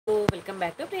Welcome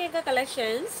back to Priyanka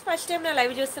collections. First time నా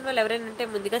live చూస్తున్న వాళ్ళు ఎవరైనా ఉంటే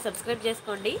ముందుగా సబ్స్క్రైబ్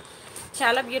చేసుకోండి.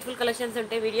 చాలా బ్యూటిఫుల్ కలెక్షన్స్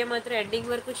ఉంటాయి. వీడియో మాత్రం ఎండింగ్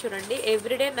వరకు చూడండి.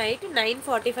 ఎవ్రీడే నైట్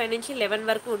 9:45 నుంచి 11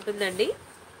 వరకు ఉంటుందండి.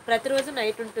 ప్రతిరోజు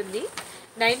నైట్ ఉంటుంది.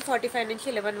 9:45 నుంచి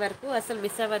 11 వరకు అసలు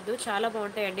మిస్ అవ్వద్దు. చాలా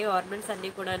బాగుంటాయండి ఆర్నమెంట్స్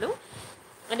అన్నీ కూడాను.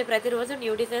 అంటే ప్రతిరోజు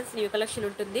న్యూ డిజైన్స్ న్యూ కలెక్షన్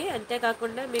ఉంటుంది.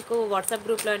 అంతేకాకుండా మీకు వాట్సాప్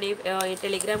గ్రూప్లో అని,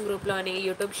 టెలిగ్రామ్ గ్రూప్లో అని,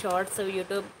 YouTube shorts,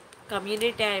 YouTube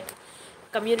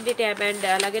community tab and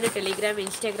అలాగే టెలిగ్రామ్,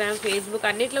 ఇన్స్టాగ్రామ్, ఫేస్బుక్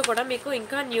అన్నిట్లో కూడా మీకు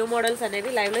ఇంకా న్యూ మోడల్స్ అనేవి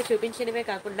లైవ్లో చూపించినవే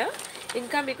కాకుండా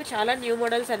ఇంకా మీకు చాలా న్యూ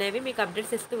మోడల్స్ అనేవి మీకు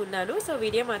అప్డేట్స్ ఇస్తూ ఉన్నాను. సో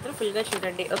వీడియో మాత్రం ఫుల్గా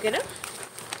చూడండి, ఓకేనా.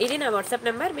 ఇది నా వాట్సాప్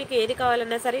నెంబర్. మీకు ఏది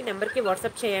కావాలన్నా సరే ఈ నెంబర్కి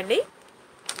వాట్సాప్ చేయండి.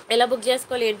 ఎలా బుక్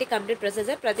చేసుకోవాలి ఏంటి కంప్లీట్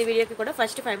ప్రొసెసర్ ప్రతి వీడియోకి కూడా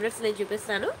ఫస్ట్ 5 మినిట్స్ నేను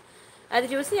చూపిస్తాను. అది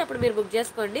చూసి అప్పుడు మీరు బుక్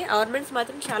చేసుకోండి. ఆర్నమెంట్స్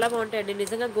మాత్రం చాలా బాగుంటాయండి,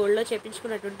 నిజంగా గోల్డ్లో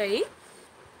చేపించుకున్నట్టు ఉంటాయి,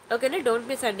 ఓకేనా. డోంట్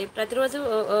మిస్ అండి. ప్రతిరోజు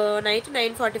నైట్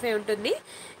 9:45 ఉంటుంది.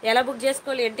 ఎలా బుక్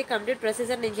చేసుకోవాలి ఏంటి కంప్లీట్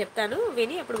ప్రొసీజర్ నేను చెప్తాను,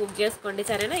 విని అప్పుడు బుక్ చేసుకోండి,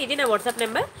 సరేనా. ఇది నా వాట్సాప్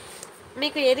నెంబర్.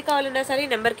 మీకు ఏది కావాలన్నా సరే ఈ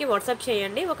నెంబర్కి వాట్సాప్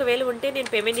చేయండి. ఒకవేళ ఉంటే నేను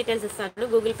పేమెంట్ డీటెయిల్స్ ఇస్తాను.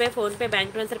 Google pay, PhonePe,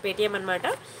 bank transfer, Paytm అనమాట.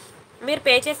 మీరు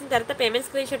పే చేసిన తర్వాత పేమెంట్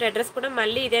స్క్రీన్ షాట్ అడ్రస్ కూడా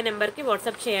మళ్ళీ ఇదే నెంబర్కి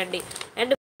వాట్సాప్ చేయండి.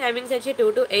 అండ్ టైమింగ్స్ వచ్చి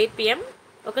 2 to 8 PM.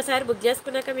 ఒకసారి బుక్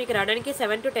చేసుకున్నాక మీకు రావడానికి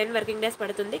 7 to 10 వర్కింగ్ డేస్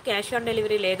పడుతుంది. క్యాష్ ఆన్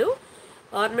డెలివరీ లేదు.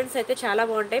 ఆర్నమెంట్స్ అయితే చాలా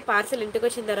బాగుంటాయి. పార్సల్ ఇంటికి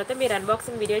వచ్చిన తర్వాత మీరు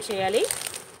అన్బాక్సింగ్ వీడియో చేయాలి.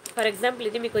 ఫర్ ఎగ్జాంపుల్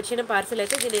ఇది మీకు వచ్చిన పార్సల్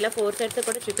అయితే దీని ఇలా 4 సెట్స్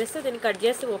కూడా చూపిస్తే దీన్ని కట్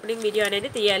చేసి ఓపెనింగ్ వీడియో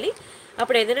అనేది తీయాలి.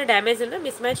 అప్పుడు ఏదైనా డ్యామేజ్ ఉన్నా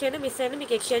మిస్ మ్యాచ్ అయినా మిస్ అయినా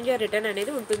మీకు ఎక్స్చేంజ్ ఆర్ రిటర్న్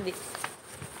అనేది ఉంటుంది.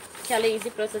 చాలా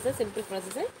ఈజీ ప్రాసెస్, సింపుల్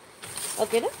ప్రాసెస్,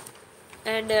 ఓకేనా.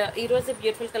 అండ్ ఈరోజు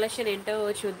బ్యూటిఫుల్ కలెక్షన్ ఏంటో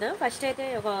చూద్దాం. ఫస్ట్ అయితే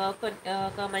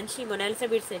ఒక మంచి మొనాలిసా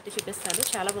బీడ్స్ సెట్ చూపిస్తాను.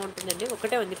 చాలా బాగుంటుందండి,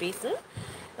 ఒకటే ఉంది పీస్,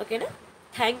 ఓకేనా.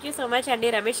 థ్యాంక్ యూ సో మచ్ అండి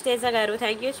రమేష్ తేజ గారు,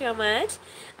 థ్యాంక్ యూ సో మచ్.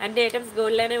 అన్ని ఐటమ్స్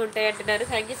గోల్డ్లోనే ఉంటాయి అంటున్నారు.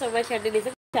 థ్యాంక్ యూ సో మచ్ అండి,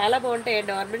 నిజంగా చాలా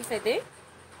బాగుంటాయండి ఆర్నమెంట్స్ అయితే,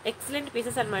 ఎక్సలెంట్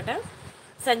పీసెస్ అనమాట.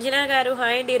 సంజన గారు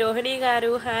హాయ్ అండి, రోహిణి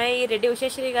గారు హాయ్, రెడ్డి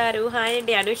ఉషశ్రీ గారు హాయ్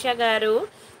అండి, అనుష గారు,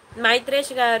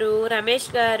 మైత్రేష్ గారు, రమేష్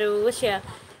గారు,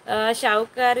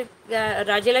 షౌకర్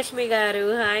రాజలక్ష్మి గారు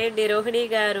హాయ్ అండి, రోహిణి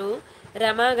గారు,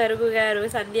 రమా గరుగు గారు,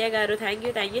 సంధ్య గారు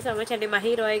థ్యాంక్ యూ సో మచ్ అండి,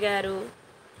 మహి రాయ్ గారు,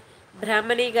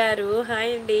 బ్రాహ్మణి గారు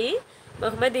హాయ్ అండి,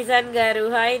 మొహమ్మద్ ఇజాన్ గారు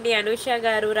హాయ్ అండి, అనూష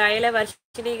గారు, రాయల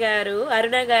వర్షిణి గారు,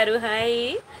 అరుణ గారు హాయ్,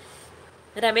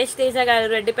 రమేష్ తేజ గారు,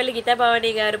 రెడ్డిపల్లి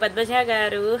గీతాభవాని గారు, పద్మజ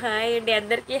గారు హాయ్ అండి,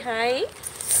 అందరికీ హాయ్.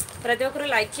 ప్రతి ఒక్కరు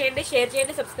లైక్ చేయండి, షేర్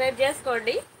చేయండి, సబ్స్క్రైబ్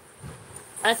చేసుకోండి,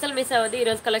 అసలు మిస్ అవ్వదు.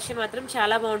 ఈరోజు కలెక్షన్ మాత్రం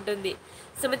చాలా బాగుంటుంది.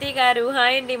 సుమతి గారు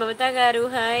హాయ్ అండి, మమతా గారు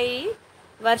హాయ్,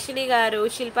 వర్షిణి గారు,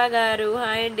 శిల్ప గారు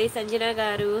హాయ్ అండి, సంజన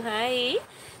గారు హాయ్.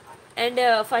 అండ్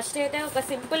ఫస్ట్ అయితే ఒక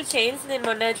సింపుల్ చైన్స్ నేను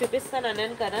మొన్న చూపిస్తాను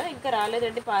అన్నాను కదా, ఇంకా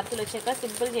రాలేదండి పార్సల్ వచ్చాక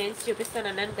సింపుల్ చైన్స్ చూపిస్తాను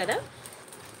అన్నాను కదా.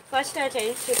 ఫస్ట్ ఆ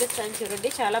చైన్స్ చూపిస్తాను చూడండి,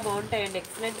 చాలా బాగుంటాయండి,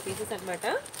 ఎక్సలెంట్ పీసెస్ అనమాట.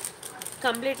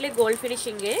 కంప్లీట్లీ గోల్డ్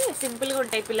ఫినిషింగే, సింపుల్గా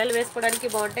ఉంటాయి, పిల్లలు వేసుకోవడానికి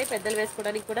బాగుంటాయి, పెద్దలు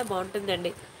వేసుకోవడానికి కూడా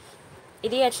బాగుంటుందండి.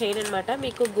 ఇది ఆ చైన్ అనమాట.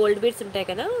 మీకు గోల్డ్ బీడ్స్ ఉంటాయి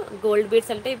కదా, గోల్డ్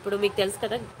బీడ్స్ అంటే ఇప్పుడు మీకు తెలుసు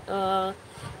కదా,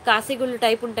 కాశీగుళ్ళు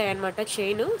టైప్ ఉంటాయి అనమాట.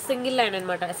 చైన్ సింగిల్ లైన్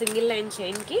అనమాట. సింగిల్ లైన్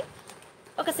చైన్కి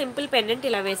ఒక సింపుల్ పెండెంట్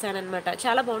ఇలా వేసానమాట.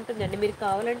 చాలా బాగుంటుందండి. మీరు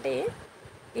కావాలంటే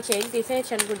ఈ చైన్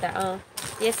తీసేయచ్చు అనుకుంటా.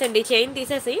 ఎస్ అండి, చైన్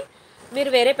తీసేసి మీరు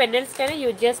వేరే పెండెంట్స్కైనా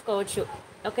యూజ్ చేసుకోవచ్చు,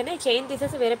 ఓకేనా. ఈ చైన్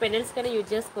తీసేసి వేరే పెండెంట్స్కైనా యూజ్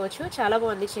చేసుకోవచ్చు. చాలా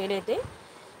బాగుంది చైన్ అయితే,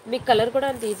 మీకు కలర్ కూడా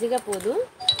అంత ఈజీగా పోదు,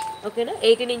 ఓకేనా.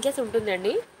 18 ఇంచెస్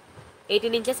ఉంటుందండి,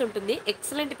 18 ఇంచెస్ ఉంటుంది.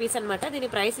 ఎక్సలెంట్ పీస్ అనమాట. దీని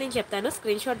ప్రైస్ నేను చెప్తాను,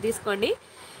 స్క్రీన్ షాట్ తీసుకోండి.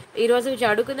 ఈరోజు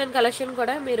జాడుకుందని కలెక్షన్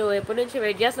కూడా మీరు ఎప్పటి నుంచి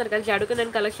వెయిట్ చేస్తున్నారు కదా,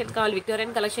 జాడుకుందని కలెక్షన్ కావాలి,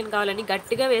 విక్టోరియన్ కలెక్షన్ కావాలని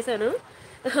గట్టిగా వేశాను.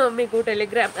 మీకు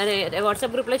టెలిగ్రామ్ అదే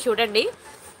వాట్సాప్ గ్రూప్లో చూడండి.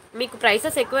 మీకు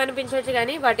ప్రైసెస్ ఎక్కువ అనిపించవచ్చు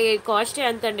కానీ వాటి కాస్టే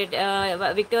అంత అండి.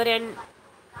 విక్టోరియన్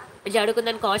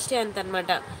జాడుకుందని కాస్టే అంత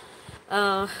అనమాట.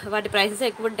 వాటి ప్రైసెస్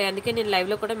ఎక్కువ ఉంటాయి, అందుకే నేను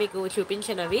లైవ్లో కూడా మీకు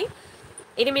చూపించాను అవి.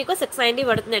 ఇది మీకు 690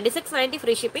 పడుతుందండి, 690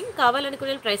 ఫ్రీ షిప్పింగ్.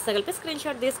 కావాలనుకునే ప్రైస్ తగిలిపి స్క్రీన్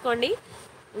షాట్ తీసుకోండి.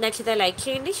 నచ్చితే లైక్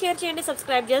చేయండి, షేర్ చేయండి,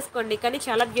 సబ్స్క్రైబ్ చేసుకోండి. కానీ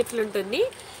చాలా బ్యూటిఫుల్ ఉంటుంది.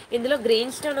 ఇందులో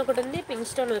గ్రీన్ స్టోన్ ఒకటి ఉంది,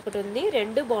 పింక్ స్టోన్ ఒకటి ఉంది,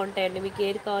 రెండు బాగుంటాయండి. మీకు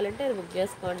ఏది కావాలంటే అది బుక్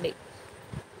చేసుకోండి.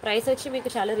 ప్రైస్ వచ్చి మీకు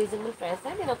చాలా రీజనబుల్ ప్రైస్.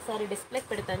 నేను ఒకసారి డిస్ప్లేకి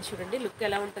పెడతాను చూడండి, లుక్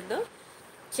ఎలా ఉంటుందో.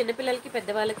 చిన్నపిల్లలకి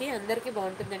పెద్దవాళ్ళకి అందరికీ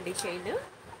బాగుంటుందండి చైన్,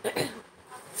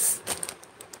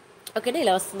 ఓకేనా.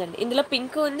 ఇలా వస్తుందండి. ఇందులో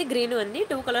పింక్ ఉంది, గ్రీన్ ఉంది,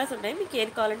 2 కలర్స్ ఉన్నాయి. మీకు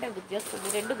ఏది కావాలంటే బుక్ చేసుకోండి,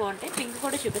 రెండు బాగుంటాయి. పింక్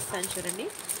కూడా చూపిస్తాను చూడండి.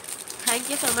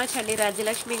 థ్యాంక్ యూ సో మచ్ అండి,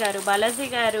 రాజ్యలక్ష్మి గారు, బాలాజీ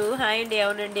గారు హాయ్ అండి.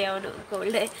 అవునండి, అవును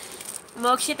గోల్డే.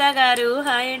 మోక్షిత గారు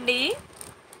హాయ్ అండి,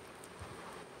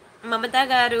 మమత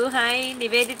గారు హాయ్,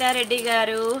 నివేదిత రెడ్డి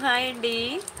గారు హాయ్ అండి,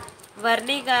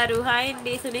 వర్ణి గారు హాయ్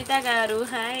అండి, సునీత గారు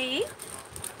హాయ్.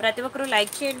 ప్రతి ఒక్కరు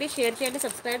లైక్ చేయండి, షేర్ చేయండి,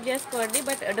 సబ్స్క్రైబ్ చేసుకోండి.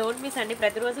 బట్ డోంట్ మిస్ అండి,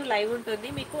 ప్రతిరోజు లైవ్ ఉంటుంది.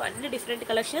 మీకు అన్ని different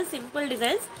collections, simple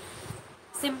designs,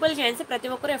 simple chains ప్రతి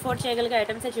ఒక్కరు ఎఫోర్డ్ చేయగలిగే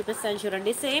ఐటమ్సే చూపిస్తాను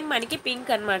చూడండి. సేమ్ మనకి పింక్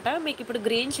అనమాట. మీకు ఇప్పుడు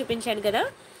గ్రీన్ చూపించాను కదా,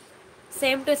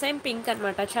 సేమ్ టు సేమ్ పింక్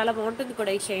అనమాట. చాలా బాగుంటుంది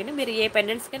కూడా ఈ చైన్. మీరు ఏ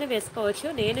పెండెంట్స్కైనా వేసుకోవచ్చు.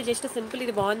 నేను జస్ట్ సింపుల్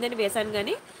ఇది బాగుందని వేశాను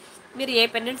కానీ మీరు ఏ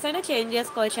పెండెంట్స్ అయినా చేంజ్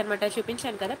చేసుకోవచ్చు అనమాట.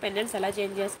 చూపించాను కదా పెండెంట్స్ ఎలా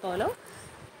చేంజ్ చేసుకోవాలో.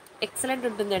 ఎక్సలెంట్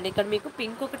ఉంటుందండి. ఇక్కడ మీకు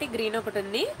పింక్ ఒకటి గ్రీన్ ఒకటి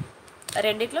ఉంది.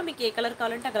 రెండిట్లో మీకు ఏ కలర్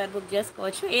కావాలంటే ఆ కలర్ బుక్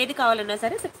చేసుకోవచ్చు. ఏది కావాలన్నా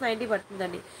సరే 690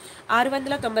 పడుతుందండి.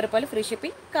 690 రూపాయలు ఫ్రీ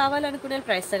షిప్పింగ్. కావాలనుకునే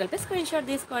ప్రైస్ తగిలితే స్క్రీన్ షాట్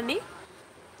తీసుకోండి.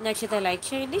 నచ్చితే లైక్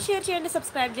చేయండి, షేర్ చేయండి,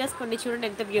 సబ్స్క్రైబ్ చేసుకోండి. చూడండి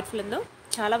ఎంత బ్యూటిఫుల్ ఉందో,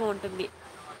 చాలా బాగుంటుంది.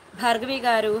 భార్గవి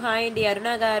గారు హాయ్ అండి. అరుణ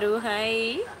గారు హాయ్.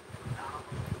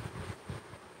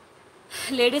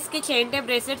 లేడీస్కి చైన్ టైప్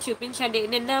బ్రేస్లెట్ చూపించండి.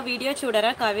 నిన్న వీడియో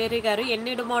చూడరా కావేరి గారు?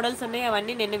 ఎన్ని మోడల్స్ ఉన్నాయి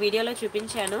అవన్నీ నిన్న వీడియోలో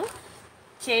చూపించాను.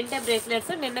 చైన్ టైప్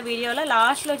బ్రేస్లెట్స్ నిన్న వీడియోలో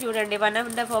లాస్ట్లో చూడండి.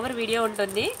 1.5 అవర్ వీడియో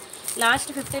ఉంటుంది.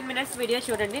 లాస్ట్ 15 మినిట్స్ వీడియో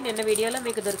చూడండి. నిన్న వీడియోలో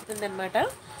మీకు దొరుకుతుంది అనమాట.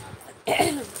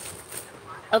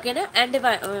 ఓకేనా. అండ్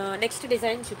నెక్స్ట్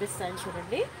డిజైన్ చూపిస్తాను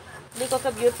చూడండి. మీకు ఒక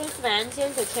బ్యూటిఫుల్ స్వాన్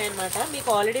చైన్స్ వచ్చాయన్నమాట.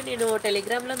 మీకు ఆల్రెడీ నేను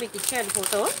టెలిగ్రామ్లో మీకు ఇచ్చాను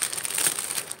ఫోటో.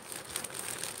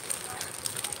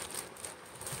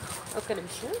 ఒక్క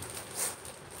నిమిషం.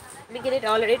 మీకు ఇది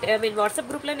ఆల్రెడీ మీన్ వాట్సాప్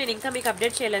గ్రూప్లో నేను ఇంకా మీకు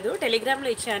అప్డేట్ చేయలేదు. టెలిగ్రామ్లో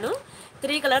ఇచ్చాను.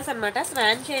 3 కలర్స్ అనమాట.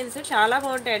 స్వాన్ చైన్స్ చాలా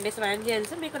బాగుంటాయండి. స్వాన్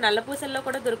చైన్స్ మీకు నల్లపూసల్లో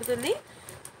కూడా దొరుకుతుంది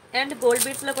అండ్ గోల్డ్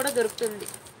బీడ్స్లో కూడా దొరుకుతుంది.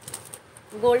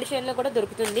 గోల్డ్ చైన్లో కూడా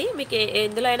దొరుకుతుంది. మీకు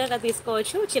ఎందులో అయినా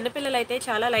తీసుకోవచ్చు. చిన్నపిల్లలు అయితే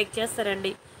చాలా లైక్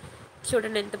చేస్తారండి.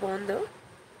 చూడండి ఎంత బాగుందో.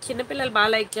 చిన్నపిల్లలు బాగా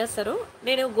లైక్ చేస్తారు.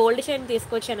 నేను గోల్డ్ చైన్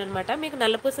తీసుకొచ్చాను అనమాట. మీకు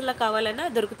నల్లపూసల్లో కావాలన్నా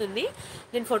దొరుకుతుంది.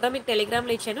 నేను ఫోటో మీకు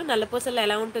టెలిగ్రామ్లో ఇచ్చాను. నల్లపూసల్లో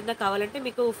ఎలా ఉంటుందో కావాలంటే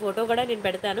మీకు ఫోటో కూడా నేను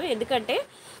పెడతాను. ఎందుకంటే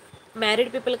మ్యారీడ్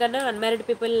పీపుల్ కన్నా అన్మ్యారీడ్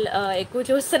పీపుల్ ఎక్కువ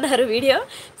చూస్తున్నారు వీడియో.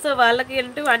 సో వాళ్ళకి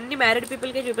అంటూ అన్ని మ్యారీడ్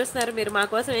పీపుల్కే చూపిస్తున్నారు. మీరు మా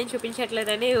కోసం ఏం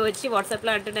చూపించట్లేదని వచ్చి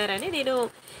వాట్సాప్లో అంటున్నారని నేను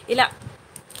ఇలా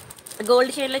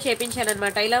గోల్డ్ చైన్లో చేయించాను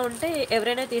అనమాట. ఇలా ఉంటే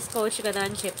ఎవరైనా తీసుకోవచ్చు కదా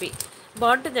అని చెప్పి.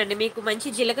 బాగుంటుందండి. మీకు మంచి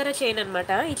జీలకర్ర చైన్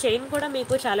అనమాట. ఈ చైన్ కూడా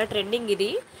మీకు చాలా ట్రెండింగ్.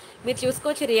 ఇది మీరు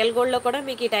చూసుకోవచ్చు. రియల్ గోల్డ్లో కూడా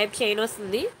మీకు ఈ టైప్ చైన్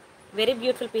వస్తుంది. వెరీ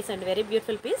బ్యూటిఫుల్ పీస్ అండి. Very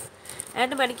beautiful piece.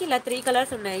 అండ్ మనకి ఇలా 3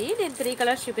 కలర్స్ ఉన్నాయి. నేను 3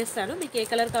 కలర్స్ చూపిస్తాను. మీకు ఏ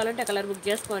కలర్ కావాలంటే ఆ కలర్ బుక్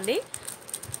చేసుకోండి.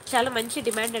 చాలా మంచి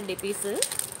డిమాండ్ అండి ఈ పీస్.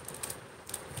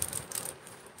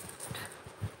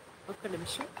 ఒక్క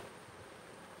నిమిషం.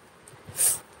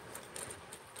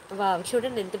 వావ్,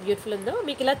 చూడండి ఎంత బ్యూటిఫుల్ ఉందో.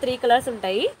 మీకు ఇలా 3 కలర్స్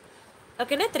ఉంటాయి.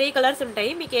 ఓకేనా. 3 కలర్స్ ఉంటాయి.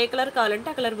 మీకు ఏ కలర్ కావాలంటే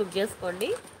ఆ కలర్ బుక్ చేసుకోండి.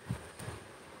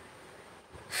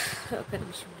 ఒక్క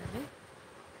నిమిషం అండి.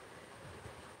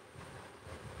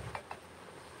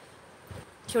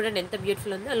 చూడండి ఎంత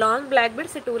బ్యూటిఫుల్ ఉందో. Long black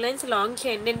beads 2 lines long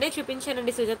chain నిన్నే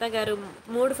చూపించానండి సుజాత గారు.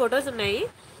 3 ఫొటోస్ ఉన్నాయి.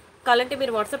 కావాలంటే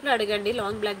మీరు వాట్సాప్లో అడగండి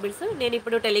లాంగ్ బ్లాక్ బీడ్స్. నేను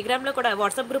ఇప్పుడు టెలిగ్రామ్లో కూడా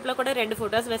వాట్సాప్ గ్రూప్లో కూడా 2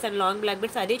 ఫొటోస్ వేసాను లాంగ్ బ్లాక్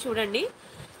బీడ్స్. అది చూడండి.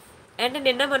 అండ్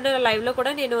నిన్న మొన్న లైవ్లో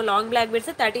కూడా నేను లాంగ్ బ్లాక్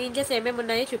బీడ్స్ 30 ఇంచెస్ ఏమేమి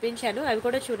ఉన్నాయో చూపించాను. అవి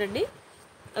కూడా చూడండి.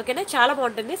 ఓకేనా. చాలా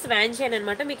బాగుంటుంది. స్వాన్ చైన్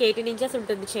అనమాట. మీకు 18 ఇంచెస్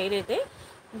ఉంటుంది చైన్ అయితే.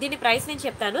 దీని ప్రైస్ నేను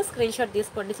చెప్తాను, స్క్రీన్ షాట్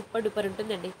తీసుకోండి. సూపర్ డూపర్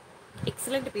ఉంటుందండి.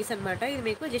 ఎక్సలెంట్ పీస్ అనమాట. ఇది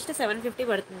మీకు జస్ట్ 750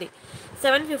 పడుతుంది.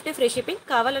 750 ఫ్రీ షిప్పింగ్.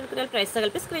 కావాలనుకున్న ప్రైస్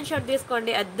కలిపి స్క్రీన్ షాట్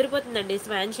తీసుకోండి. అద్దరిపోతుందండి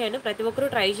స్వాన్ చైన్. ప్రతి ఒక్కరూ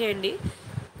ట్రై చేయండి.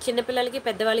 చిన్నపిల్లలకి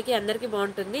పెద్దవాళ్ళకి అందరికీ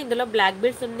బాగుంటుంది. ఇందులో బ్లాక్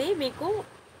బీడ్స్ ఉంది. మీకు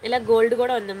ఇలా గోల్డ్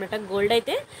కూడా ఉందన్నమాట. గోల్డ్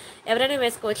అయితే ఎవరైనా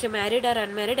వేసుకోవచ్చు. మ్యారీడ్ ఆర్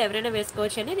అన్మ్యారీడ్ ఎవరైనా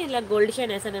వేసుకోవచ్చు అని నేను ఇలా గోల్డ్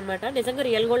చైన్ వేసాను అనమాట. నిజంగా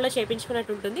రియల్ గోల్డ్లో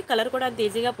చేయించుకున్నట్టు ఉంటుంది. కలర్ కూడా అంత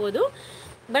ఈజీగా పోదు.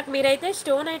 బట్ మీరైతే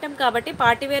స్టోన్ ఐటమ్ కాబట్టి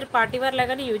పార్టీవేర్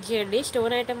లాగానే యూజ్ చేయండి.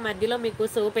 స్టోన్ ఐటమ్ మధ్యలో మీకు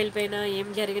సోప్ వెళ్ళిపోయినా ఏం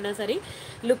జరిగినా సరే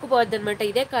లుక్ పోద్ది అనమాట.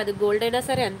 ఇదే కాదు గోల్డ్ అయినా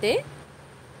సరే అంతే.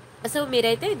 సో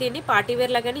మీరైతే దీన్ని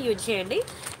పార్టీవేర్ లాగానే యూజ్ చేయండి.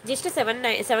 జస్ట్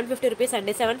 750 రూపీస్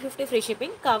అండి. 750 ఫ్రీ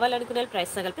షిప్పింగ్. కావాలనుకునే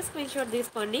ప్రైస్ కలిపి స్క్రీన్ షాట్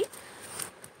తీసుకోండి.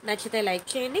 నచ్చితే లైక్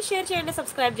చేయండి, షేర్ చేయండి,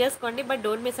 సబ్స్క్రైబ్ చేసుకోండి. బట్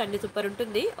డోంట్ మిస్ అండి. సూపర్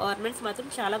ఉంటుంది. ఆర్నమెంట్స్ మాత్రం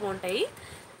చాలా బాగుంటాయి.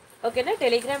 ఓకేనా.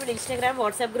 Telegram and Instagram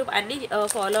WhatsApp group అన్నీ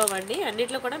ఫాలో అవ్వండి.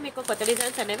 అన్నింటిలో కూడా మీకు కొత్త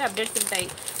డిజైన్స్ అనేవి అప్డేట్స్ ఉంటాయి.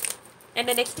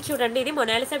 అండ్ నెక్స్ట్ చూడండి. ఇది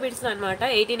మొనాలిసా బీడ్స్ అనమాట.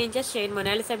 18 ఇంచెస్ చైన్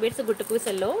మొనాలిసా బీడ్స్ గుట్టు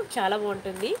పూసల్లో చాలా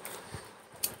బాగుంటుంది.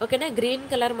 ఓకేనా. Green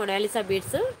colour Mona Lisa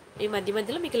beads. ఈ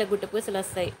మధ్యలో మీకు ఇలా గుట్టు పూసలు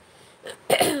వస్తాయి.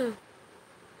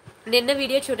 నిన్న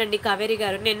వీడియో చూడండి కావేరి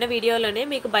గారు. నిన్న వీడియోలోనే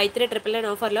మీకు బై 3 999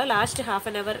 ఆఫర్లో లాస్ట్ హాఫ్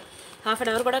అన్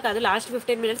అవర్ కూడా కాదు, లాస్ట్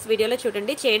 15 మినిట్స్ వీడియోలో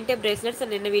చూడండి. చైన్ టైప్ బ్రేస్లెట్స్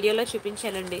నిన్న వీడియోలో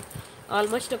చూపించానండి.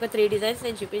 ఆల్మోస్ట్ ఒక 3 డిజైన్స్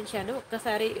నేను చూపించాను.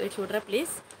 ఒక్కసారి చూడరా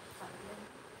ప్లీజ్.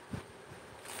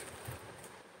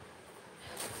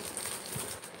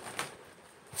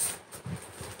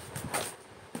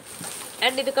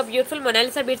 అండ్ ఇది ఒక బ్యూటిఫుల్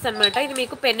మొనాలిసా బీడ్స్ అనమాట. ఇది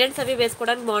మీకు పెండెంట్స్ అవి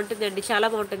వేసుకోవడానికి బాగుంటుందండి. చాలా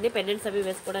బాగుంటుంది పెండెంట్స్ అవి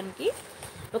వేసుకోవడానికి.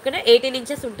 ఓకేనా. 18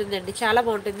 ఇంచెస్ ఉంటుందండి. చాలా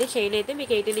బాగుంటుంది. చైన్ అయితే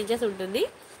మీకు 18 ఇంచెస్ ఉంటుంది.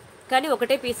 కానీ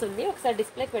ఒకటే పీస్ ఉంది. ఒకసారి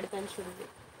డిస్ప్లేకి పెడతాను చూడండి.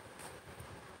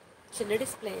 చిన్న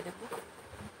డిస్ప్లే ఏదమ్మా,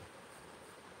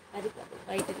 అది కాదు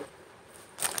బయటది.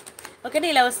 ఓకేనా,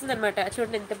 ఇలా వస్తుందన్నమాట.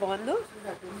 చూడండి ఎంత బాగుందో.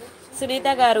 సునీత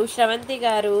గారు, శ్రవంతి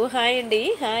గారు, హాయ్ అండి,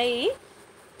 హాయ్.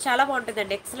 చాలా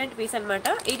బాగుంటుందండి, ఎక్సలెంట్ పీస్ అనమాట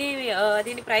ఇది.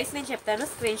 దీని ప్రైస్ నేను చెప్తాను,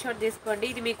 స్క్రీన్ షాట్ తీసుకోండి.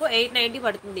 ఇది మీకు 890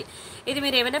 పడుతుంది. ఇది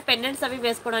మీరు ఏమైనా పెండెంట్స్ అవి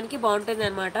వేసుకోవడానికి బాగుంటుంది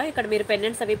అనమాట. ఇక్కడ మీరు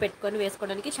పెండెంట్స్ అవి పెట్టుకొని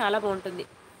వేసుకోవడానికి చాలా బాగుంటుంది.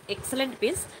 ఎక్సలెంట్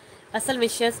పీస్, అస్సలు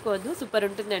మిస్ చేసుకోవద్దు. సూపర్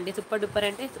ఉంటుందండి, సూపర్ డూపర్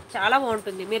అంటే చాలా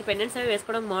బాగుంటుంది. మీరు పెండెంట్స్ అవి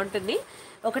వేసుకోవడం బాగుంటుంది.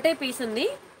 ఒకటే పీస్ ఉంది,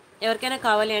 ఎవరికైనా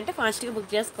కావాలి అంటే ఫాస్ట్గా బుక్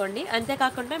చేసుకోండి.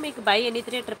 అంతేకాకుండా మీకు బై ఎనీ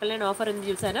 3 999 ఆఫర్ ఉంది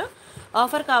చూసారా.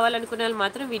 ఆఫర్ కావాలనుకునే వాళ్ళు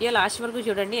మాత్రం వీడియో లాస్ట్ వరకు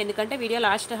చూడండి, ఎందుకంటే video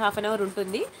last half an hour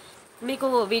ఉంటుంది. మీకు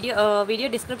వీడియో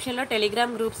డిస్క్రిప్షన్లో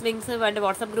Telegram groups links and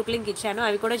WhatsApp group link ఇచ్చాను,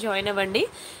 అవి కూడా జాయిన్ అవ్వండి.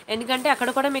 ఎందుకంటే అక్కడ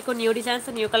కూడా మీకు న్యూ డిజైన్స్,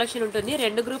 న్యూ కలెక్షన్ ఉంటుంది.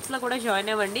 2 గ్రూప్స్లో కూడా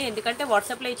జాయిన్ అవ్వండి, ఎందుకంటే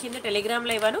వాట్సాప్లో ఇచ్చింది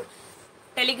టెలిగ్రామ్లో ఇవ్వను,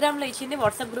 టెలిగ్రామ్లో ఇచ్చింది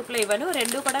వాట్సాప్ గ్రూప్లో ఇవ్వను.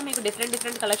 2 కూడా మీకు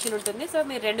డిఫరెంట్ కలెక్షన్ ఉంటుంది. సో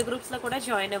మీరు 2 గ్రూప్స్లో కూడా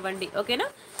జాయిన్ అవ్వండి, ఓకేనా.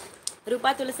 రూపా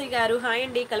తులసి గారు హాయ్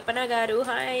అండి, కల్పన గారు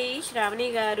హాయ్, శ్రావణి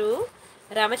గారు,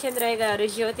 రామచంద్రయ్య గారు,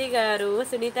 జ్యోతి గారు,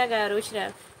 సునీత గారు,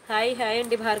 హాయ్ హాయ్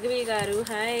అండి, భార్గవి గారు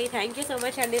hi. Thank you so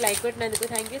much అండి లైక్ పెట్టినందుకు,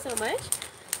 thank you so much.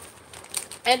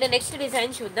 And next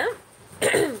design చూద్దాం.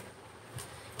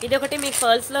 ఇది ఒకటి మీకు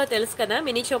పర్ల్స్లో తెలుసు కదా,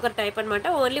 మినీ చోకర్ టైప్ అనమాట.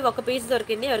 ఓన్లీ ఒక పీస్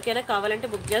దొరికింది, ఎవరికైనా కావాలంటే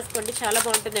బుక్ చేసుకోండి. చాలా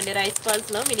బాగుంటుందండి, రైస్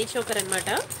పర్ల్స్లో మినీ చోకర్ అనమాట.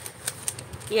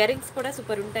 ఇయర్ రింగ్స్ కూడా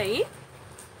సూపర్ ఉంటాయి.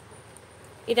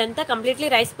 ఇదంతా కంప్లీట్లీ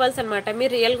రైస్ పర్ల్స్ అనమాట.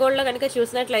 మీరు రియల్ గోల్డ్లో కనుక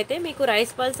చూసినట్లయితే మీకు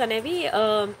రైస్ పర్ల్స్ అనేవి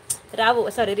రావు.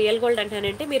 సారీ, రియల్ గోల్డ్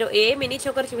అంటానంటే మీరు ఏ మినీ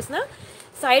చోకర్ చూసినా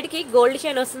సైడ్కి గోల్డ్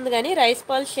చైన్ వస్తుంది, కానీ రైస్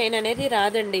పర్ల్స్ చైన్ అనేది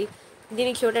రాదండి.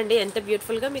 దీనికి చూడండి ఎంత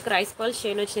బ్యూటిఫుల్గా మీకు రైస్ పర్ల్స్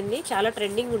చైన్ వచ్చింది. చాలా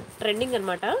ట్రెండింగ్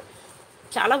అనమాట,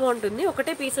 చాలా బాగుంటుంది.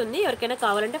 ఒకటే పీస్ ఉంది, ఎవరికైనా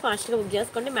కావాలంటే ఫాస్ట్గా బుక్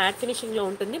చేసుకోండి. మ్యాట్ ఫినిషింగ్లో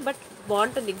ఉంటుంది, బట్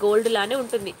బాగుంటుంది, గోల్డ్ లానే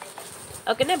ఉంటుంది,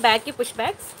 ఓకేనా. బ్యాక్కి push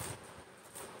backs.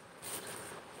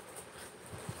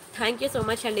 Thank you so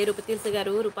much అండి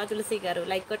రూపా తులసి గారు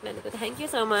like కొట్టినందుకు thank you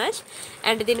so much.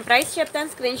 And దీని ప్రైస్ చెప్తాను,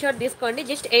 స్క్రీన్ షాట్ తీసుకోండి.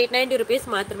 జస్ట్ 890 రూపీస్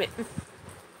మాత్రమే,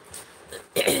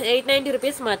 890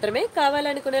 రూపీస్ మాత్రమే.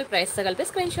 కావాలనుకునే ప్రైస్తో కలిపి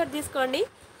స్క్రీన్ షాట్ తీసుకోండి.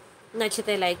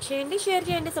 నచ్చితే లైక్ చేయండి, షేర్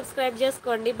చేయండి, సబ్స్క్రైబ్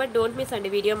చేసుకోండి. బట్ డోంట్ మిస్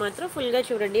అండి, వీడియో మాత్రం ఫుల్గా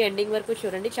చూడండి, ఎండింగ్ వరకు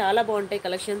చూడండి. చాలా బాగుంటాయి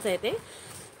కలెక్షన్స్ అయితే,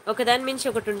 ఒకదాని మించి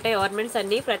ఒకటి ఉంటాయి. ఆర్నమెంట్స్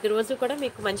అన్నీ ప్రతిరోజు కూడా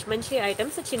మీకు మంచి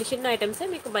ఐటమ్స్, చిన్న ఐటమ్సే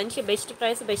మీకు మంచి బెస్ట్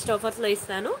ప్రైస్, బెస్ట్ ఆఫర్స్లో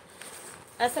ఇస్తాను,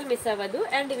 అసలు మిస్ అవ్వదు.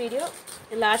 అండ్ వీడియో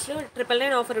లాస్ట్లో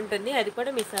 999 ఆఫర్ ఉంటుంది, అది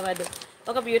కూడా మిస్ అవ్వదు.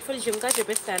 ఒక బ్యూటిఫుల్ జుంకా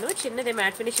చూపిస్తాను, చిన్నదే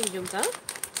మ్యాట్ ఫినిషింగ్ జుంకా.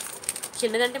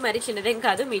 చిన్నదంటే మరీ చిన్నదేం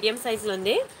కాదు, మీడియం సైజులో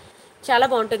ఉంది, చాలా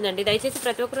బాగుంటుందండి. దయచేసి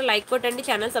ప్రతి ఒక్కరు లైక్ కొట్టండి,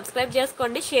 ఛానల్ సబ్స్క్రైబ్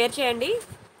చేసుకోండి, షేర్ చేయండి,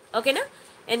 ఓకేనా.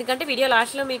 ఎందుకంటే వీడియో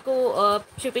లాస్ట్లో మీకు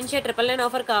చూపించే 999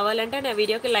 ఆఫర్ కావాలంటే నా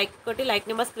వీడియోకి లైక్ కొట్టి లైక్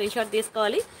నెంబర్ స్క్రీన్ షాట్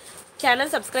తీసుకోవాలి,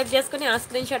 ఛానల్ సబ్స్క్రైబ్ చేసుకుని ఆ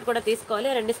స్క్రీన్ షాట్ కూడా తీసుకోవాలి.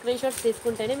 2 స్క్రీన్ షాట్స్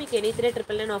తీసుకుంటేనే మీకు ఎనీ 3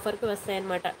 999 ఆఫర్కి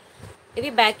వస్తాయన్నమాట. ఇవి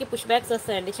బ్యాక్కి పుష్ బ్యాక్స్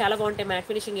వస్తాయండి, చాలా బాగుంటాయి. మ్యాట్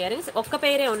ఫినిషింగ్ ఇయర్ రింగ్స్ ఒక్క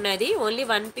పేరే ఉన్నది, ఓన్లీ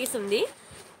 1 పీస్ ఉంది.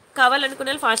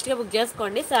 కావాలనుకున్న ఫాస్ట్గా బుక్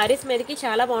చేసుకోండి. శారీస్ మీదకి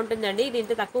చాలా బాగుంటుందండి, ఇది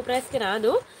ఇంత తక్కువ ప్రైస్కి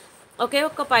రాదు.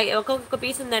 ఒక్కొక్క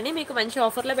పీస్ ఉందండి, మీకు మంచి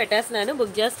ఆఫర్లో పెట్టేస్తున్నాను,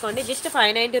 బుక్ చేసుకోండి. జస్ట్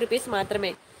 590 రూపీస్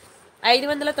మాత్రమే,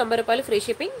 590 రూపాయలు ఫ్రీ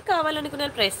షిప్పింగ్. కావాలనుకున్న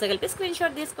ప్రైస్తో కలిపి స్క్రీన్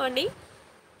షాట్ తీసుకోండి.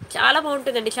 చాలా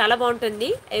బాగుంటుందండి, చాలా బాగుంటుంది.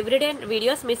 ఎవ్రీడే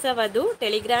వీడియోస్ మిస్ అవ్వద్దు.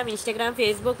 టెలిగ్రామ్, ఇన్స్టాగ్రామ్,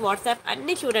 ఫేస్బుక్, వాట్సాప్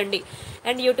అన్నీ చూడండి.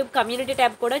 అండ్ యూట్యూబ్ కమ్యూనిటీ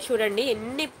ట్యాబ్ కూడా చూడండి.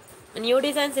 ఎన్ని న్యూ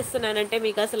డిజైన్స్ ఇస్తున్నానంటే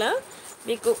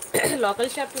మీకు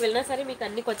లోకల్ షాప్కి వెళ్ళినా సరే మీకు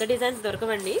అన్ని కొత్త డిజైన్స్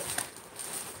దొరకవండి.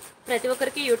 ప్రతి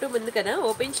ఒక్కరికి యూట్యూబ్ ఉంది కదా,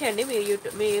 ఓపెన్ చేయండి.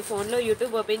 మీ ఫోన్లో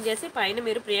యూట్యూబ్ ఓపెన్ చేసి పైన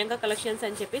మీరు ప్రియాంక కలెక్షన్స్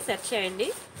అని చెప్పి సెర్చ్ చేయండి.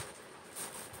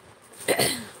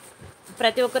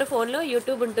 ప్రతి ఒక్కరు ఫోన్లో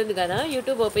యూట్యూబ్ ఉంటుంది కదా,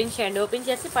 యూట్యూబ్ ఓపెన్ చేయండి. ఓపెన్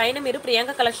చేసి పైన మీరు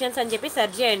ప్రియాంక కలెక్షన్స్ అని చెప్పి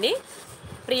సెర్చ్ చేయండి.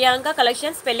 ప్రియాంక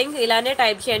కలెక్షన్స్ స్పెల్లింగ్ ఇలానే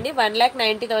టైప్ చేయండి.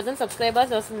 1,90,000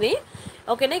 సబ్స్క్రైబర్స్ వస్తుంది,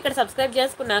 ఓకేనా. ఇక్కడ సబ్స్క్రైబ్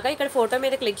చేసుకున్నాక ఇక్కడ ఫోటో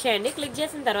మీద క్లిక్ చేయండి. క్లిక్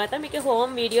చేసిన తర్వాత మీకు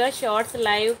home, video, shorts,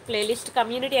 live, playlist,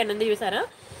 community అని ఉంది చూసారా.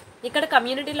 ఇక్కడ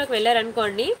కమ్యూనిటీలోకి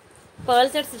వెళ్ళారనుకోండి,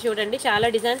 పర్ల్ సెట్స్ చూడండి, చాలా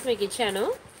డిజైన్స్ మీకు ఇచ్చాను,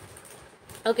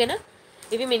 ఓకేనా.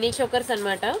 ఇవి మినీ చోకర్స్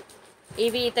అనమాట.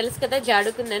 ఇవి తెలుసు కదా,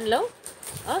 జాడుకుందన్లో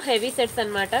హెవీ సెట్స్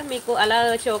అనమాట. మీకు అలా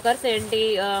చోకర్స్ ఏంటి,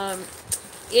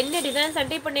 ఎన్ని డిజైన్స్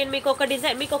అంటే ఇప్పుడు నేను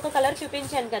మీకు ఒక కలర్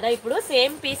చూపించాను కదా, ఇప్పుడు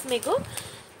సేమ్ పీస్ మీకు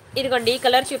ఇదిగోండి ఈ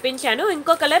కలర్ చూపించాను,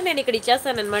 ఇంకో కలర్ నేను ఇక్కడ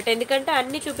ఇచ్చేస్తాను అనమాట. ఎందుకంటే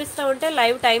అన్ని చూపిస్తూ ఉంటే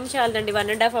లైవ్ టైం చాలదండి,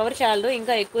 1.5 hour చాలదు,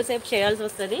 ఇంకా ఎక్కువసేపు చేయాల్సి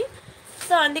వస్తుంది.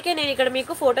 సో అందుకే నేను ఇక్కడ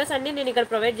మీకు ఫొటోస్ అన్నీ నేను ఇక్కడ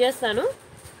ప్రొవైడ్ చేస్తాను,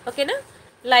 ఓకేనా.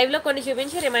 లైవ్లో కొన్ని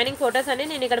చూపించి రిమైనింగ్ ఫొటోస్ అన్నీ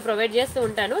నేను ఇక్కడ ప్రొవైడ్ చేస్తూ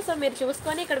ఉంటాను. సో మీరు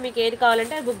చూసుకొని ఇక్కడ మీకు ఏది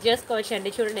కావాలంటే అది బుక్ చేసుకోవచ్చు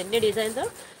అండి. చూడండి ఎన్ని designs.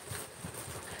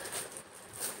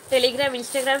 Telegram,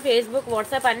 Instagram, Facebook,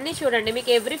 WhatsApp అన్నీ చూడండి. మీకు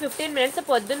ఎవ్రీ 15 minutes,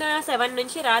 పొద్దున 7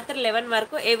 నుంచి రాత్రి 11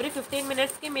 వరకు ఎవ్రీ 15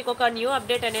 minutesకి మీకు ఒక న్యూ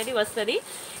అప్డేట్ అనేది వస్తుంది.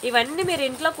 ఇవన్నీ మీరు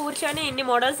ఇంట్లో కూర్చొని ఇన్ని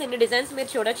మోడల్స్, ఇన్ని డిజైన్స్ మీరు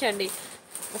చూడొచ్చండి.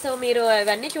 సో మీరు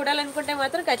ఇవన్నీ చూడాలనుకుంటే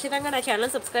మాత్రం ఖచ్చితంగా నా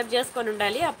ఛానల్ సబ్స్క్రైబ్ చేసుకొని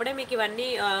ఉండాలి. అప్పుడే మీకు ఇవన్నీ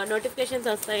నోటిఫికేషన్స్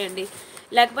వస్తాయండి.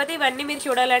 లేకపోతే ఇవన్నీ మీరు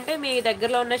చూడాలంటే మీ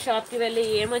దగ్గరలో ఉన్న షాప్కి వెళ్ళి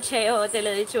ఏమొచ్చాయో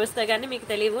తెలియదు చూస్తే కానీ మీకు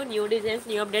తెలియవు న్యూ డిజైన్స్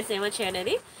న్యూ అప్డేట్స్ ఏమొచ్చాయి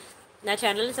అనేది. నా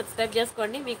ఛానల్ని సబ్స్క్రైబ్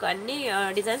చేసుకోండి, మీకు అన్ని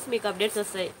డిజైన్స్ మీకు అప్డేట్స్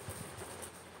వస్తాయి.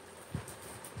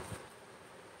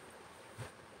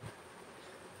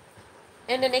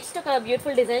 అండ్ నెక్స్ట్ ఒక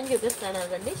బ్యూటిఫుల్ డిజైన్ చూపిస్తాను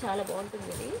అండి, చాలా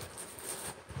బాగుంటుంది ఇది.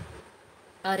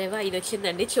 అరేవా ఇది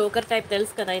వచ్చిందండి చోకర్ టైప్,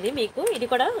 తెలుసు కదా ఇది మీకు. ఇది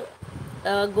కూడా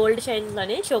గోల్డ్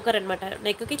చైన్లోనే చోకర్ అనమాట,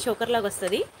 నెక్కి చోకర్ లాగా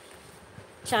వస్తుంది.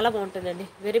 చాలా బాగుంటుందండి,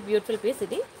 వెరీ బ్యూటిఫుల్ పీస్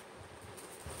ఇది.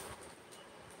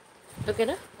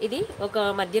 ఓకేనా, ఇది ఒక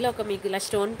మధ్యలో ఒక మీకు ఇలా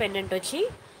స్టోన్ పెండెంట్ వచ్చి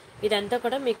ఇదంతా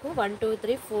కూడా మీకు 1 2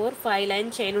 3 4 5 లైన్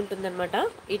చైన్ ఉంటుందన్నమాట.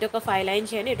 ఇటు ఒక 5 లైన్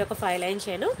చైన్, ఇటు ఒక 5 లైన్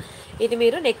చైన్. ఇది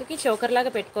మీరు నెక్కి చోకర్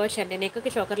లాగా పెట్టుకోవచ్చు అండి,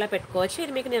 నెక్కి చోకర్లా పెట్టుకోవచ్చు.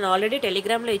 ఇది మీకు నేను ఆల్రెడీ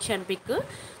టెలిగ్రామ్లో ఇచ్చాను పిక్.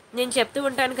 నేను చెప్తూ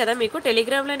ఉంటాను కదా మీకు,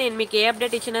 టెలిగ్రామ్లో నేను మీకు ఏ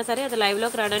అప్డేట్ ఇచ్చినా సరే అది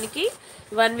లైవ్లోకి రావడానికి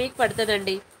 1 వీక్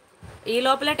పడుతుందండి. ఈ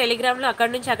లోపల టెలిగ్రామ్లో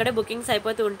అక్కడి నుంచి అక్కడే బుకింగ్స్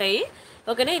అయిపోతూ ఉంటాయి.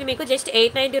 ఓకేనా, ఇది మీకు జస్ట్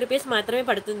 890 రూపీస్ మాత్రమే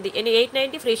పడుతుంది.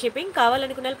 890 ఫ్రీ షిప్పింగ్.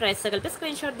 కావాలనుకున్న ప్రైస్తో కలిపి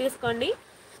స్క్రీన్ షాట్ తీసుకోండి.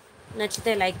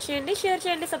 నచ్చితే లైక్ చేయండి, షేర్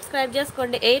చేయండి, సబ్స్క్రైబ్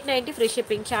చేసుకోండి. 890 ఫ్రీ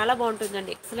షిప్పింగ్, చాలా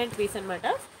బాగుంటుందండి, ఎక్సలెంట్ పీస్ అనమాట.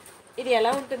 ఇది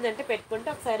ఎలా ఉంటుందంటే పెట్టుకుంటే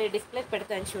ఒకసారి డిస్ప్లేకి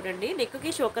పెడతాను చూడండి.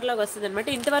 నెక్కి చోకర్లాగా వస్తుంది అనమాట.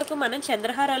 ఇంతవరకు మనం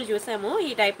చంద్రహారాలు చూసాము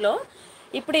ఈ టైప్లో,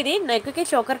 ఇప్పుడు ఇది నెక్కి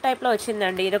చోకర్ టైప్లో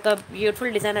వచ్చిందండి. ఇది ఒక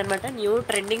బ్యూటిఫుల్ డిజైన్ అనమాట, న్యూ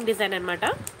ట్రెండింగ్ డిజైన్ అనమాట.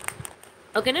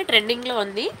 ఓకేనా, ట్రెండింగ్లో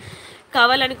ఉంది.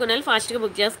 కావాలనుకున్న వాళ్ళు ఫాస్ట్గా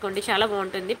బుక్ చేసుకోండి, చాలా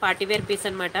బాగుంటుంది, పార్టీవేర్ పీస్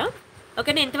అనమాట.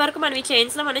 ఓకేనా, ఇంతవరకు మనం ఈ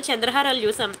చైన్స్లో మనం చంద్రహారాలు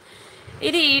చూసాం,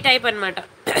 ఇది ఈ టైప్ అనమాట.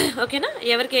 ఓకేనా,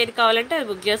 ఎవరికి ఏది కావాలంటే అది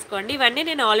బుక్ చేసుకోండి. ఇవన్నీ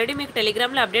నేను ఆల్రెడీ మీకు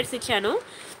టెలిగ్రామ్లో అప్డేట్స్ ఇచ్చాను.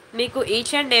 మీకు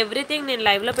ఈచ్ అండ్ ఎవ్రీథింగ్ నేను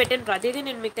లైవ్లో పెట్టిన ప్రతిదీ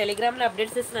నేను మీకు టెలిగ్రామ్లో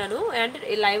అప్డేట్స్ ఇస్తున్నాను. అండ్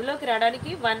లైవ్లోకి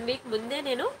రావడానికి 1 వీక్ ముందే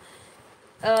నేను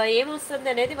ఏమొస్తుంది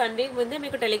అనేది 1 వీక్ ముందే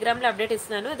మీకు టెలిగ్రామ్లో అప్డేట్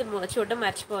ఇస్తున్నాను, అది చూడడం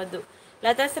మర్చిపోవద్దు.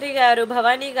 లతాశ్రీ గారు,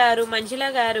 భవానీ గారు, మంజుల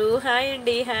గారు, హాయ్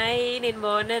అండి, హాయ్, నేను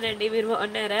బాగున్నానండి, మీరు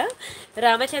బాగున్నారా?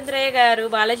 రామచంద్రయ్య గారు,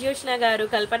 బాలజ్యోష్ణ గారు,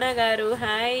 కల్పన గారు,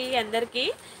 హాయ్ అందరికీ.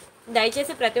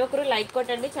 దయచేసి ప్రతి ఒక్కరూ లైక్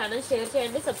కొట్టండి, ఛానల్ షేర్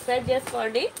చేయండి, సబ్స్క్రైబ్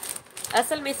చేసుకోండి,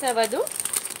 అసలు మిస్ అవ్వదు.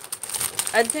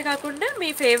 అంతేకాకుండా మీ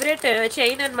ఫేవరెట్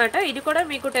చైన్ అనమాట, ఇది కూడా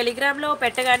మీకు టెలిగ్రామ్లో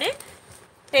పెట్టగానే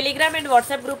టెలిగ్రామ్ అండ్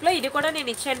వాట్సాప్ గ్రూప్లో ఇది కూడా నేను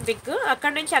ఇచ్చాను పిక్.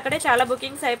 అక్కడ నుంచి అక్కడే చాలా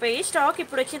బుకింగ్స్ అయిపోయి స్టాక్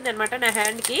ఇప్పుడు వచ్చిందనమాట నా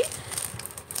హ్యాండ్కి.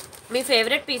 మీ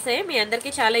ఫేవరెట్ పీసే, మీ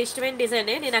అందరికీ చాలా ఇష్టమైన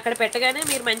డిజైనే. నేను అక్కడ పెట్టగానే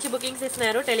మీరు మంచి బుకింగ్స్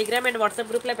ఇస్తున్నారు, టెలిగ్రామ్ అండ్ వాట్సాప్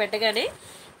గ్రూప్లో పెట్టగానే.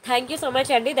 థ్యాంక్ యూ సో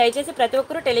మచ్ అండి. దయచేసి ప్రతి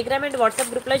ఒక్కరూ టెలిగ్రామ్ అండ్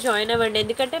వాట్సాప్ గ్రూప్లో జాయిన్ అవ్వండి,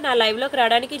 ఎందుకంటే నా లైవ్లోకి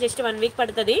రావడానికి జస్ట్ 1 వీక్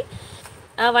పడుతుంది.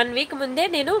 ఆ 1 వీక్ ముందే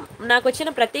నేను నాకు వచ్చిన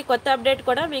ప్రతి కొత్త అప్డేట్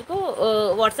కూడా మీకు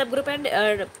వాట్సాప్ గ్రూప్ అండ్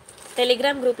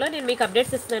టెలిగ్రామ్ గ్రూప్లో నేను మీకు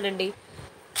అప్డేట్స్ ఇస్తున్నానండి.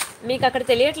 మీకు అక్కడ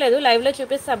తెలియట్లేదు, లైవ్లో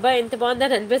చూపిస్తే అబ్బా ఎంత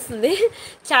బాగుందని అనిపిస్తుంది.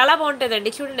 చాలా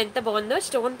బాగుంటుందండి, చూడండి ఎంత బాగుందో,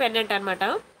 స్టోన్ పెండెంట్ అనమాట.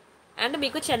 అండ్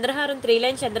మీకు చంద్రహారం 3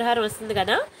 లైన్ చంద్రహారం వస్తుంది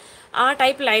కదా, ఆ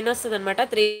టైప్ లైన్ వస్తుంది అనమాట.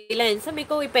 3 లైన్స్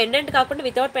మీకు ఈ పెండెంట్ కాకుండా,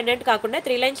 వితౌట్ పెండెంట్ కాకుండా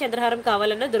 3 లైన్ చంద్రహారం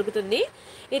కావాలన్నా దొరుకుతుంది.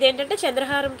 ఇదేంటంటే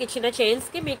చంద్రహారంకి ఇచ్చిన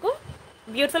చైన్స్కి మీకు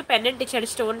బ్యూటిఫుల్ పెండెంట్ ఇచ్చాడు,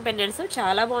 స్టోన్ పెండెంట్స్,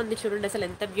 చాలా బాగుంది చూడండి అసలు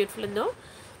ఎంత బ్యూటిఫుల్ ఉందో.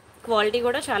 క్వాలిటీ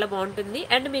కూడా చాలా బాగుంటుంది.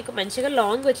 అండ్ మీకు మంచిగా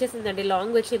లాంగ్ వచ్చేసిందండి,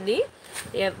 లాంగ్ వచ్చింది.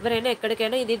 ఎవరైనా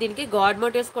ఎక్కడికైనా, ఇది దీనికి గాడ్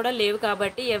మోటివ్స్ కూడా లేవు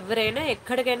కాబట్టి ఎవరైనా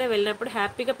ఎక్కడికైనా వెళ్ళినప్పుడు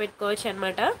హ్యాపీగా పెట్టుకోవచ్చు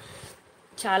అనమాట.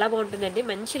 చాలా బాగుంటుందండి,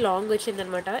 మంచి లాంగ్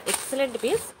వచ్చిందనమాట, ఎక్సలెంట్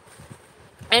పీస్.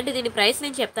 అండ్ దీని ప్రైస్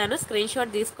నేను చెప్తాను, స్క్రీన్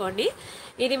షాట్ తీసుకోండి.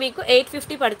 ఇది మీకు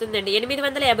 850 పడుతుందండి,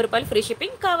 850 రూపాయలు ఫ్రీ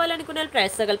షిప్పింగ్. కావాలనుకున్న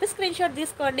ప్రైస్తో కలిపి స్క్రీన్ షాట్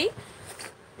తీసుకోండి.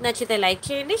 నచ్చితే లైక్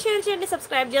చేయండి, షేర్ చేయండి,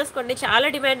 సబ్స్క్రైబ్ చేసుకోండి. చాలా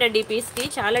డిమాండ్ అండి ఈ పీస్కి,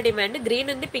 చాలా డిమాండ్. గ్రీన్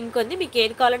ఉంది, పింక్ ఉంది, మీకు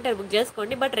ఏది కావాలంటే అది బుక్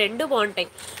చేసుకోండి. బట్ రెండు బాగుంటాయి.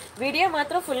 వీడియో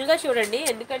మాత్రం ఫుల్గా చూడండి,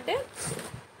 ఎందుకంటే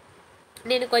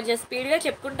నేను కొంచెం స్పీడ్గా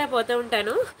చెప్పుకుంటా పోతూ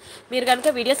ఉంటాను. మీరు కనుక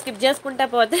వీడియో స్కిప్ చేసుకుంటా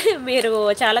పోతే మీరు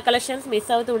చాలా కలెక్షన్స్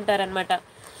మిస్ అవుతూ ఉంటారనమాట.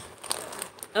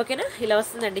 ఓకేనా, ఇలా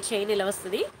వస్తుందండి చైన్, ఇలా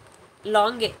వస్తుంది,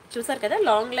 లాంగే చూసారు కదా,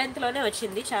 లాంగ్ లెంత్లోనే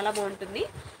వచ్చింది, చాలా బాగుంటుంది.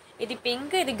 ఇది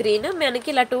పింక్, ఇది గ్రీన్, మనకి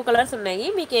ఇలా 2 కలర్స్ ఉన్నాయి.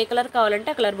 మీకు ఏ కలర్ కావాలంటే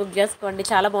ఆ కలర్ బుక్ చేసుకోండి,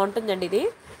 చాలా బాగుంటుందండి ఇది.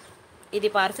 ఇది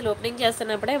పార్సల్ ఓపెనింగ్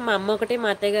చేస్తున్నప్పుడే మా అమ్మ ఒకటి, మా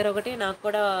అత్తయ్య గారు ఒకటి,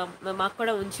 మాకు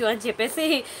కూడా ఉంచు అని చెప్పేసి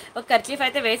ఒక కర్చీఫ్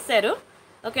అయితే వేస్తారు.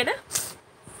 ఓకేనా,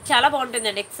 చాలా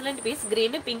బాగుంటుందండి, ఎక్సలెంట్ పీస్.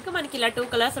 గ్రీన్, పింక్, మనకి ఇలా 2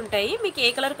 కలర్స్ ఉంటాయి. మీకు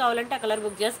ఏ కలర్ కావాలంటే ఆ కలర్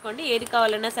బుక్ చేసుకోండి. ఏది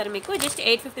కావాలన్నా సరే మీకు జస్ట్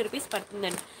 850 రూపీస్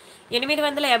పడుతుందండి,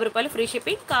 850 రూపాయలు ఫ్రీ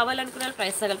షిప్పింగ్. కావాలనుకున్న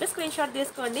ప్రైస్ తగిలితే స్క్రీన్ షాట్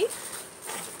తీసుకోండి.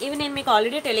 ఇవి నేను మీకు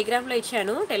ఆల్రెడీ టెలిగ్రామ్లో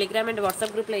ఇచ్చాను, టెలిగ్రామ్ అండ్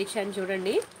వాట్సాప్ గ్రూప్లో ఇచ్చాను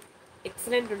చూడండి,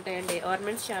 ఎక్సలెంట్ ఉంటాయండి,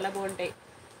 ఆర్నమెంట్స్ చాలా బాగుంటాయి,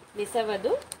 మిస్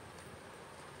అవ్వద్దు.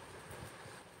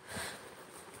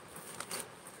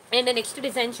 అండ్ నెక్స్ట్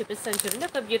డిజైన్ చూపిస్తాను చూడండి,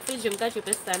 ఒక బ్యూటిఫుల్ జుంకా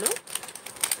చూపిస్తాను.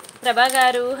 ప్రభా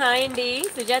గారు హాయ్ అండి,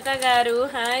 సుజాత గారు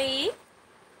hi,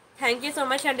 thank you so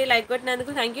much అండి like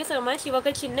కొట్టినందుకు. Thank you so much. ఇవి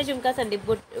ఒక చిన్న జుంకాస్ అండి,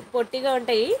 పొట్టిగా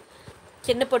ఉంటాయి,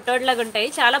 చిన్న పొట్టోడ్లాగా ఉంటాయి,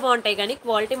 చాలా బాగుంటాయి. కానీ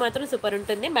క్వాలిటీ మాత్రం సూపర్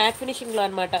ఉంటుంది. మ్యాట్ ఫినిషింగ్లో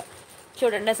అనమాట.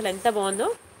 చూడండి అసలు ఎంత బాగుందో.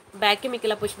 బ్యాక్కి మీకు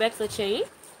ఇలా పుష్ బ్యాక్స్ వచ్చాయి,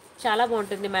 చాలా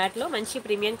బాగుంటుంది. మ్యాట్లో మంచి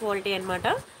ప్రీమియం క్వాలిటీ అనమాట,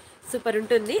 సూపర్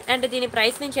ఉంటుంది. అండ్ దీని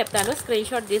ప్రైస్ నేను చెప్తాను, స్క్రీన్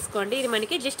షాట్ తీసుకోండి. ఇది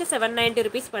మనకి జస్ట్ 790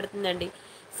 రూపీస్ పడుతుందండి.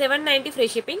 790 ఫ్రీ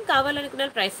షిప్పింగ్. కావాలనుకున్న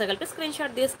ప్రైస్ తగిలిపి స్క్రీన్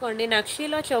షాట్ తీసుకోండి.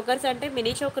 నక్షీలో చోకర్స్ అంటే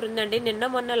మినీ చోకర్ ఉందండి, నిన్న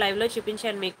మొన్న లైవ్లో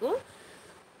చూపించాను మీకు.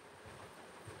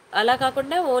 అలా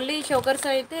కాకుండా ఓన్లీ చోకర్స్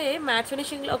అయితే మ్యాట్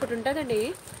ఫినిషింగ్లో ఒకటి ఉంటుందండి,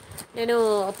 నేను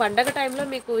పండగ టైంలో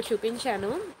మీకు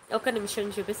చూపించాను. ఒక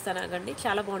నిమిషం చూపిస్తాను ఆగండి,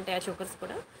 చాలా బాగుంటాయి ఆ చోకర్స్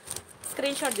కూడా.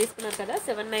 స్క్రీన్ షాట్ తీసుకున్నారు కదా,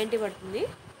 790 పడుతుంది.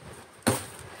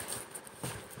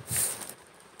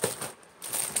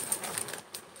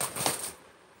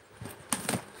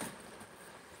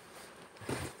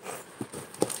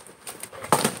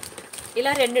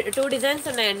 ఇలా 2 డిజైన్స్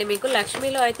ఉన్నాయండి మీకు.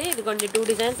 లక్ష్మీలో అయితే ఇదిగోండి 2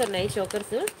 డిజైన్స్ ఉన్నాయి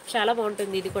చోకర్స్, చాలా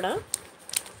బాగుంటుంది. ఇది కూడా,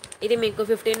 ఇది మీకు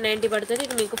 1590 పడుతుంది,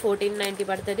 ఇది మీకు 1490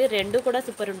 పడుతుంది. రెండు కూడా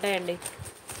సూపర్ ఉంటాయండి.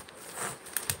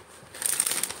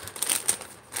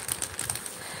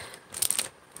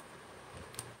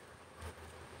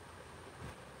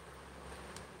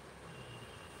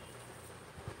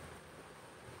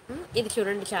 ఇది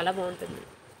చూడండి చాలా బాగుంటుంది,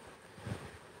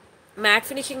 మ్యాట్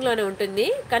ఫినిషింగ్లోనే ఉంటుంది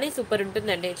కానీ సూపర్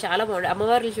ఉంటుందండి, చాలా బాగుంటుంది.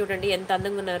 అమ్మవార్లు చూడండి ఎంత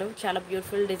అందంగా ఉన్నారు, చాలా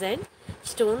బ్యూటిఫుల్ డిజైన్.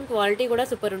 స్టోన్ క్వాలిటీ కూడా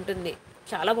సూపర్ ఉంటుంది,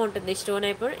 చాలా బాగుంటుంది. స్టోన్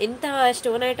ఐటమ్, ఇంత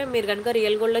స్టోన్ ఐటమ్ మీరు కనుక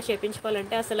రియల్ గోల్డ్లో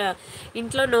చేయించుకోవాలంటే అసలు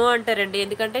ఇంట్లో నో అంటారండి,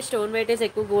 ఎందుకంటే స్టోన్ వెయిటేజ్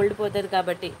ఎక్కువ గోల్డ్ పోతుంది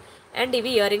కాబట్టి. అండ్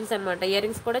ఇవి ఇయర్ రింగ్స్ అనమాట, ఇయర్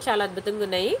రింగ్స్ కూడా చాలా అద్భుతంగా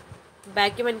ఉన్నాయి.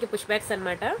 బ్యాక్కి మనకి పుష్ బ్యాక్స్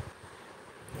అనమాట.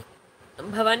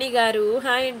 భవానీ గారు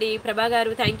హాయ్ అండి. ప్రభా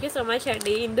గారు థ్యాంక్ యూ సో మచ్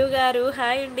అండి. ఇందు గారు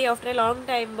హాయ్ అండి, ఆఫ్టర్ ఏ లాంగ్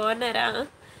టైం, బాగున్నారా?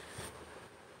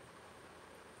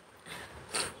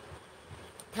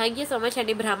 థ్యాంక్ యూ సో మచ్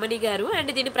అండి బ్రాహ్మణి గారు.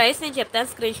 అండ్ దీని ప్రైస్ నేను చెప్తాను,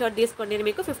 స్క్రీన్ షాట్ తీసుకోండి. ఇది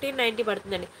మీకు 1590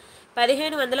 పడుతుందండి,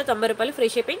 1590 రూపాయలు ఫ్రీ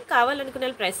షిప్పింగ్. కావాలనుకున్న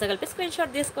ప్రైస్ కలిపి స్క్రీన్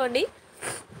షాట్ తీసుకోండి.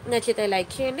 నచ్చితే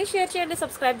లైక్ చేయండి, షేర్ చేయండి,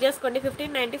 సబ్స్క్రైబ్ చేసుకోండి.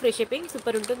 1590 ఫ్రీ షిప్పింగ్,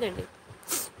 సూపర్ ఉంటుందండి,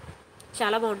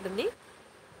 చాలా బాగుంటుంది.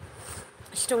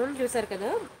 స్టోన్ చూసారు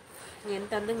కదా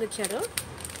ఎంత అందంగా ఇచ్చారో.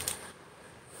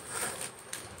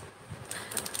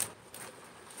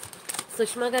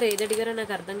 సుష్మా గారు ఏది అడిగారో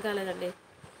నాకు అర్థం కాలేదండి.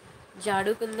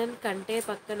 జాడు కుందన్ కంటే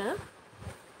పక్కన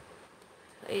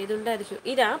ఏది ఉంటే అది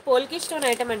ఇదా పోల్కి స్టోన్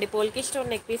ఐటమ్ అండి, పోల్కి స్టోన్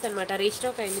నెక్ పీస్ అనమాట,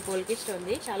 రీస్టాక్ అయింది పోల్కి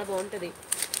స్టోన్ది, చాలా బాగుంటుంది.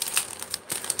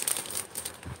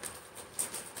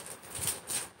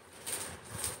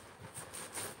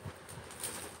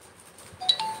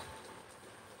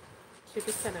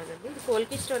 చూపిస్తానండి, ఇది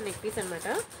పోల్కి స్టోన్ నెక్ పీస్ అనమాట,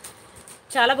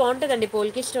 చాలా బాగుంటుందండి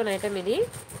పోల్కి స్టోన్ ఐటమ్ ఇది.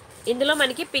 ఇందులో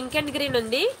మనకి పింక్ అండ్ గ్రీన్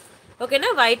ఉంది, ఓకేనా.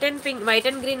 White and pink, white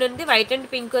and green ఉంది, వైట్ అండ్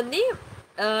పింక్ ఉంది,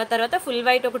 తర్వాత ఫుల్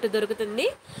వైట్ ఒకటి దొరుకుతుంది.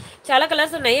 చాలా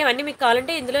కలర్స్ ఉన్నాయి, అవన్నీ మీకు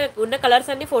కావాలంటే ఇందులో ఉన్న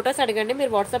కలర్స్ అన్ని ఫొటోస్ అడగండి,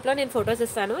 మీరు వాట్సాప్లో నేను ఫొటోస్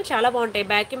ఇస్తాను. చాలా బాగుంటాయి.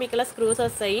 బ్యాక్కి మీకు ఇలా స్క్రూస్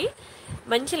వస్తాయి,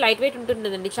 మంచి లైట్ వెయిట్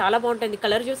ఉంటుందండి, చాలా బాగుంటుంది.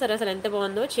 కలర్ చూసారు అసలు ఎంత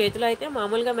బాగుందో, చేతిలో అయితే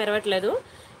మామూలుగా మెరవట్లేదు,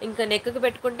 ఇంకా నెక్కి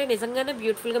పెట్టుకుంటే నిజంగానే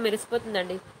బ్యూటిఫుల్గా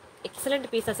మెరిసిపోతుందండి. ఎక్సలెంట్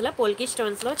పీస్ అసలు, పోల్కి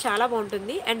స్టోన్స్లో చాలా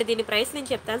బాగుంటుంది. అండ్ దీని ప్రైస్ నేను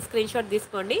చెప్తాను, స్క్రీన్ షాట్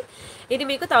తీసుకోండి. ఇది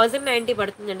మీకు 1090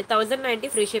 పడుతుందండి, 1090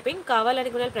 ఫ్రీ షిప్పింగ్.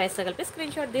 కావాలనుకున్న ప్రైస్ కలిపి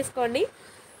స్క్రీన్ షాట్ తీసుకోండి.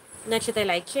 నచ్చితే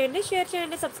లైక్ చేయండి, షేర్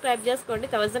చేయండి, సబ్స్క్రైబ్ చేసుకోండి.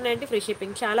 1090 ఫ్రీ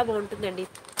షిప్పింగ్, చాలా బాగుంటుందండి,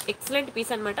 ఎక్సలెంట్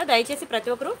పీస్ అనమాట. దయచేసి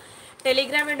ప్రతి ఒక్కరు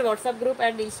Telegram and WhatsApp group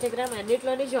and Instagram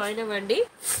అన్నింటిలోనే join అవ్వండి.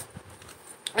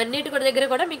 అన్నిటి కూడా దగ్గర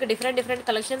కూడా మీకు డిఫరెంట్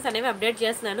కలెక్షన్స్ అనేవి అప్డేట్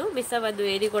చేస్తున్నాను, మిస్ అవ్వద్దు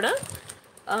ఏది కూడా.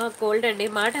 కోల్డ్ అండి,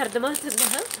 మాట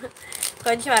అర్థమవుతుందా?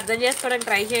 కొంచెం అర్థం చేసుకోవడానికి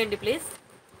ట్రై చేయండి ప్లీజ్.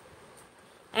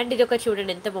 అండ్ ఇది ఒక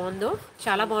చూడండి ఎంత బాగుందో,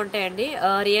 చాలా బాగుంటాయండి.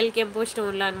 రియల్ కెంపో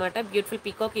స్టోన్లో అనమాట, beautiful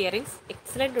peacock ear rings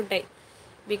excellent ఉంటాయి,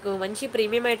 మీకు మంచి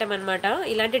ప్రీమియం ఐటమ్ అనమాట.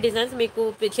 ఇలాంటి డిజైన్స్ మీకు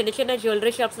చిన్న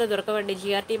జ్యువెలరీ షాప్స్లో దొరకవండి,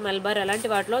 జిఆర్టీ మల్బార్ అలాంటి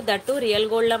వాటిలో, దట్టు రియల్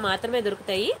గోల్డ్లో మాత్రమే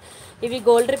దొరుకుతాయి. ఇవి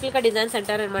గోల్డ్ రిప్లికా డిజైన్స్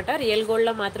అంటారనమాట, రియల్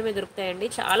గోల్డ్లో మాత్రమే దొరుకుతాయండి,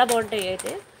 చాలా బాగుంటాయి.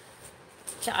 అయితే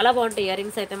చాలా బాగుంటాయి ఇయర్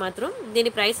రింగ్స్ అయితే మాత్రం. దీని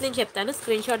ప్రైస్ నేను చెప్తాను,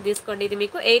 స్క్రీన్ షాట్ తీసుకోండి. ఇది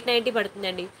మీకు 890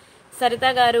 పడుతుందండి. సరిత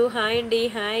గారు హాయ్ అండి,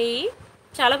 హాయ్,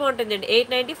 చాలా బాగుంటుందండి,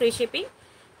 890 ఫ్రీ షిప్పింగ్.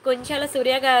 కొంచాల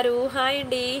సూర్య గారు హాయ్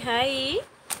అండి, హాయ్.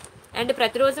 అండ్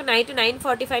ప్రతిరోజు నైట్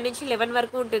 9:45 నుంచి 11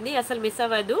 వరకు ఉంటుంది, అసలు మిస్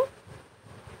అవ్వదు.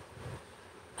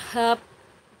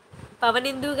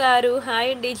 పవనిందు గారు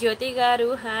హాయ్ అండి, జ్యోతి గారు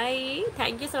hi,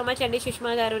 thank you so much అండి.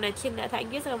 సుష్మా గారు నచ్చిందా,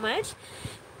 థ్యాంక్ యూ సో మచ్.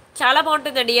 చాలా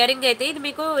బాగుంటుందండి ఇయర్ రింగ్ అయితే. ఇది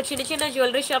మీకు చిన్న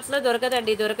జ్యువెలరీ షాప్స్లో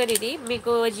దొరకదండి, దొరకదు ఇది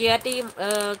మీకు జిఆర్టీ,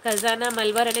 ఖజానా,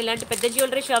 మల్బార్ అని ఇలాంటి పెద్ద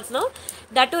జ్యువెలరీ షాప్స్లో,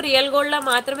 దట్టు రియల్ గోల్డ్లో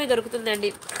మాత్రమే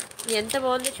దొరుకుతుందండి. ఎంత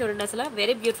బాగుందో చూడండి అసలు,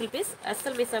 వెరీ బ్యూటిఫుల్ పీస్,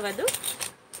 అస్సలు మిస్ అవ్వదు.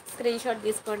 స్క్రీన్ షాట్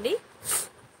తీసుకోండి.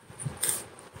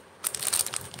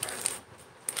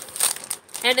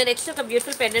 అండ్ నెక్స్ట్ ఒక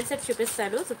బ్యూటిఫుల్ పెండెంట్ సెట్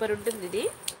చూపిస్తాను, సూపర్ ఉంటుంది ఇది.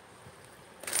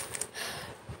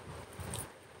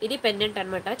 ఇది పెండెంట్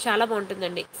అనమాట. చాలా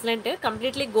బాగుంటుందండి. ఎక్సలెంట్.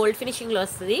 కంప్లీట్లీ గోల్డ్ ఫినిషింగ్లో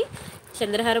వస్తుంది.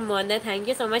 చంద్రహారం బాగుందా? థ్యాంక్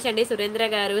యూ సో మచ్ అండి. సురేంద్ర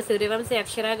గారు, సూర్యవంశీ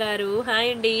అక్షర గారు, హాయ్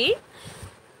అండి.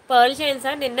 పర్ల్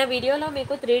చైన్సా? నిన్న వీడియోలో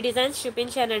మీకు 3 డిజైన్స్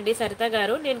చూపించానండి సరిత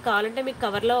గారు. నేను కావాలంటే మీకు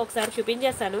కవర్లో ఒకసారి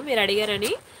చూపించేస్తాను మీరు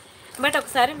అడిగారని. బట్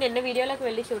ఒకసారి నిన్న వీడియోలోకి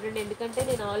వెళ్ళి చూడండి, ఎందుకంటే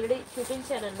నేను ఆల్రెడీ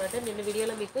చూపించాను అనమాట. నిన్న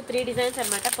వీడియోలో మీకు 3 డిజైన్స్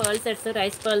అనమాట, పర్ల్ సెట్స్,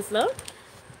 రైస్ పర్ల్స్లో.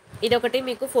 ఇదొకటి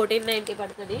మీకు 1490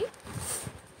 పడుతుంది.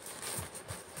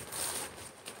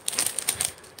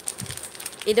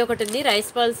 ఇది ఒకటి ఉంది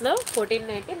రైస్ పర్ల్స్లో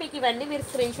 1490. మీకు ఇవన్నీ మీరు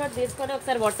స్క్రీన్ షాట్ తీసుకొని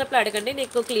ఒకసారి వాట్సాప్లో అడగండి,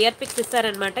 నీకు క్లియర్ పిక్స్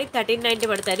ఇస్తారనమాట. ఇది 1390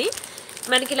 పడుతుంది.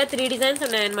 మనకి ఇలా 3 డిజైన్స్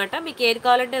ఉన్నాయన్నమాట. మీకు ఏది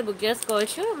కావాలంటే బుక్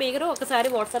చేసుకోవచ్చు. మీరు ఒకసారి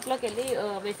వాట్సాప్లోకి వెళ్ళి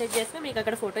మెసేజ్ చేస్తే మీకు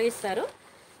అక్కడ ఫోటో ఇస్తారు,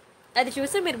 అది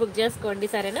చూసి మీరు బుక్ చేసుకోండి,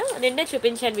 సరేనా? నిన్నే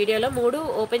చూపించాను వీడియోలో 3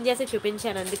 ఓపెన్ చేసి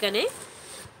చూపించాను, అందుకనే.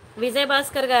 విజయ్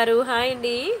భాస్కర్ గారు హాయ్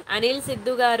అండి. అనిల్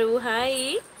సిద్ధు గారు హాయ్.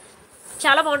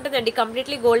 చాలా బాగుంటుందండి,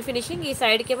 కంప్లీట్లీ గోల్డ్ ఫినిషింగ్. ఈ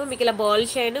సైడ్కి ఏమో మీకు ఇలా ball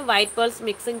chain, white pearls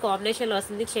mixing కాంబినేషన్లో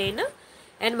వస్తుంది chain.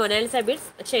 And Mona Lisa bits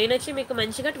chain వచ్చి మీకు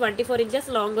మంచిగా 24 ఇంచెస్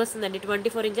లాంగ్ వస్తుందండి.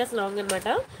 24 ఇంచెస్ లాంగ్ అనమాట.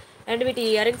 అండ్ వీటి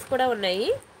ఇయర్ రింగ్స్ కూడా ఉన్నాయి,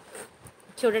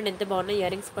 చూడండి ఎంత బాగున్నాయి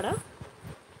ఇయర్ రింగ్స్ కూడా.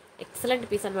 ఎక్సలెంట్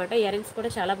పీస్ అనమాట. ఇయర్ రింగ్స్ కూడా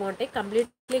చాలా బాగుంటాయి,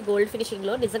 కంప్లీట్లీ గోల్డ్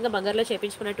ఫినిషింగ్లో, నిజంగా బంగారులో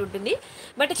చేయించుకున్నట్టు ఉంటుంది.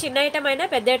 బట్ చిన్న ఐటమ్ అయినా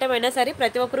పెద్ద ఐటమ్ అయినా సరే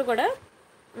ప్రతి ఒక్కరు కూడా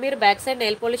మీరు back side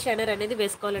nail polish shiner అనేది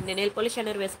వేసుకోవాలండి. నెయిల్ పాలిష్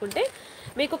షైనర్ వేసుకుంటే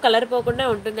మీకు కలర్ పోకుండా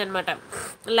ఉంటుంది అనమాట,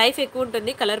 లైఫ్ ఎక్కువ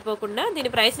ఉంటుంది కలర్ పోకుండా. దీని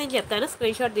ప్రైస్ నేను చెప్తాను,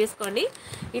 స్క్రీన్ షాట్ తీసుకోండి.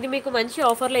 ఇది మీకు మంచి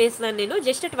ఆఫర్లో వేస్తున్నాను నేను,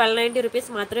 జస్ట్ 1290 రూపీస్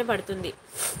మాత్రమే పడుతుంది,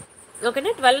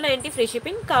 ఓకేనా? 1290 ఫ్రీ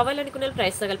షిప్పింగ్. కావాలనుకున్న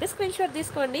ప్రైస్తో కలిపి స్క్రీన్ షాట్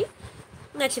తీసుకోండి.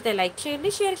 నచ్చితే లైక్ చేయండి,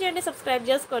 షేర్ చేయండి, సబ్స్క్రైబ్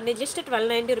చేసుకోండి. జస్ట్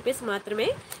 1290 రూపీస్ మాత్రమే.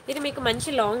 ఇది మీకు మంచి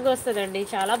లాంగ్ వస్తుందండి,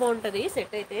 చాలా బాగుంటుంది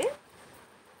సెట్ అయితే.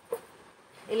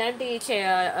 ఇలాంటి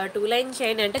 2 లైన్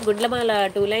చైన్ అంటే గుండ్లమాల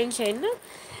 2 లైన్ చైన్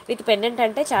విత్ పెండెంట్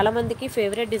అంటే చాలామందికి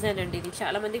ఫేవరెట్ డిజైన్ అండి. ఇది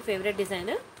చాలామందికి ఫేవరెట్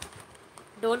డిజైన్.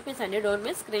 డోంట్ మిస్ అండి, డోంట్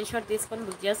మిస్. స్క్రీన్ షాట్ తీసుకొని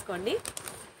బుక్ చేసుకోండి.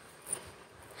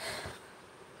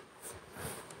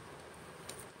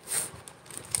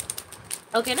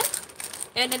 ఓకేనా?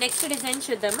 అండ్ నెక్స్ట్ డిజైన్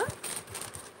చూద్దామా.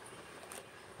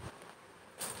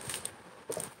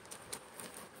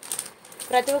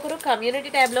 ప్రతి ఒక్కరు కమ్యూనిటీ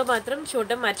ట్యాబ్లో మాత్రం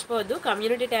చూడడం మర్చిపోవద్దు.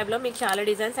 కమ్యూనిటీ ట్యాబ్లో మీకు చాలా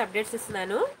డిజైన్స్ అప్డేట్స్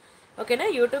ఇస్తున్నాను, ఓకేనా?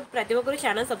 యూట్యూబ్ ప్రతి ఒక్కరు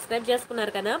ఛానల్ సబ్స్క్రైబ్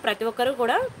చేసుకున్నారు కదా, ప్రతి ఒక్కరు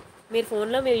కూడా మీరు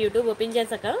ఫోన్లో మీరు యూట్యూబ్ ఓపెన్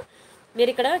చేశాక మీరు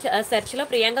ఇక్కడ సెర్చ్లో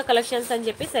ప్రియాంక కలెక్షన్స్ అని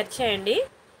చెప్పి సెర్చ్ చేయండి,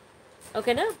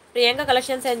 ఓకేనా? ప్రియాంక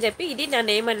కలెక్షన్స్ అని చెప్పి, ఇది నా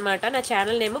నేమ్ అనమాట, నా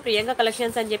ఛానల్ నేమ్ ప్రియాంక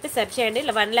కలెక్షన్స్ అని చెప్పి సెర్చ్ చేయండి.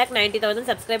 1,90,000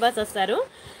 సబ్స్క్రైబర్స్ వస్తారు,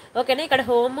 ఓకేనా? ఇక్కడ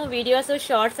హోమ్ వీడియోస్,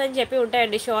 షార్ట్స్ అని చెప్పి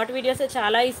ఉంటాయండి. షార్ట్ వీడియోస్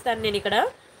చాలా ఇస్తాను నేను ఇక్కడ.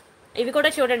 ఇవి కూడా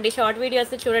చూడండి, షార్ట్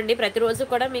వీడియోస్ చూడండి. ప్రతిరోజు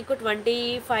కూడా మీకు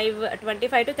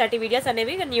 25 to 30 వీడియోస్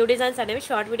అనేవి, న్యూ డిజైన్స్ అనేవి,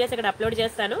 షార్ట్ వీడియోస్ ఇక్కడ అప్లోడ్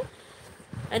చేస్తాను.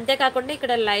 అంతేకాకుండా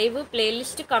ఇక్కడ లైవ్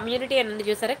ప్లేలిస్ట్ కమ్యూనిటీ అని ఉంది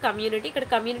చూసారా, కమ్యూనిటీ. ఇక్కడ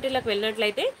కమ్యూనిటీలోకి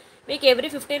వెళ్ళినట్లయితే మీకు ఎవ్రీ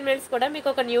 15 మినిట్స్ కూడా మీకు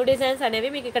ఒక న్యూ డిజైన్స్ అనేవి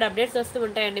మీకు ఇక్కడ అప్డేట్స్ వస్తూ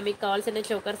ఉంటాయండి. మీకు కావాల్సిన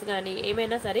చోకర్స్ కానీ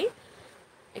ఏమైనా సరే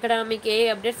ఇక్కడ మీకు ఏ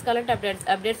అప్డేట్స్ కావాలంటే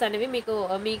అప్డేట్స్ అనేవి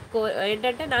మీకు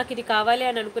ఏంటంటే నాకు ఇది కావాలి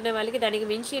అని అనుకునే వాళ్ళకి దానికి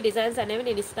మించి డిజైన్స్ అనేవి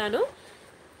నేను ఇస్తాను.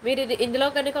 మీరు ఇందులో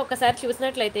కనుక ఒకసారి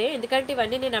చూసినట్లయితే, ఎందుకంటే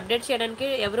ఇవన్నీ నేను అప్డేట్ చేయడానికి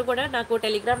ఎవరు కూడా నాకు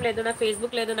టెలిగ్రామ్ లేదు, నాకు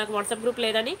ఫేస్బుక్ లేదు, నాకు వాట్సాప్ గ్రూప్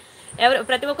లేదని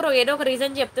ప్రతి ఒక్కరు ఏదో ఒక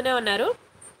రీజన్ చెప్తూనే ఉన్నారు.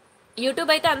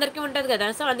 యూట్యూబ్ అయితే అందరికీ ఉంటుంది కదా,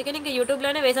 సో అందుకని ఇంకా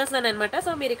యూట్యూబ్లోనే వేసేస్తున్నాను అనమాట.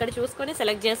 సో మీరు ఇక్కడ చూసుకొని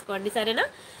సెలెక్ట్ చేసుకోండి, సరేనా?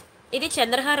 ఇది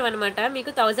చంద్రహారం అనమాట,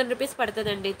 మీకు 1000 రూపీస్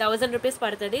పడుతుందండి, 1000 రూపీస్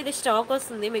పడుతుంది. ఇది స్టాక్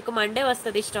వస్తుంది మీకు, మండే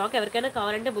వస్తుంది స్టాక్. ఎవరికైనా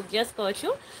కావాలంటే బుక్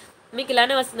చేసుకోవచ్చు. మీకు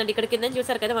ఇలానే వస్తుందండి. ఇక్కడ కింద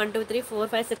చూసారు కదా 1 2 3 4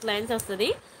 5 6 లైన్స్ వస్తుంది.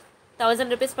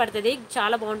 1000 రూపీస్ పడుతుంది.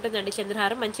 చాలా బాగుంటుందండి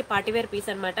చంద్రహారం, మంచి పార్టీవేర్ పీస్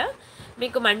అనమాట.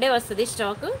 మీకు మండే వస్తుంది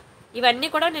స్టాక్. ఇవన్నీ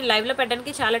కూడా నేను లైవ్లో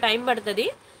పెట్టడానికి చాలా టైం పడుతుంది.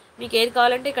 మీకు ఏది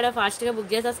కావాలంటే ఇక్కడ ఫాస్ట్గా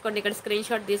బుక్ చేసేసుకోండి, ఇక్కడ స్క్రీన్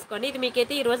షాట్ తీసుకొని. ఇది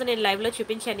మీకైతే ఈరోజు నేను లైవ్లో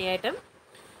చూపించాను ఈ ఐటమ్,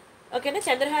 ఓకేనా?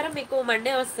 చంద్రహారం మీకు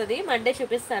మండే వస్తుంది, మండే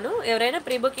చూపిస్తాను. ఎవరైనా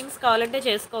ప్రీ బుకింగ్స్ కావాలంటే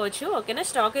చేసుకోవచ్చు, ఓకేనా?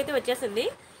 స్టాక్ అయితే వచ్చేసింది,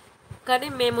 కానీ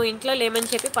మేము ఇంట్లో లేమని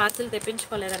చెప్పి పార్సిల్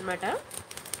తెప్పించుకోలేదన్నమాట.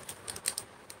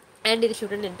 అండ్ ఇది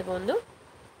చూడండి ఎంత బాగుందో,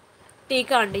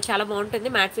 టీకా అండి, చాలా బాగుంటుంది,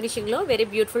 మ్యాట్ ఫినిషింగ్లో, వెరీ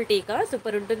బ్యూటిఫుల్ టీకా,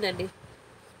 సూపర్ ఉంటుందండి,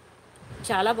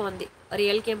 చాలా బాగుంది.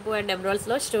 రియల్ కెంపు అండ్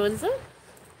ఎమరాల్డ్స్లో స్టోన్స్,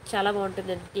 చాలా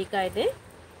బాగుంటుందండి టీకా అయితే,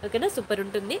 ఓకేనా? సూపర్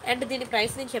ఉంటుంది. అండ్ దీని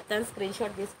ప్రైస్ నేను చెప్తాను, స్క్రీన్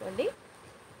షాట్ తీసుకోండి.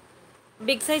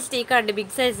 బిగ్ సైజ్ టీకా అండి,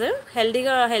 బిగ్ సైజ్,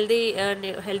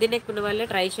 హెల్దీ నెక్ ఉన్న వాళ్ళే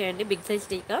ట్రై చేయండి. బిగ్ సైజ్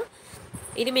టీకా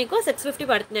ఇది మీకు 650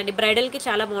 పడుతుందండి. బ్రైడల్కి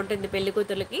చాలా బాగుంటుంది, పెళ్లి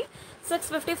కూతుర్లకి.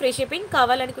 650 ఫ్రీ షిప్పింగ్.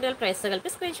 కావాలనుకునే ప్రైస్తో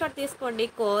కలిపి స్క్రీన్ షాట్ తీసుకోండి.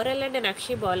 కోరల్ అండ్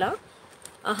నక్షి బాలా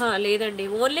లేదండి,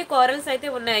 ఓన్లీ కోరల్స్ అయితే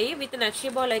ఉన్నాయి, విత్ నక్షి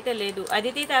బాల్ అయితే లేదు.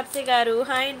 అదితి తాప్సీ గారు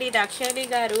హాయ్ అండి. దాక్షాయణి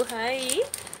గారు హాయ్.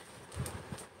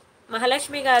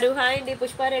 మహాలక్ష్మి గారు హాయ్ అండి.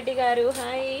 పుష్పారెడ్డి గారు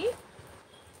హాయ్.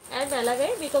 అండ్ అలాగే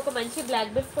మీకు ఒక మంచి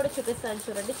బ్లాక్ బెల్ట్స్ కూడా చూపిస్తాను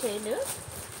చూడండి, చైన్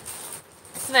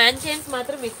స్వాన్ చైన్స్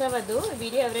మాత్రం మిస్ అవ్వద్దు.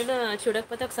 వీడియో ఎవరైనా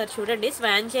చూడకపోతే ఒకసారి చూడండి.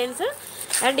 స్వాన్ చైన్స్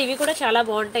అండ్ ఇవి కూడా చాలా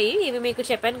బాగుంటాయి. ఇవి మీకు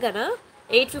చెప్పాను కదా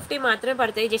 850 మాత్రమే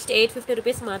పడతాయి. జస్ట్ 850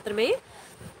 రూపీస్ మాత్రమే.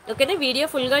 ఓకేనా, వీడియో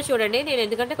ఫుల్గా చూడండి. నేను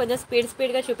ఎందుకంటే కొంచెం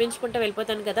స్పీడ్గా చూపించుకుంటూ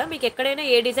వెళ్ళిపోతాను కదా. మీకు ఎక్కడైనా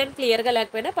ఏ డిజైన్ క్లియర్గా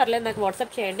లేకపోయినా పర్లేదు, నాకు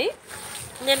వాట్సాప్ చేయండి,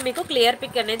 నేను మీకు క్లియర్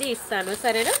పిక్ అనేది ఇస్తాను,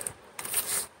 సరేనా.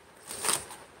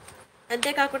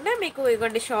 అంతేకాకుండా మీకు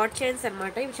ఇవ్వండి షార్ట్ చైన్స్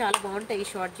అనమాట. ఇవి చాలా బాగుంటాయి ఈ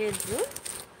షార్ట్ చైన్స్.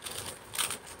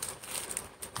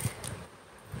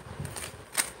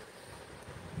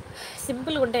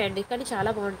 సింపుల్గా ఉంటాయండి కానీ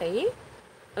చాలా బాగుంటాయి.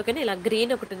 ఓకేనా, ఇలా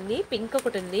గ్రీన్ ఒకటి ఉంది, పింక్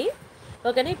ఒకటి ఉంది.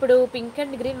 ఓకేనా, ఇప్పుడు pink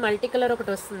and green multi colour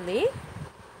ఒకటి వస్తుంది,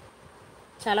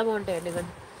 చాలా బాగుంటాయండి.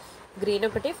 ఇవన్నీ గ్రీన్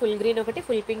ఒకటి, ఫుల్ గ్రీన్ ఒకటి,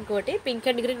 ఫుల్ పింక్ ఒకటి, pink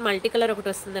and green multi colour ఒకటి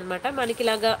వస్తుంది అనమాట. మనకి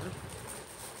ఇలాగా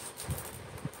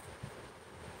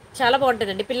చాలా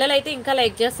బాగుంటుందండి. పిల్లలు అయితే ఇంకా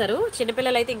లైక్ చేస్తారు,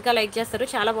 చిన్నపిల్లలు అయితే ఇంకా లైక్ చేస్తారు.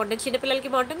 చాలా బాగుంటుంది,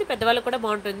 చిన్నపిల్లలకి బాగుంటుంది, పెద్దవాళ్ళకి కూడా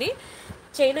బాగుంటుంది.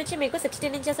 చైన్ వచ్చి మీకు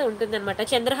 16 ఇంచెస్ ఉంటుంది అనమాట.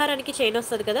 చంద్రహారానికి చైన్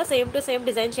వస్తుంది కదా, same to same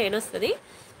design chain వస్తుంది.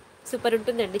 సూపర్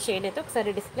ఉంటుందండి చైన్ అయితే. ఒకసారి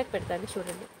డిస్ప్లేకి పెడతాను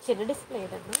చూడండి, చిన్న డిస్ప్లే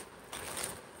ఏదన్నా.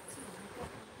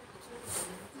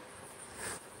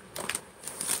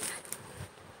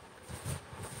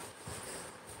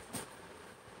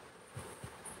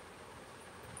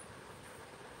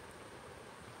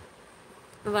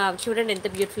 వావ్, చూడండి ఎంత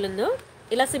బ్యూటిఫుల్ ఉందో.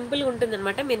 ఇలా సింపుల్గా ఉంటుంది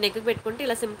అనమాట. మీరు నెక్కి పెట్టుకుంటే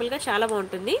ఇలా సింపుల్గా చాలా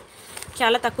బాగుంటుంది.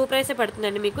 చాలా తక్కువ ప్రైసే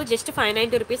పడుతుందండి మీకు. జస్ట్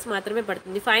 590 రూపీస్ మాత్రమే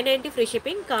పడుతుంది. 590 ఫ్రీ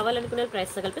షిప్పింగ్. కావాలనుకున్న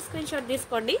ప్రైస్తో కలిపి స్క్రీన్ షాట్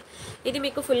తీసుకోండి. ఇది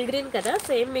మీకు ఫుల్ గ్రీన్ కదా,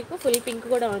 సేమ్ మీకు ఫుల్ పింక్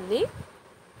కూడా ఉంది.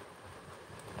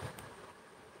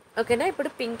 ఓకేనా,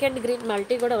 ఇప్పుడు పింక్ అండ్ గ్రీన్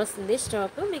మల్టీ కూడా వస్తుంది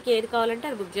స్టాక్. మీకు ఏది కావాలంటే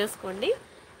అది బుక్ చేసుకోండి.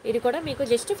 ఇది కూడా మీకు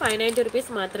జస్ట్ 590 రూపీస్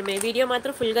మాత్రమే. వీడియో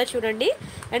మాత్రం ఫుల్గా చూడండి.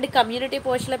 అండ్ కమ్యూనిటీ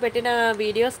పోస్ట్లో పెట్టిన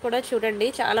వీడియోస్ కూడా చూడండి,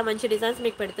 చాలా మంచి డిజైన్స్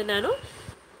మీకు పెడుతున్నాను.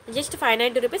 Just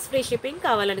 590 rupees free shipping.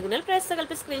 కావాలనుకున్నారు ప్రైస్తో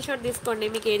కలిపి స్క్రీన్ షాట్ తీసుకోండి.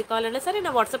 మీకు ఏది కావాలన్నా సరే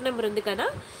నా వాట్సాప్ నెంబర్ ఉంది కదా,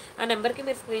 ఆ నెంబర్కి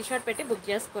మీరు స్క్రీన్ షాట్ పెట్టి బుక్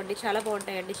చేసుకోండి. చాలా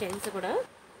బాగుంటాయండి చైన్స్ కూడా.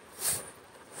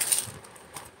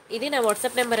 ఇది నా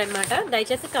వాట్సాప్ నెంబర్ అనమాట.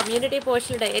 దయచేసి కమ్యూనిటీ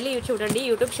పోస్టులు డైలీ చూడండి,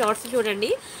 యూట్యూబ్ షార్ట్స్ చూడండి.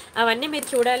 అవన్నీ మీరు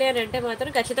చూడాలి అని అంటే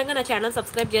మాత్రం ఖచ్చితంగా నా ఛానల్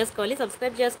సబ్స్క్రైబ్ చేసుకోవాలి.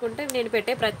 సబ్స్క్రైబ్ చేసుకుంటే నేను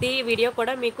పెట్టే ప్రతి వీడియో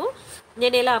కూడా మీకు,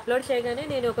 నేను ఇలా అప్లోడ్ చేయగానే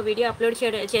నేను ఒక వీడియో అప్లోడ్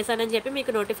చేశానని చెప్పి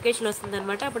మీకు నోటిఫికేషన్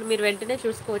వస్తుందన్నమాట. అప్పుడు మీరు వెంటనే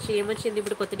చూసుకోవచ్చు ఏమొచ్చింది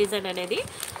ఇప్పుడు కొత్త డిజైన్ అనేది.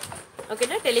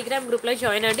 ఓకేనా, టెలిగ్రామ్ గ్రూప్లో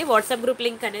జాయిన్ అవ్వండి. వాట్సాప్ గ్రూప్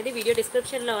లింక్ అనేది వీడియో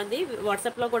డిస్క్రిప్షన్లో ఉంది.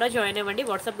 వాట్సాప్లో కూడా జాయిన్ అవ్వండి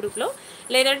వాట్సాప్ గ్రూప్లో.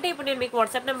 లేదంటే ఇప్పుడు నేను మీకు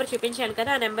వాట్సాప్ నెంబర్ చూపించాను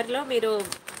కదా, ఆ నెంబర్లో మీరు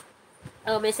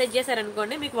మెసేజ్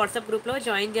చేశారనుకోండి, మీకు వాట్సాప్ గ్రూప్లో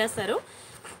జాయిన్ చేస్తారు.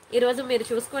 ఈరోజు మీరు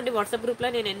చూసుకోండి వాట్సాప్ గ్రూప్లో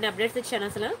నేను ఎన్ని అప్డేట్స్ ఇచ్చాను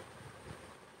అసలు.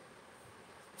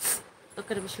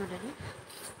 ఒక్క నిమిషం ఉండండి.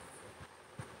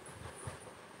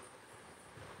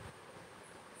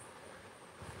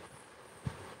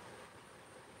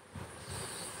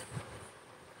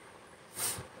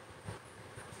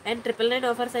 అండ్ 999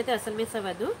 ఆఫర్స్ అయితే అసలు మిస్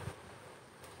అవ్వద్దు.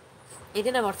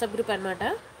 ఇది నా వాట్సాప్ గ్రూప్ అనమాట.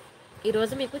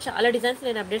 ఈరోజు మీకు చాలా డిజైన్స్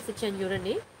నేను అప్డేట్స్ ఇచ్చాను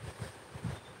చూడండి.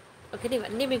 ఓకే,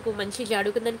 ఇవన్నీ మీకు మంచి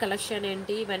జాడుకుందని కలెక్షన్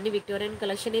ఏంటి, ఇవన్నీ విక్టోరియన్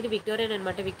కలెక్షన్. ఇది విక్టోరియన్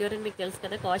అనమాట. విక్టోరియన్ మీకు తెలుసు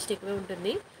కదా, కాస్ట్ ఎక్కువే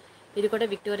ఉంటుంది. ఇది కూడా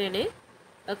విక్టోరియనే.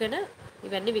 ఓకేనా,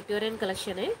 ఇవన్నీ విక్టోరియన్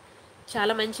కలెక్షనే.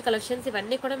 చాలా మంచి కలెక్షన్స్.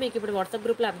 ఇవన్నీ కూడా మీకు ఇప్పుడు వాట్సాప్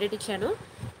గ్రూప్లో అప్డేట్ ఇచ్చాను.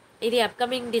 ఇది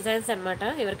అప్కమింగ్ డిజైన్స్ అనమాట.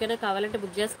 ఎవరికైనా కావాలంటే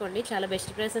బుక్ చేసుకోండి, చాలా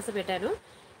బెస్ట్ ప్రైసెస్ పెట్టాను.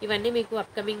 ఇవన్నీ మీకు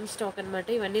అప్కమింగ్ స్టాక్ అనమాట.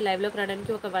 ఇవన్నీ లైవ్లోకి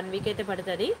రావడానికి ఒక 1 వీక్ అయితే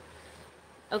పడుతుంది.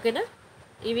 ఓకేనా,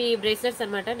 ఇవి బ్రేస్లెట్స్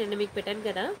అనమాట. నిన్న మీకు పెట్టాను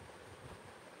కదా,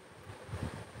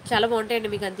 చాలా బాగుంటాయండి.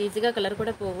 మీకు అంత ఈజీగా కలర్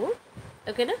కూడా పోవు.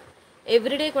 ఓకేనా,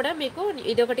 ఎవ్రీడే కూడా మీకు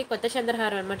ఇది ఒకటి కొత్త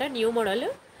చంద్రహారం అనమాట, న్యూ మోడల్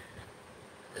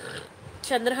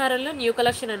చంద్రహారంలో న్యూ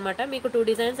కలెక్షన్ అనమాట. మీకు 2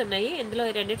 డిజైన్స్ ఉన్నాయి. ఇందులో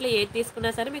రెండిట్లో ఏది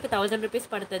తీసుకున్నా సరే మీకు 1000 రూపీస్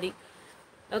పడుతుంది.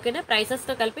 ఓకేనా,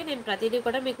 ప్రైసెస్తో కలిపి నేను ప్రతిదీ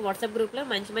కూడా మీకు వాట్సాప్ గ్రూప్లో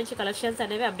మంచి మంచి కలెక్షన్స్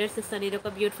అనేవి అప్డేట్స్ ఇస్తాను. ఇది ఒక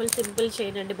బ్యూటిఫుల్ సింపుల్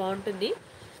చైన్ అండి, బాగుంటుంది.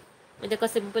 ఇది ఒక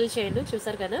సింపుల్ చైన్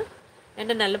చూసారు కదా.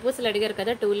 అండ్ నల్లపూసలు అడిగారు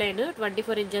కదా, 2 లైన్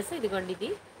 24 ఇంచెస్. ఇదిగోండి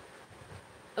ఇది.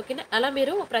 ఓకేనా, అలా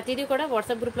మీరు ప్రతిదీ కూడా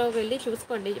వాట్సాప్ గ్రూప్లో వెళ్ళి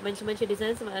చూసుకోండి. మంచి మంచి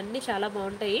డిజైన్స్ అన్నీ చాలా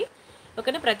బాగుంటాయి.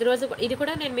 ఓకేనా, ప్రతిరోజు ఇది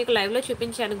కూడా నేను మీకు లైవ్లో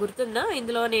చూపించాను, గుర్తుందా?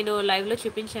 ఇందులో నేను లైవ్లో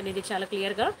చూపించాను ఇది చాలా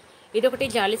క్లియర్గా. ఇది ఒకటి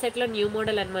జాలీ సెట్లో న్యూ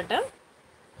మోడల్ అనమాట.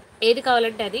 ఏది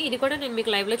కావాలంటే అది. ఇది కూడా నేను మీకు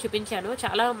లైవ్లో చూపించాను.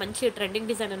 చాలా మంచి ట్రెండింగ్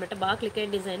డిజైన్ అనమాట, బాగా క్లిక్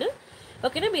అయిన డిజైన్.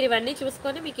 ఓకేనా, మీరు ఇవన్నీ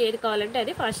చూసుకొని మీకు ఏది కావాలంటే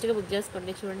అది ఫాస్ట్గా బుక్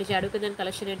చేసుకోండి. చూడండి, జాడుకుందని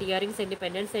కలెక్షన్ ఏంటి, ఇయర్ రింగ్స్ ఏంటి,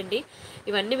 పెండెంట్స్ ఏంటి,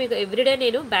 ఇవన్నీ మీకు ఎవ్రీడే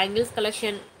నేను బ్యాంగిల్స్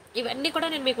కలెక్షన్ ఇవన్నీ కూడా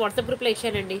నేను మీకు వాట్సాప్ గ్రూప్లో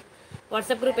ఇచ్చానండి.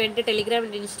 వాట్సాప్ గ్రూప్ ఏంటి, టెలిగ్రామ్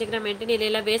ఏంటి, ఇన్స్టాగ్రామ్ ఏంటి, నేను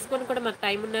ఇలా వేసుకొని కూడా మాకు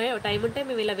టైం ఉంటే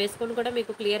మేము ఇలా వేసుకొని కూడా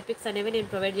మీకు క్లియర్ పిక్స్ అనేవి నేను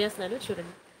ప్రొవైడ్ చేస్తున్నాను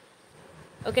చూడండి.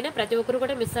 ఓకేనా, ప్రతి ఒక్కరు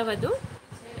కూడా మిస్ అవ్వద్దు.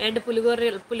 అండ్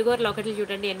పులిగోర లాకెట్లు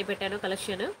చూడండి ఎన్ని పెట్టానో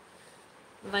కలెక్షన్.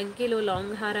 వంకీలు,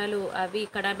 లాంగ్ హారాలు, అవి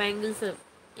కడా బ్యాంగిల్స్,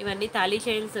 ఇవన్నీ తాళీ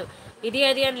చైన్స్, ఇది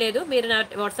అది అని లేదు, మీరు నా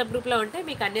వాట్సాప్ గ్రూప్లో ఉంటే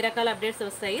మీకు అన్ని రకాల అప్డేట్స్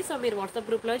వస్తాయి. సో మీరు వాట్సాప్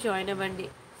గ్రూప్లో జాయిన్ అవ్వండి,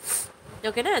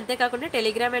 ఓకేనా. అంతేకాకుండా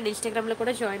టెలిగ్రామ్ అండ్ ఇన్స్టాగ్రామ్లో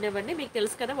కూడా జాయిన్ అవ్వండి. మీకు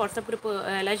తెలుసు కదా వాట్సాప్ గ్రూప్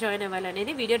ఎలా జాయిన్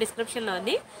అవ్వాలనేది, వీడియో డిస్క్రిప్షన్లో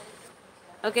ఉంది,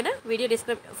 ఓకేనా. వీడియో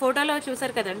ఫోటోలో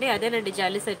చూసారు కదండి, అదేనండి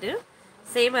జాలీ సెట్,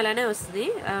 సేమ్ అలానే వస్తుంది.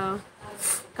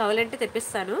 కావాలంటే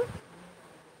తెప్పిస్తాను.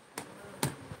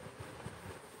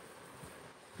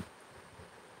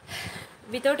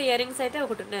 వితౌట్ ఇయర్ రింగ్స్ అయితే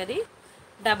ఒకటి ఉన్నది.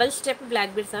 డబల్ స్టెప్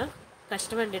బ్లాక్ బీడ్సా,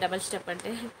 కష్టం అండి డబల్ స్టెప్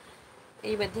అంటే,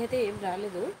 ఈ మధ్య అయితే ఏం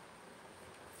రాలేదు.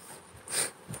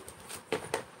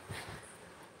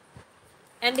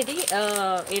 అండ్ ఇది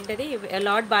ఏంటది,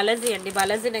 లార్డ్ బాలాజీ అండి,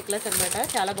 బాలాజీ నెక్లెస్ అనమాట.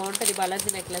 చాలా బాగుంటుంది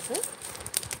బాలాజీ నెక్లెస్.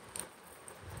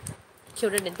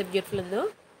 చూడండి ఎంత బ్యూటిఫుల్ ఉందో,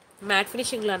 మ్యాట్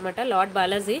ఫినిషింగ్లో అనమాట. లార్డ్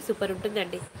బాలాజీ సూపర్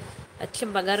ఉంటుందండి, అచ్చం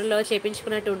బంగారంలో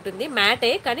చేపించుకున్నట్టు ఉంటుంది.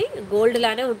 మ్యాటే కానీ గోల్డ్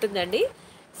లానే ఉంటుందండి.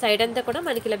 సైడ్ అంతా కూడా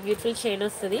మనకి ఇలా బ్యూటిఫుల్ చైన్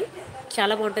వస్తుంది,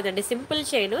 చాలా బాగుంటుందండి. సింపుల్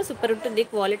చైన్ సూపర్ ఉంటుంది,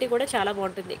 క్వాలిటీ కూడా చాలా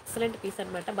బాగుంటుంది. ఎక్సలెంట్ పీస్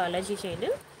అనమాట బాలాజీ చైన్,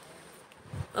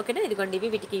 ఓకేనా. ఇదిగోండి ఇవి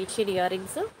వీటికి ఇచ్చిన ear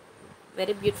rings,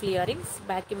 very beautiful ear rings.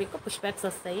 బ్యాక్కి మీకు పుష్ బ్యాక్స్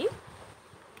వస్తాయి,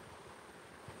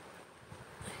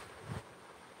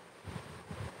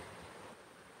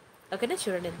 ఓకేనా.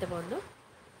 చూడండి ఎంత బాగుందో.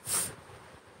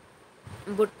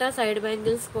 బుట్ట సైడ్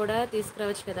బ్యాంగిల్స్ కూడా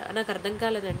తీసుకురావచ్చు కదా, నాకు అర్థం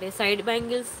కాలేదండి. సైడ్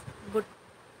బ్యాంగిల్స్,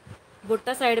 బుట్ట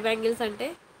సైడ్ బ్యాంగిల్స్ అంటే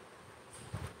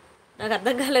నాకు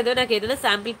అర్థం కాలేదు. నాకు ఏదైనా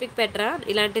శాంపిల్ పిక్ పెట్టరా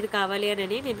ఇలాంటిది కావాలి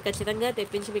అని, నేను ఖచ్చితంగా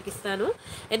తెప్పించి మీకు ఇస్తాను.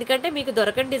 ఎందుకంటే మీకు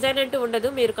దొరకని డిజైన్ అంటూ ఉండదు,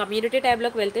 మీరు కమ్యూనిటీ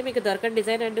ట్యాబ్లోకి వెళ్తే మీకు దొరకని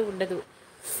డిజైన్ అంటూ ఉండదు.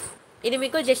 ఇది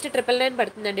మీకు జస్ట్ 999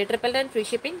 పడుతుందండి, 999 ఫ్రీ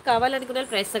షిప్పింగ్. కావాలనుకున్న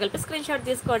ప్రైస్ కలిపి స్క్రీన్ షాట్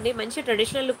తీసుకోండి. మంచి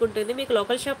ట్రెడిషనల్ లుక్ ఉంటుంది, మీకు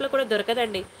లోకల్ షాప్లో కూడా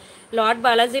దొరకదండి. లార్డ్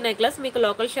బాలాజీ నెక్లెస్ మీకు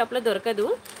లోకల్ షాప్లో దొరకదు,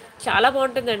 చాలా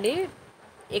బాగుంటుందండి.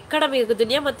 ఎక్కడ మీకు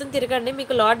దునియా మొత్తం తిరగండి,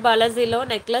 మీకు లార్డ్ బాలాజీలో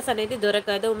నెక్లెస్ అనేది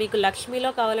దొరకదు. మీకు లక్ష్మీలో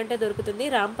కావాలంటే దొరుకుతుంది,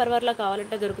 రామ్ పర్వర్లో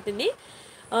కావాలంటే దొరుకుతుంది,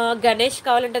 గణేష్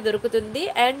కావాలంటే దొరుకుతుంది,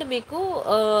 అండ్ మీకు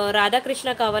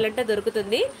రాధాకృష్ణ కావాలంటే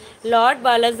దొరుకుతుంది. లార్డ్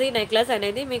బాలాజీ నెక్లెస్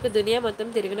అనేది మీకు దునియా మొత్తం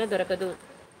తిరిగినా దొరకదు.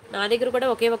 నా దగ్గర కూడా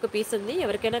ఒకే ఒక పీస్ ఉంది,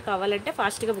 ఎవరికైనా కావాలంటే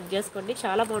ఫాస్ట్గా బుక్ చేసుకోండి.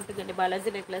 చాలా బాగుంటుందండి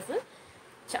బాలాజీ నెక్లెస్,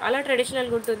 చాలా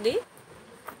ట్రెడిషనల్గా ఉంటుంది.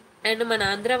 అండ్ మన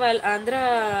ఆంధ్ర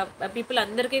పీపుల్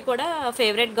అందరికీ కూడా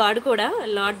ఫేవరెట్ గాడ్ కూడా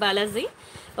లార్డ్ బాలాజీ,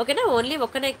 ఓకేనా. ఓన్లీ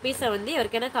ఒక్క నెక్ పీస్ ఉంది,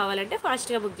 ఎవరికైనా కావాలంటే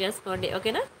ఫాస్ట్గా బుక్ చేసుకోండి,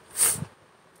 ఓకేనా.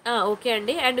 ఓకే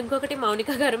అండి. అండ్ ఇంకొకటి,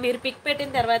 మౌనిక గారు మీరు పిక్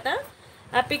పెట్టిన తర్వాత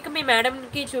ఆ పిక్ మీ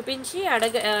మేడంకి చూపించి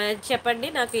చెప్పండి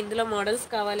నాకు ఇందులో మోడల్స్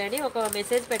కావాలి అని ఒక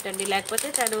మెసేజ్ పెట్టండి. లేకపోతే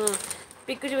తను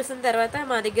పిక్ చూసిన తర్వాత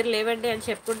మా దగ్గర లేవండి అని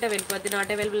చెప్పుకుంటే వెళ్ళిపోద్ది,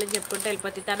 నాట్ అవైలబుల్ అని చెప్పుకుంటే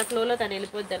వెళ్ళిపోద్ది, తన ఫ్లోలో తను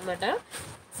వెళ్ళిపోద్ది అనమాట.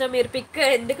 సో మీరు పిక్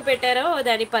ఎందుకు పెట్టారో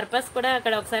దాని పర్పస్ కూడా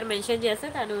అక్కడ ఒకసారి మెన్షన్ చేస్తే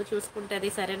తను చూసుకుంటుంది,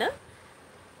 సరేనా.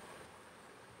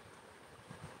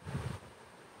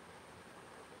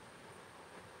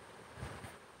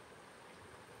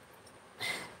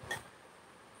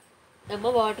 అమ్మ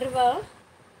వాటర్ ఇవ్వా,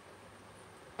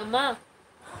 అమ్మా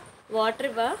వాటర్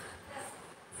ఇవ్వా.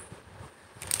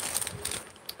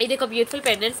 ఇది ఒక బ్యూటిఫుల్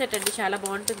పెండెంట్ సెట్ అండి, చాలా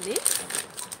బాగుంటుంది.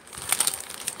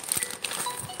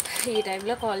 ఈ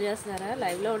టైంలో కాల్ చేస్తున్నారా,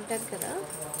 లైవ్లో ఉంటాను కదా.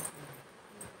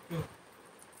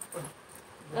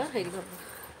 ఇదిగమ్మా,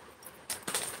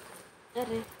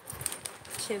 అరే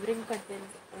షెవరింగ్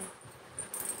కంటెంట్,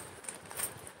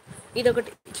 ఇది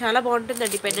ఒకటి చాలా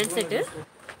బాగుంటుందండి పెండెంట్ సెట్.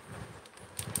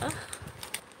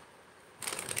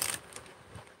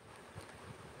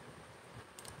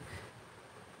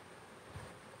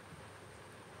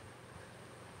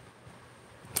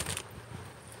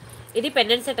 ఇది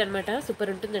పెండెంట్ సెట్ అనమాట, సూపర్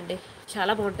ఉంటుందండి,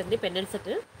 చాలా బాగుంటుంది పెండెంట్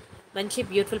సెట్. మంచి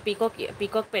బ్యూటిఫుల్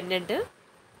పీకాక్ పెండెంట్,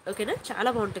 ఓకేనా. చాలా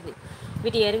బాగుంటుంది.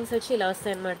 వీటి ఇయర్ రింగ్స్ వచ్చి ఇలా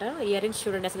వస్తాయి అనమాట. ఇయర్ రింగ్స్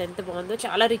చూడండి అసలు ఎంత బాగుందో,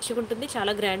 చాలా రిచ్గా ఉంటుంది,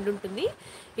 చాలా గ్రాండ్ ఉంటుంది.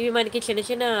 ఇవి మనకి చిన్న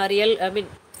చిన్న రియల్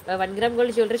 1 గ్రామ్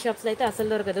గోల్డ్ జ్యువెలరీ షాప్స్లో అయితే అసలు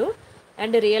దొరకదు.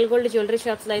 అండ్ రియల్ గోల్డ్ జ్యువెలరీ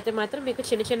షాప్స్లో అయితే మాత్రం మీకు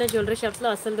చిన్న చిన్న జ్యువెలరీ షాప్స్లో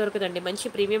అసలు దొరకదండి. మంచి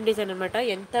ప్రీమియం డిజైన్ అనమాట,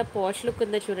 ఎంత పాష్ లుక్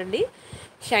ఉందో చూడండి.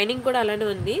 షైనింగ్ కూడా అలానే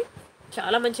ఉంది,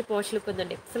 చాలా మంచి పాష్ లుక్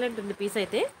ఉందండి, ఎక్సలెంట్ ఉంది పీస్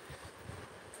అయితే.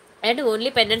 అండ్ ఓన్లీ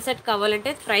పెండెంట్ సెట్ కావాలంటే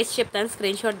ప్రైస్ చెప్తాను,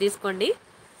 స్క్రీన్ షాట్ తీసుకోండి,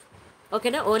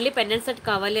 ఓకేనా. ఓన్లీ పెండెంట్ సెట్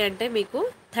కావాలి అంటే మీకు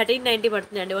 1390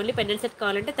 పడుతుంది అండి. ఓన్లీ పెండెంట్ సెట్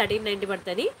కావాలంటే 1390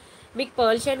 పడుతుంది. మీకు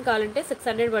పర్ల్ చైన్ కావాలంటే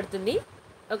 600 పడుతుంది,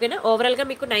 ఓకేనా. ఓవరాల్గా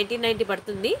మీకు 1990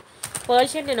 పడుతుంది. పర్ల్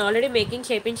చైన్ నేను ఆల్రెడీ మేకింగ్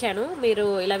చేయించాను, మీరు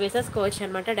ఇలా వేసేసుకోవచ్చు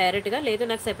అనమాట డైరెక్ట్గా. లేదు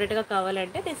నాకు సెపరేట్గా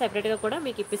కావాలంటే నేను సెపరేట్గా కూడా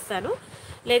మీకు ఇప్పిస్తాను.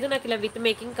 లేదు నాకు ఇలా విత్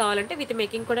మేకింగ్ కావాలంటే విత్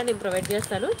మేకింగ్ కూడా నేను ప్రొవైడ్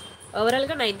చేస్తాను.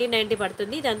 ఓవరాల్గా 1990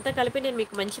 పడుతుంది. ఇదంతా కలిపి నేను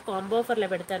మీకు మంచి కాంబో ఆఫర్లో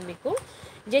పెడతాను. మీకు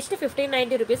జస్ట్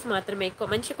 1590 రూపీస్ మాత్రమే,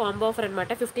 మంచి కాంబో ఆఫర్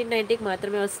అనమాట. 1590కి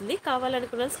మాత్రమే వస్తుంది.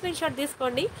 కావాలనుకున్న స్క్రీన్ షాట్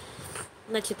తీసుకోండి,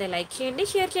 నచ్చితే లైక్ చేయండి,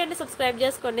 షేర్ చేయండి, సబ్స్క్రైబ్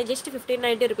చేసుకోండి. జస్ట్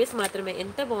 1590 రూపీస్ మాత్రమే.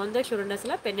 ఎంత బాగుందో చూడండి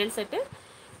అసలు పెండెంట్ సెట్,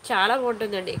 చాలా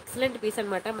బాగుంటుందండి, ఎక్సలెంట్ పీస్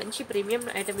అనమాట, మంచి ప్రీమియం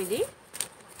ఐటమ్ ఇది.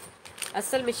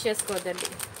 అస్సలు మిస్ చేసుకోవద్దండి.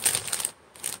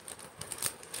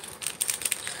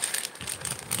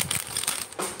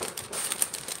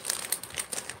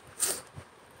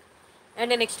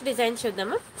 అండ్ నెక్స్ట్ డిజైన్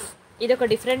చూద్దాము. ఇది ఒక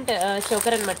డిఫరెంట్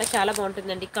చోకర్ అనమాట. చాలా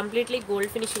బాగుంటుందండి. కంప్లీట్లీ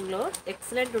గోల్డ్ ఫినిషింగ్లో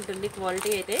ఎక్సలెంట్ ఉంటుంది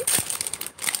క్వాలిటీ అయితే.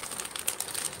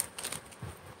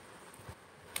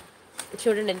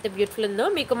 చూడండి ఎంత బ్యూటిఫుల్ ఉందో.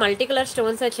 మీకు మల్టీ కలర్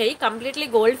స్టోన్స్ వచ్చాయి. కంప్లీట్లీ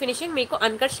గోల్డ్ ఫినిషింగ్, మీకు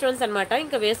అన్కట్ స్టోన్స్ అనమాట.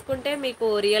 ఇంకా వేసుకుంటే మీకు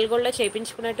రియల్ గోల్డ్లో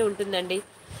చేయించుకున్నట్టు ఉంటుందండి.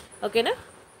 ఓకేనా.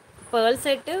 పర్ల్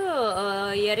సెట్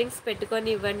ఇయర్ రింగ్స్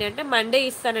పెట్టుకొని ఇవ్వండి అంటే మండే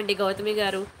ఇస్తానండి గౌతమి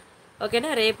గారు. ఓకేనా.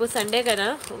 రేపు సండే కదా,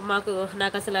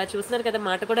 నాకు అసలు చూస్తున్నారు కదా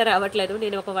మాట కూడా రావట్లేదు.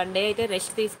 నేను ఒక 1 డే అయితే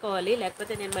రెస్ట్ తీసుకోవాలి,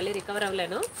 లేకపోతే నేను మళ్ళీ రికవర్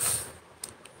అవ్వలేను.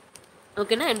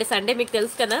 ఓకేనా. అండ్ సండే మీకు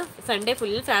తెలుసు కదా, సండే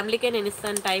ఫుల్ ఫ్యామిలీకే నేను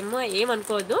ఇస్తాను టైము,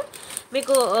 ఏమనుకోవద్దు.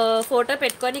 మీకు ఫోటో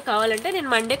పెట్టుకొని కావాలంటే నేను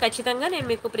మండే ఖచ్చితంగా నేను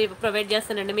మీకు ప్రొవైడ్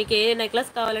చేస్తానండి. మీకు ఏ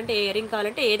నెక్లెస్ కావాలంటే, ఏ ఇయర్ రింగ్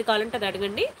కావాలంటే, ఏది కావాలంటే అది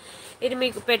అడగండి. ఇది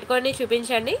మీకు పెట్టుకొని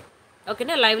చూపించండి.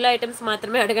 ఓకేనా. లైవ్లో ఐటమ్స్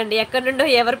మాత్రమే అడగండి. ఎక్కడి నుండో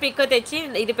ఎవరు పిక్కో తెచ్చి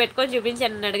ఇది పెట్టుకొని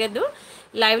చూపించండి అని అడగద్దు.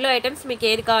 లైవ్లో ఐటమ్స్ మీకు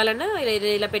ఏది కావాలన్నా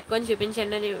ఇలా పెట్టుకొని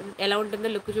చూపించండి అని, ఎలా ఉంటుందో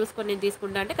లుక్ చూసుకొని నేను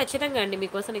తీసుకుంటా అంటే ఖచ్చితంగా అండి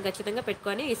మీకోసం నేను ఖచ్చితంగా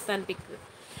పెట్టుకొని ఇస్తాను పిక్.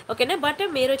 ఓకేనా. బట్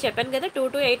మీరు చెప్పాను కదా 2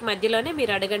 to 8 మధ్యలోనే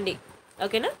మీరు అడగండి.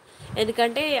 ఓకేనా.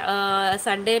 ఎందుకంటే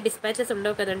సండే డిస్పాచెస్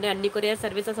ఉండవు కదండి, అన్ని కొరియర్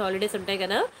సర్వీసెస్ హాలిడేస్ ఉంటాయి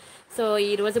కదా. సో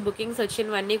ఈరోజు బుకింగ్స్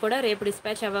వచ్చినవన్నీ కూడా రేపు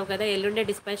డిస్పాచ్ అవ్వవు కదా, ఎల్లుండే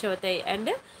డిస్పాచ్ అవుతాయి.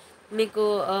 అండ్ మీకు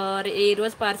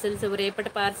ఈరోజు పార్సిల్స్,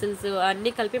 రేపటి పార్సిల్స్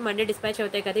అన్నీ కలిపి మండే డిస్పాచ్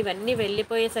అవుతాయి కదా. ఇవన్నీ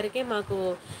వెళ్ళిపోయేసరికి మాకు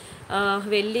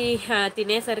వెళ్ళి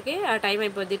తినేసరికి ఆ టైం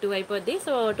అయిపోద్ది, 2 అయిపోద్ది.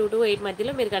 సో 2 to 8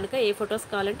 మధ్యలో మీరు కనుక ఏ ఫొటోస్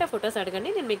కావాలంటే ఆ ఫొటోస్ అడగండి,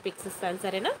 నేను మీకు పిక్స్ ఇస్తాను.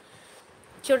 సరేనా.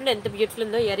 చూడండి ఎంత బ్యూటిఫుల్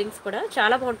ఉందో. ఇయర్ రింగ్స్ కూడా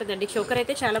చాలా బాగుంటుందండి. చోకర్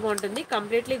అయితే చాలా బాగుంటుంది.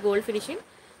 కంప్లీట్లీ గోల్డ్ ఫినిషింగ్,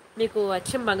 మీకు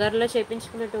అచ్చం బంగారంలో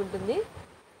చేపించుకున్నట్టు ఉంటుంది.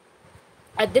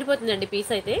 అద్దరిపోతుందండి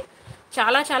పీస్ అయితే.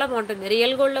 చాలా చాలా బాగుంటుంది.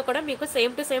 రియల్ గోల్డ్లో కూడా మీకు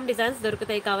సేమ్ టు సేమ్ డిజైన్స్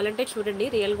దొరుకుతాయి. కావాలంటే చూడండి,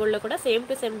 రియల్ గోల్డ్లో కూడా సేమ్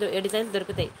టు సేమ్ డిజైన్స్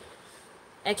దొరుకుతాయి.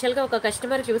 యాక్చువల్గా ఒక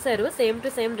కస్టమర్ చూశారు, సేమ్ టు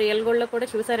సేమ్ రియల్ గోల్డ్లో కూడా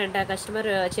చూసారంట. ఆ కస్టమర్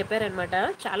చెప్పారనమాట,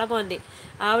 చాలా బాగుంది.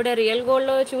 ఆవిడ రియల్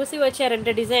గోల్డ్లో చూసి వచ్చారంట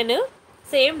డిజైన్.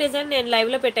 సేమ్ డిజైన్ నేను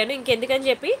లైవ్లో పెట్టాను. ఇంకెందుకని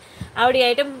చెప్పి ఆవిడ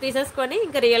ఐటమ్ తీసేసుకొని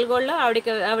ఇంకా రియల్ గోల్డ్లో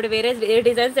ఆవిడ వేరే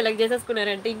డిజైన్ సెలెక్ట్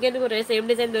చేసేసుకున్నారంటే, ఇంకెందుకు సేమ్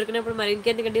డిజైన్ దొరికినప్పుడు మరి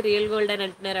ఇంకెందుకంటే రియల్ గోల్డ్ అని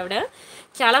అంటున్నారు ఆవిడ.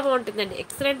 చాలా బాగుంటుందండి.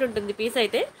 ఎక్సలెంట్ ఉంటుంది పీస్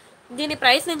అయితే. దీని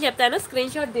ప్రైస్ నేను చెప్తాను,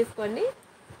 స్క్రీన్ షాట్ తీసుకోండి.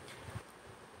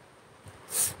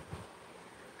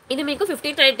 ఇది మీకు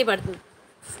 1590 పడుతుంది.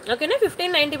 ఓకేనా.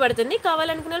 1590 పడుతుంది.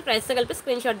 కావాలనుకున్న ప్రైస్తో కలిపి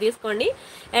స్క్రీన్ షాట్ తీసుకోండి.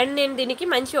 అండ్ నేను దీనికి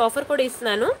మంచి ఆఫర్ కూడా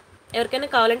ఇస్తున్నాను. ఎవరికైనా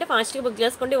కావాలంటే ఫాస్ట్గా బుక్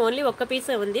చేసుకోండి. ఓన్లీ ఒక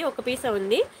పీసే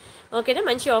ఉంది. ఓకేనా.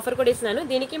 మంచి ఆఫర్ కూడా ఇస్తున్నాను.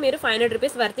 దీనికి మీరు 500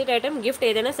 రూపీస్ వర్త్ ఐటమ్ గిఫ్ట్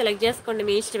ఏదైనా సెలెక్ట్ చేసుకోండి,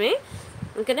 మీ ఇష్టమే.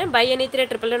 ఓకేనా. బై ఎనీ 3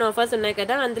 999 ఆఫర్స్ ఉన్నాయి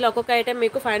కదా, అందులో ఒక్కొక్క ఐటమ్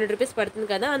మీకు 500 రూపీస్ పడుతుంది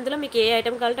కదా. అందులో మీకు ఏ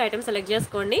ఐటమ్ కావాలంటే ఐటమ్ సెలెక్ట్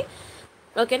చేసుకోండి.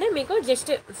 ఓకేనా. మీకు జస్ట్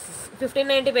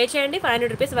 1590 పే చేయండి, 500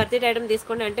 రూపీస్ వర్త్ ఐటమ్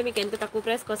తీసుకోండి. అంటే మీకు ఎంత తక్కువ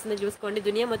ప్రైస్కి వస్తుందో చూసుకోండి.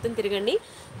 దునియా మొత్తం తిరగండి.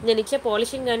 నేను ఇచ్చే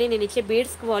పాలిషింగ్ కానీ, నేను ఇచ్చే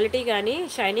బీడ్స్ క్వాలిటీ కానీ,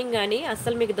 షైనింగ్ కానీ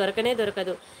అస్సలు మీకు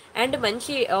దొరకదు. అండ్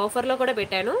మంచి ఆఫర్లో కూడా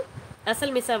పెట్టాను,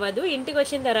 అసలు మిస్ అవ్వదు. ఇంటికి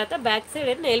వచ్చిన తర్వాత back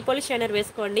side nail polish shiner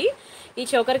వేసుకోండి. ఈ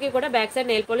చోకర్కి కూడా back side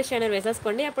nail polish shiner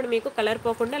వేసేసుకోండి. అప్పుడు మీకు కలర్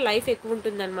పోకుండా లైఫ్ ఎక్కువ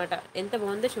ఉంటుంది అనమాట. ఎంత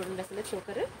బాగుందో చూడండి అసలు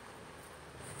చోకర్.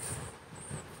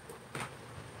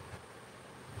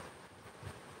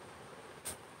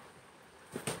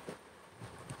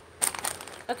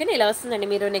 ఓకేనా. ఇలా వస్తుందండి.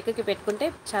 మీరు నెక్కి పెట్టుకుంటే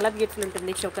చాలా బ్యూటిఫుల్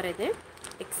ఉంటుంది చోకర్ అయితే.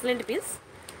 Excellent piece.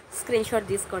 స్క్రీన్ షాట్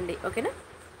తీసుకోండి. ఓకేనా.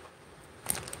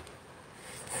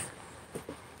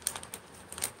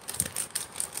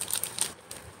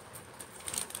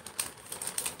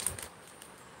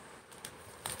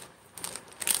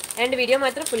 అండ్ వీడియో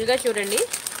మాత్రం ఫుల్గా చూడండి.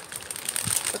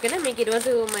 ఓకేనా. మీకు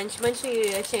ఈరోజు మంచి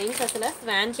చైన్స్, అసలు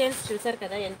స్వాన్ చైన్స్ చూసారు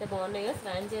కదా ఎంత బాగున్నాయో.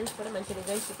 స్వాన్ చైన్స్ కూడా మంచి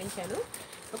డిజైన్స్ చూపించాను.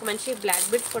 ఒక మంచి బ్లాక్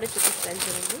బిట్స్ కూడా చూపిస్తాను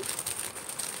చూడండి.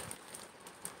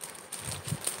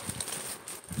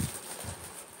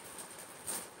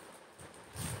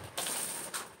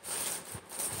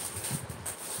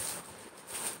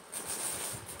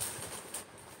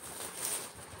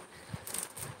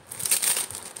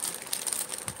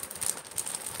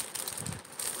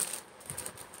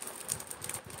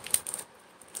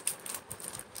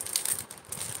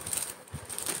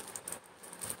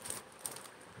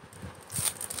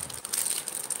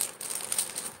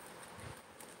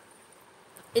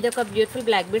 ఇది ఒక బ్యూటిఫుల్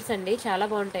బ్లాక్ బిట్స్ అండి. చాలా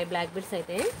బాగుంటాయి బ్లాక్ బిట్స్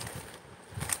అయితే.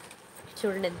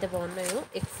 చూడండి ఎంత బాగున్నాయో.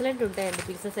 ఎక్సలెంట్ ఉంటాయండి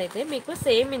పీసెస్ అయితే. మీకు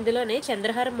సేమ్ ఇందులోనే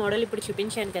చంద్రహారం మోడల్ ఇప్పుడు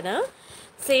చూపించాను కదా,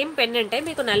 సేమ్ పెన్ అంటే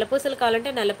మీకు నల్లపూసలు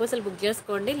కావాలంటే నల్లపూసలు బుక్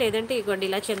చేసుకోండి. లేదంటే ఇదిగోండి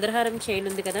ఇలా చంద్రహారం చైన్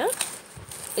ఉంది కదా,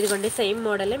 ఇదిగోండి సేమ్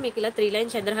మోడలే. మీకు ఇలా 3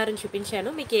 లైన్ చంద్రహారం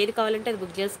చూపించాను. మీకు ఏది కావాలంటే అది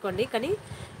బుక్ చేసుకోండి. కానీ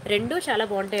రెండు చాలా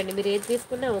బాగుంటాయండి. మీరు ఏది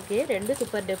తీసుకున్నా ఓకే, రెండు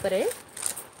సూపర్ డూపరే.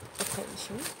 ఒక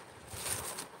నిమిషం.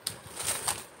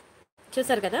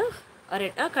 చూసారు కదా. అరే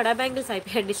కడా బ్యాంగిల్స్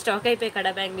అయిపోయాయండి, స్టాక్ అయిపోయాయి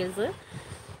కడా బ్యాంగిల్స్.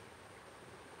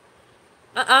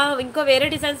 ఇంకో వేరే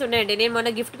డిజైన్స్ ఉన్నాయండి. నేను మొన్న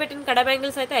గిఫ్ట్ పెట్టిన కడా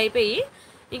బ్యాంగిల్స్ అయితే అయిపోయి,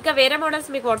 ఇంకా వేరే మోడల్స్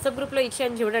మీకు వాట్సాప్ గ్రూప్లో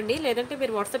ఇచ్చాను చూడండి, లేదంటే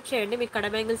మీరు వాట్సాప్ చేయండి మీకు కడా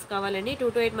బ్యాంగిల్స్ కావాలని. 2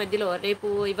 to 8 మధ్యలో. రేపు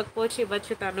ఇవ్వకపోవచ్చు,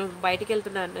 ఇవ్వచ్చు, తను బయటికి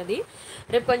వెళ్తున్నా అన్నది.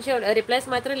 రేపు కొంచెం రిప్లైస్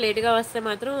మాత్రం లేట్గా వస్తే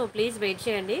మాత్రం ప్లీజ్ వెయిట్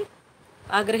చేయండి,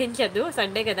 ఆగ్రహించద్దు,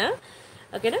 సండే కదా.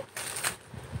 ఓకేనా.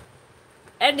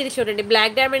 అండ్ ఇది చూడండి,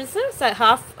 బ్లాక్ డైమండ్స్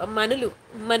హాఫ్ మనులు,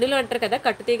 మనులు అంటారు కదా,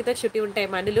 కట్టుతీగతో చుట్టి ఉంటాయి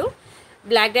మనులు,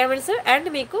 బ్లాక్ డైమండ్స్. అండ్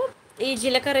మీకు ఈ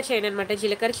జీలకర్ర చైన్ అనమాట,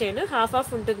 జీలకర్ర చైన్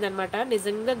హాఫ్ ఉంటుంది అనమాట.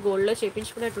 నిజంగా గోల్డ్లో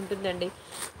చేయించుకున్నట్టు ఉంటుందండి.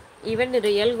 ఈవెన్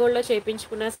రియల్ గోల్డ్లో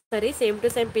చేయించుకున్నా సరే సేమ్ టు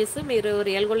సేమ్ పీస్ మీరు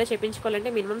రియల్ గోల్డ్లో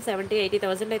చేయించుకోవాలంటే మినిమం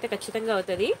 70,000-80,000 అయితే ఖచ్చితంగా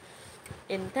అవుతుంది.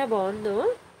 ఎంత బాగుందో,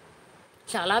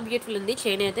 చాలా బ్యూటిఫుల్ ఉంది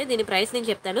చైన్ అయితే. దీని ప్రైస్ నేను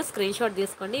చెప్తాను, స్క్రీన్ షాట్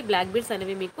తీసుకోండి. బ్లాక్ బీడ్స్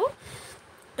అనేవి మీకు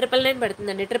 999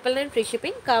 పడుతుందండి. 999 ఫ్రీ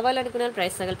షిప్పింగ్. కావాలనుకున్న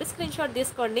ప్రైస్ తగిలిపి స్క్రీన్ షాట్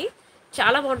తీసుకోండి.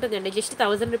 చాలా బాగుంటుందండి. జస్ట్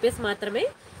 1000 రూపీస్ మాత్రమే.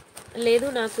 లేదు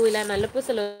నాకు ఇలా నల్ల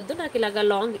పూసలు వద్దు, నాకు ఇలాగా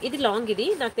లాంగ్, ఇది లాంగ్, ఇది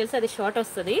నాకు తెలిసి అది షార్ట్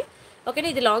వస్తుంది. ఓకేనా,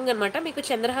 ఇది లాంగ్ అనమాట. మీకు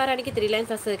చంద్రహారానికి 3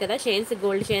 లైన్స్ వస్తుంది కదా, చైన్స్,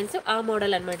 గోల్డ్ చైన్స్, ఆ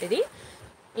మోడల్ అనమాట. ఇది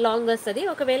లాంగ్ వస్తుంది.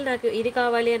 ఒకవేళ నాకు ఇది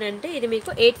కావాలి అని అంటే ఇది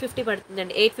మీకు 850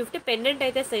 పడుతుందండి. 850. పెండెంట్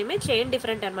అయితే సేమే, చైన్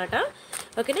డిఫరెంట్ అనమాట.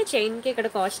 ఓకేనా, చైన్కి ఇక్కడ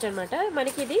కాస్ట్ అనమాట.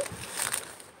 మనకి ఇది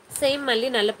సేమ్ మళ్ళీ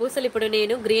నల్ల పూసలు ఇప్పుడు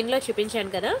నేను గ్రీన్లో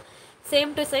చూపించాను కదా, సేమ్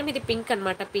టు సేమ్ ఇది పింక్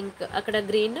అనమాట. పింక్, అక్కడ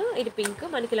గ్రీన్, ఇది పింక్,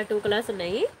 మనకి ఇలా 2 కలర్స్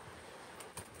ఉన్నాయి.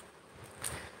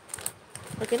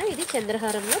 ఓకేనా, ఇది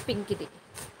చంద్రహారంలో పింక్, ఇది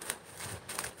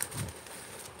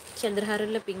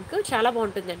చంద్రహారంలో పింక్. చాలా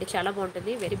బాగుంటుందండి, చాలా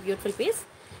బాగుంటుంది. Very beautiful piece.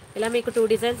 ఇలా మీకు 2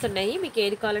 డిజైన్స్ ఉన్నాయి, మీకు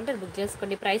ఏది కావాలంటే అది బుక్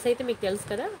చేసుకోండి. ప్రైస్ అయితే మీకు తెలుసు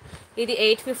కదా, ఇది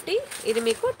 850, ఇది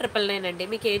మీకు 999 అండి.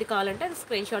 మీకు ఏది కావాలంటే అది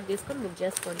స్క్రీన్ షాట్ తీసుకొని బుక్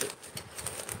చేసుకోండి.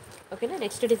 ఓకేనా,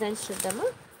 నెక్స్ట్ డిజైన్స్ చూద్దాము.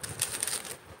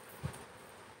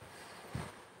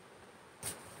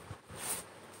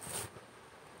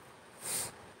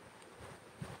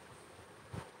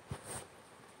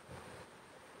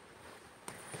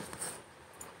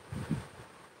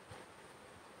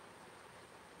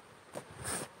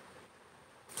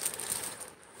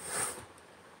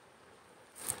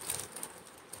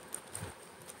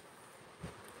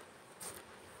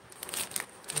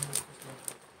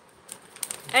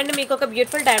 అండ్ మీకు ఒక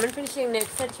beautiful diamond finishing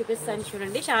neck set చూపిస్తాను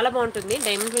చూడండి, చాలా బాగుంటుంది.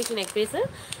 డైమండ్ ఫినిషింగ్ నెక్ పీస్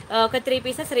ఒక 3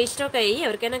 పీసెస్ రీస్టాక్ అయ్యి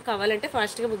ఎవరికైనా కావాలంటే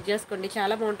ఫాస్ట్గా బుక్ చేసుకోండి,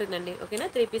 చాలా బాగుంటుందండి. ఓకేనా,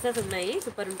 3 పీసెస్ ఉన్నాయి,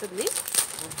 సూపర్ ఉంటుంది.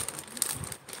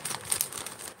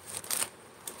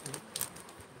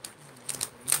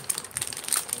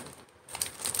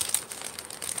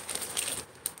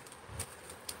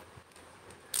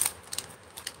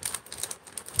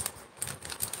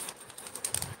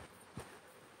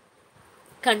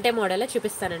 కంటే మోడల్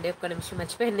చూపిస్తానండి, ఒక్క నిమిషం,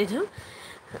 మర్చిపోయాను నేను.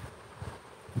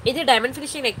 ఇది డైమండ్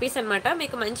ఫినిషింగ్ నెక్ పీస్ అనమాట.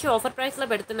 మీకు మంచి ఆఫర్ ప్రైస్లో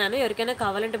పెడుతున్నాను, ఎవరికైనా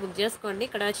కావాలంటే బుక్ చేసుకోండి.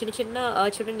 ఇక్కడ చిన్న చిన్న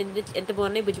చూడండి ఎంత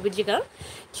బాగున్నాయి, బుజ్జి బుజ్జిగా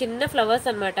చిన్న ఫ్లవర్స్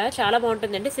అనమాట. చాలా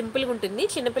బాగుంటుందండి, సింపుల్గా ఉంటుంది.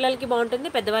 చిన్నపిల్లలకి బాగుంటుంది,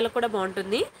 పెద్దవాళ్ళకి కూడా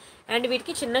బాగుంటుంది. అండ్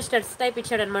వీటికి చిన్న స్టడ్స్ టైప్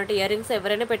ఇచ్చాడనమాట. ఇయర్ రింగ్స్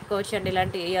ఎవరైనా పెట్టుకోవచ్చు అండి,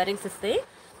 ఇలాంటి ఇయర్ రింగ్స్ ఇస్తే.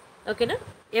 ఓకేనా,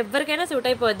 ఎవరికైనా సూట్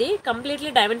అయిపోద్ది. కంప్లీట్లీ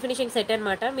డైమండ్ ఫినిషింగ్ సెట్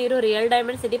అనమాట. మీరు రియల్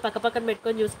డైమండ్స్ ఇది పక్కన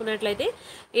పెట్టుకొని చూసుకున్నట్లయితే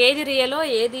ఏది రియలో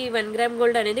ఏది 1 గ్రామ్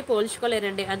గోల్డ్ అనేది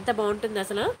పోల్చుకోలేరండి, అంత బాగుంటుంది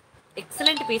అసలు.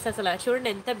 ఎక్సలెంట్ పీస్ అసలు, చూడండి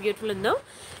ఎంత బ్యూటిఫుల్ ఉందో.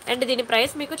 అండ్ దీని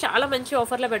ప్రైస్ మీకు చాలా మంచి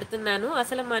ఆఫర్లో పెడుతున్నాను.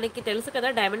 అసలు మనకి తెలుసు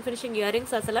కదా డైమండ్ ఫినిషింగ్ ఇయర్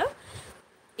రింగ్స్, అసలు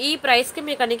ఈ ప్రైస్కి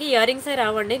మీకు అనికి ఇయర్ రింగ్సే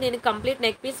రావండి. నేను complete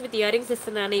neck piece with ear rings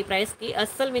ఇస్తున్నాను ఈ ప్రైస్కి,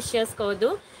 అస్సలు మిస్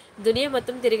చేసుకోవద్దు. దునియా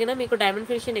మొత్తం తిరిగినా మీకు డైమండ్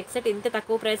ఫినిషింగ్ నెక్ సెట్ ఇంత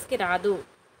తక్కువ ప్రైస్కి రాదు,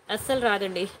 అస్సలు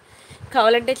రాదండి.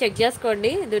 కావాలంటే చెక్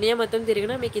చేసుకోండి, దునియా మొత్తం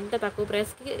తిరిగినా మీకు ఇంత తక్కువ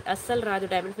ప్రైస్కి అస్సలు రాదు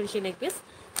డైమండ్ ఫినిషింగ్ నెక్ పీస్.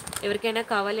 ఎవరికైనా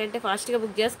కావాలి అంటే ఫాస్ట్గా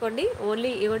బుక్ చేసుకోండి.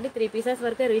 ఓన్లీ ఇవ్వండి 3 పీసెస్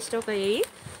వరకే రీస్టాక్ అయ్యాయి.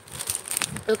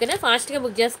 ఓకేనా, ఫాస్ట్గా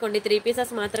బుక్ చేసుకోండి, 3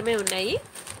 పీసెస్ మాత్రమే ఉన్నాయి.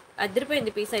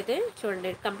 అదిరిపోయింది పీస్ అయితే,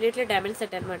 చూడండి కంప్లీట్లీ డైమండ్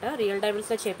సెట్ అనమాట. రియల్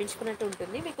డైమండ్స్లో చేయించుకున్నట్టు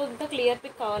ఉంటుంది. మీకు ఇంకా క్లియర్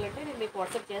పిక్ కావాలంటే నేను మీకు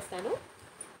వాట్సాప్ చేస్తాను.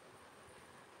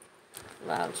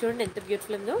 వావ్, చూడండి ఎంత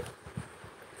బ్యూటిఫుల్ ఉందో,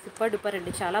 సూపర్ డూపర్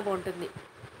అండి, చాలా బాగుంటుంది.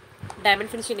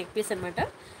 డైమండ్ ఫినిషింగ్ నెక్ పీస్ అనమాట.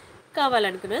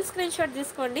 కావాలనుకున్న స్క్రీన్ షాట్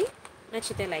తీసుకోండి,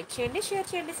 నచ్చితే లైక్ చేయండి, షేర్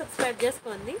చేయండి, సబ్స్క్రైబ్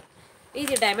చేసుకోండి.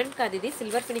 ఇది డైమండ్ కాదు, ఇది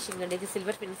సిల్వర్ ఫినిషింగ్ అండి, ఇది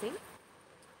సిల్వర్ ఫినిషింగ్.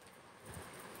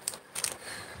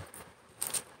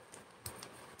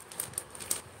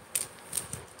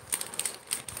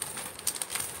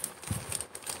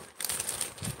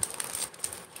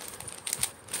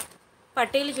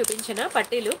 పట్టీలు చూపించిన,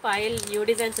 పట్టీలు పాయల్ న్యూ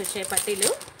డిజైన్స్ వచ్చాయి పట్టీలు.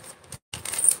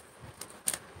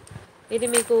 ఇది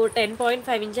మీకు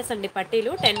 10.5 ఇంచెస్ అండి,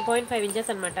 పట్టీలు 10.5 ఇంచెస్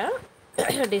అనమాట.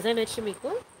 డిజైన్ వచ్చి మీకు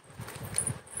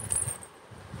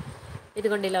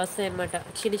ఇదిగోండి ఇలా వస్తాయి అనమాట.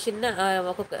 చిన్న చిన్న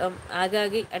ఒక్కొక్క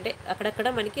ఆగాగి అంటే అక్కడక్కడ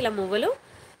మనకి ఇలా మువ్వలు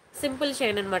సింపుల్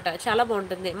చైన్ అనమాట. చాలా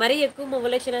బాగుంటుంది. మరీ ఎక్కువ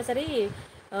మువ్వలు వచ్చినా సరే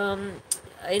ఆమ్,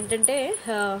 ఏంటంటే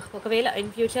ఒకవేళ ఇన్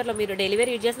ఫ్యూచర్లో మీరు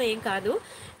డెలివరీ యూజ్ చేసినా ఏం కాదు.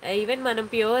 ఈవెన్ మనం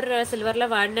ప్యూర్ సిల్వర్లో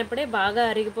వాడినప్పుడే బాగా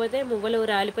అరిగిపోతే మువ్వలు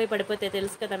రాలిపోయి పడిపోతాయి,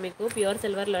 తెలుసు కదా మీకు ప్యూర్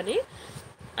సిల్వర్లోని.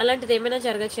 అలాంటిది ఏమైనా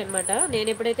జరగచ్చు అనమాట. నేను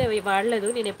ఎప్పుడైతే అవి వాడలేదు,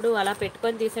 నేను ఎప్పుడు అలా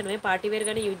పెట్టుకొని తీసాను, పార్టీ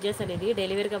వేర్గానే యూజ్ చేశాను, ఇది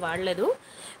డైలీ వేర్గా వాడలేదు.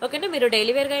 ఓకేనా, మీరు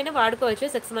డైలీ వేర్గా అయినా వాడుకోవచ్చు.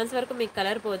 6 మంత్స్ వరకు మీకు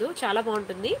కలర్ పోదు, చాలా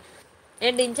బాగుంటుంది.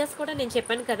 అండ్ ఇంచెస్ కూడా నేను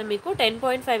చెప్పాను కదా మీకు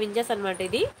 10.5 ఇంచెస్ అనమాట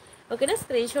ఇది. ఓకేనా,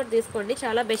 స్క్రీన్ షాట్ తీసుకోండి.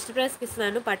 చాలా బెస్ట్ ప్రైస్కి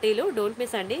ఇస్తున్నాను పట్టీలు, డోంట్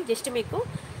మిస్ అండి. జస్ట్ మీకు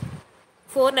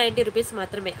 490 రూపీస్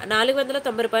మాత్రమే,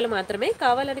 490 రూపాయలు మాత్రమే.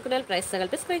 కావాలనుకున్న ప్రైస్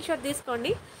తగిలిపి స్క్రీన్ షాట్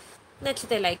తీసుకోండి.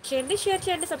 నచ్చితే లైక్ చేయండి, షేర్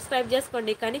చేయండి, సబ్స్క్రైబ్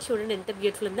చేసుకోండి. కానీ చూడండి ఎంత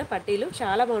బ్యూటిఫుల్ ఉందో పట్టీలు,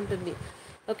 చాలా బాగుంటుంది.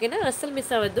 ఓకేనా, అస్సలు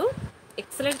మిస్ అవ్వద్దు.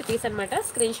 ఎక్సలెంట్ పీస్ అనమాట.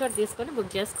 స్క్రీన్ షాట్ తీసుకొని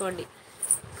బుక్ చేసుకోండి.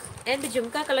 అండ్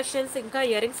జుమ్కా కలెక్షన్స్, ఇంకా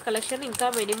ఇయర్ రింగ్స్ కలెక్షన్, ఇంకా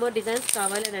మెనీ మోర్ డిజైన్స్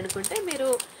కావాలని అనుకుంటే మీరు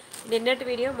నిన్నటి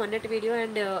వీడియో, మొన్నటి వీడియో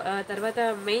అండ్ తర్వాత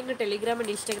main Telegram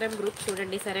and Instagram group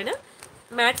చూడండి, సరేనా.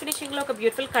 మ్యాట్ ఫినిషింగ్లో ఒక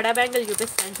బ్యూటిఫుల్ కడా బ్యాంగిల్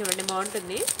చూపిస్తాను చూడండి,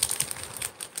 బాగుంటుంది.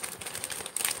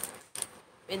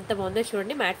 ఎంత బాగుందో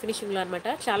చూడండి, మ్యాట్ ఫినిషింగ్లో అనమాట.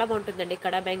 చాలా బాగుంటుందండి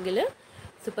కడా బ్యాంగిల్,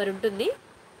 సూపర్ ఉంటుంది.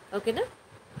 ఓకేనా,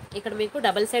 ఇక్కడ మీకు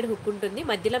డబల్ సైడ్ హుక్ ఉంటుంది,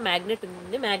 మధ్యలో మ్యాగ్నెట్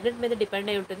ఉంటుంది. మ్యాగ్నెట్ మీద డిపెండ్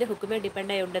అయి ఉంటుంది, హుక్ మీద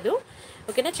డిపెండ్ అయి ఉండదు.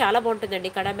 ఓకేనా, చాలా బాగుంటుందండి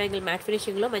కడా బ్యాంగిల్ మ్యాట్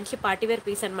ఫినిషింగ్లో. మంచి పార్టీవేర్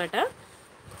పీస్ అనమాట.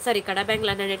 సారీ, కడా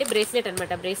బ్యాంగిల్ అనేది బ్రేస్లెట్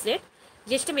అనమాట. బ్రేస్లెట్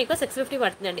జస్ట్ మీకు 650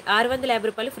 పడుతుందండి, 650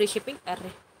 రూపాయలు ఫ్రీ షిప్పింగ్.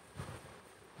 అర్రే,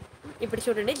 ఇప్పుడు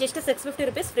చూడండి, జస్ట్ 650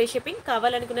 రూపీస్ ఫ్రీ షిప్పింగ్.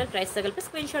 కావాలనుకున్న ప్రైస్ తగిలిపి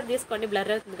స్క్రీన్ షాట్ తీసుకోండి,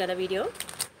 బ్లర్ అవుతుంది కదా వీడియో.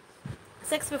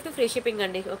 650 ఫ్రీ షిప్పింగ్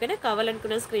అండి. ఓకేనా,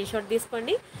 కావాలనుకున్న స్క్రీన్ షాట్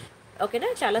తీసుకోండి. ఓకేనా,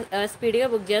 చాలా స్పీడ్గా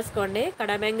బుక్ చేసుకోండి.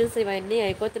 కడా బ్యాంగిల్స్ ఇవన్నీ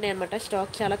అయిపోతున్నాయి అనమాట,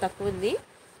 స్టాక్ చాలా తక్కువ ఉంది.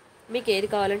 మీకు ఏది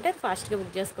కావాలంటే అది ఫాస్ట్గా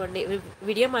బుక్ చేసుకోండి.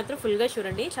 వీడియో మాత్రం ఫుల్గా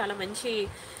చూడండి, చాలా మంచి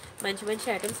మంచి మంచి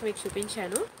ఐటమ్స్ మీకు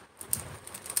చూపించాను.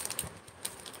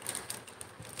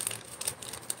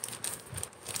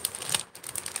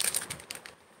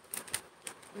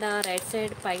 నా రైట్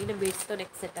సైడ్ పైన బీడ్స్తో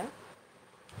నెక్స్ట్ సెటా,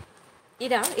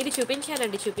 ఇదా, ఇది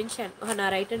చూపించానండి, చూపించాను. నా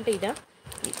రైట్ అంటే ఇదా,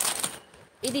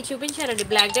 ఇది చూపించానండి.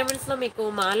 బ్లాక్ డైమండ్స్లో మీకు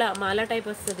మాల మాల టైప్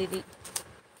వస్తుంది ఇది.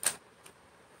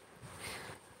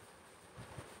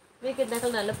 మీకు ఇందాక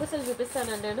నల్లపూసలు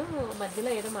చూపిస్తాను అన్నాను, మధ్యలో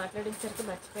ఏదో మాట్లాడించడానికి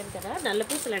మర్చిపోయాను కదా.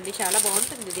 నల్లపూసలు అండి, చాలా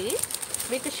బాగుంటుంది ఇది.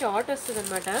 మీకు షార్ట్ వస్తుంది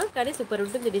అనమాట, కానీ సూపర్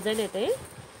ఉంటుంది డిజైన్ అయితే,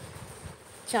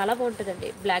 చాలా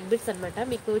బాగుంటుందండి. బ్లాక్ బిట్స్ అనమాట.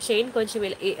 మీకు చైన్ కొంచెం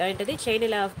ఏంటది, చైన్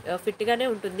ఇలా ఫిట్గానే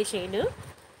ఉంటుంది చైన్,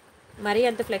 మరీ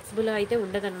అంత ఫ్లెక్సిబుల్ అయితే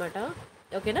ఉండదన్నమాట.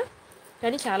 ఓకేనా,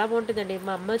 కానీ చాలా బాగుంటుందండి.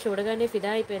 మా అమ్మ చూడగానే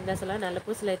ఫిదా అయిపోయింది అసలు.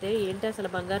 నల్లపూసలు అయితే ఏంటి అసలు,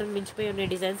 బంగారం మించిపోయి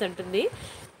ఉన్నాయి డిజైన్స్ అంటుంది.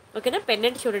 ఓకేనా,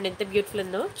 పెండెంట్ చూడండి ఎంత బ్యూటిఫుల్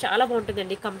ఉందో, చాలా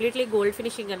బాగుంటుందండి. కంప్లీట్లీ గోల్డ్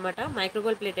ఫినిషింగ్ అనమాట, మైక్రో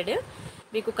గోల్డ్ ప్లేటెడ్.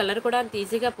 మీకు కలర్ కూడా అంత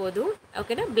ఈజీగా పోదు.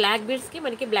 ఓకేనా, బ్లాక్ బీడ్స్కి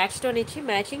మనకి బ్లాక్ స్టోన్ ఇచ్చి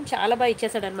మ్యాచింగ్ చాలా బాగా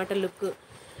ఇచ్చేసాడు అనమాట లుక్.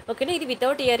 ఓకేనా, ఇది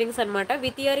వితౌట్ ఇయర్ రింగ్స్ అనమాట.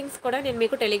 విత్ ఇయర్ రింగ్స్ కూడా నేను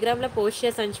మీకు టెలిగ్రామ్లో పోస్ట్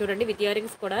చేశాను చూడండి. విత్ ఇయర్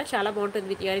రింగ్స్ కూడా చాలా బాగుంటుంది,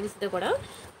 విత్ ఇయర్ రింగ్స్తో కూడా.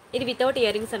 ఇది వితౌట్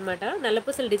ఇయర్ రింగ్స్ అనమాట.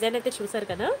 నల్లపూసల డిజైన్ అయితే చూసారు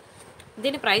కదా.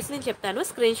 దీని ప్రైస్ నేను చెప్తాను,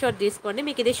 స్క్రీన్ షాట్ తీసుకోండి.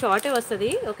 మీకు ఇది షార్టే వస్తుంది.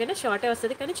 ఓకేనా, షార్టే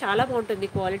వస్తుంది, కానీ చాలా బాగుంటుంది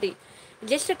క్వాలిటీ.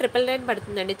 జస్ట్ 999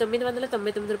 పడుతుందండి,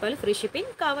 999 రూపాయలు ఫ్రీ షిప్పింగ్.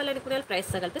 కావాలనుకునే ప్రైస్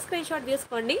తగిలితే స్క్రీన్ షాట్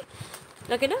తీసుకోండి.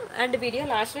 ఓకేనా, అండ్ వీడియో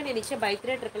లాస్ట్లో నేను ఇచ్చే బై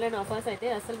 3 999 ఆఫర్స్ అయితే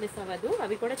అసలు మిస్ అవ్వదు,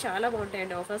 అవి కూడా చాలా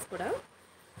బాగుంటాయండి ఆఫర్స్ కూడా.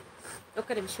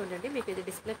 ఒక్క నిమిషం ఉండండి, మీకు ఇది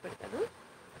డిస్ప్లే పెడతాను.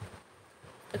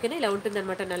 ఓకేనా, ఇలా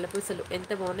ఉంటుందన్నమాట నల్లపూసలు,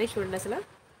 ఎంత బాగున్నాయి చూడండి అసలు.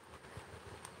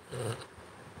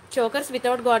 చోకర్స్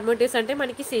వితౌట్ గాడ్ మోటివ్స్ అంటే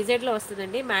మనకి సీజెడ్లో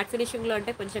వస్తుందండి. మ్యాట్ ఫినిషింగ్లో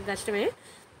అంటే కొంచెం కష్టమే,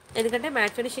 ఎందుకంటే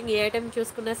మ్యాట్ ఫినిషింగ్ ఏ ఐటమ్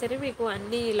చూసుకున్నా సరే మీకు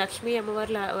అన్ని లక్ష్మీ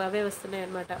అమ్మవార్లు అవే వస్తున్నాయి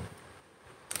అనమాట.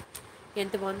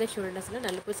 ఎంత బాగుందో చూడండి అసలు,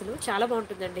 నల్లపూసలు చాలా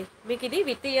బాగుంటుందండి. మీకు ఇది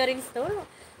విత్ ఇయర్ రింగ్స్తో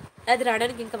అది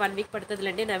రావడానికి ఇంకా 1 వీక్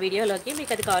పడుతుందిలేండి నా వీడియోలోకి.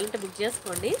 మీకు అది కావాలంటే బుక్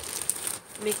చేసుకోండి,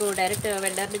 మీకు డైరెక్ట్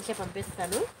వెండర్ నుంచే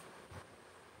పంపిస్తాను.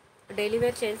 Daily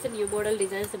wear chains new model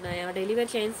designs ఉన్నాయా? డైలీ వేర్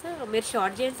చైన్స్ మీరు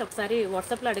షార్ట్ చైన్స్ ఒకసారి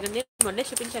వాట్సాప్లో అడగండి. మొన్నే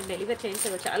చూపించాను డైలీ వేర్ చైన్స్,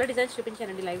 చాలా డిజైన్స్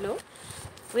చూపించానండి లైవ్లో.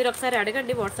 మీరు ఒకసారి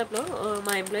అడగండి వాట్సాప్లో,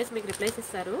 మా ఎంప్లాయీస్ మీకు రిప్లైస్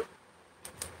ఇస్తారు,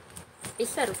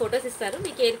 ఫొటోస్ ఇస్తారు.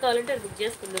 మీకు ఏది కావాలంటే అది బుక్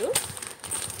చేసుకుందరు.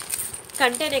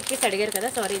 కంటే నెక్ పీస్ అడిగారు కదా,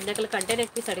 సారీ ఇందాక కంటే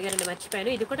నెక్ పీస్ అడిగారండి,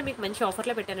 మర్చిపోయాను. ఇది కూడా మీకు మంచి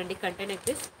ఆఫర్లో పెట్టానండి. కంటే నెక్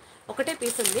పీస్ ఒకటే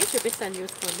పీస్ ఉంది, చూపిస్తాను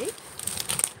చూసుకోండి.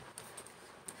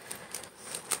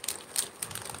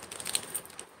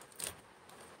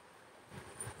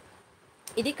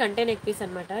 ఇది కంటే నెక్ పీస్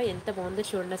అనమాట, ఎంత బాగుందో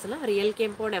చూడండి అసలు. రియల్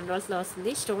కేంపౌండ్ ఎమరాల్డ్స్లో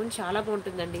వస్తుంది, స్టోన్ చాలా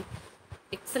బాగుంటుందండి.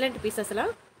 ఎక్సలెంట్ పీస్ అసలు,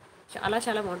 చాలా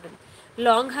చాలా బాగుంటుంది.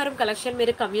 లాంగ్ హారం కలెక్షన్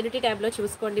మీరు కమ్యూనిటీ ట్యాబ్లో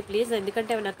చూసుకోండి ప్లీజ్,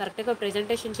 ఎందుకంటే అవి నాకు కరెక్ట్గా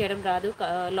ప్రెజెంటేషన్ చేయడం రాదు.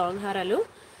 లాంగ్ హారాలు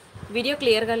వీడియో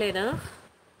క్లియర్గా లేదా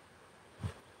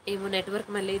ఏమో,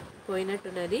 నెట్వర్క్ మళ్ళీ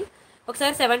పోయినట్టున్నది.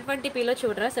 ఒకసారి 720pలో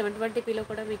చూడరా, 720pలో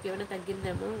కూడా మీకు ఏమైనా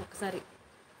తగ్గిందేమో ఒకసారి.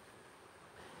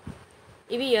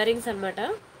 ఇవి ఇయర్ రింగ్స్ అనమాట.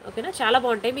 ఓకేనా, చాలా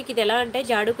బాగుంటాయి. మీకు ఇది ఎలా అంటే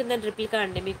జాడుకుందని రిప్లికా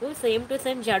అండి. మీకు సేమ్ టు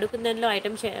సేమ్ జాడుకుందన్లో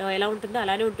ఐటమ్ ఎలా ఉంటుందో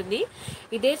అలానే ఉంటుంది.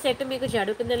 ఇదే సెట్ మీకు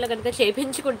జాడుకుందన్లో కనుక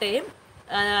చేయించుకుంటే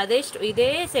ఇదే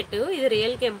సెట్, ఇది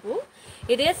రియల్ కెంపు.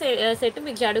 ఇదే సెట్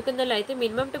మీకు జాడుకుందన్లో అయితే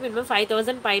మినిమం టు మినిమం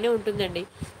 5000 పైనే ఉంటుందండి.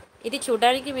 ఇది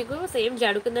చూడడానికి మీకు సేమ్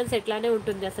జాడుకుందన్ సెట్ లానే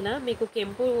ఉంటుంది. అసలు మీకు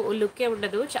కెంపు లుక్కే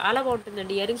ఉండదు. చాలా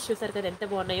బాగుంటుందండి. ఇయర్ రింగ్స్ చూసారు కదా ఎంత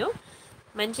బాగున్నాయో.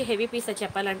 మంచి హెవీ పీస్ అది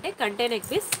చెప్పాలంటే, కంటే నెక్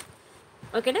పీస్.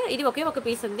 ఓకేనా, ఇది ఒకే ఒక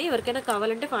పీస్ ఉంది. ఎవరికైనా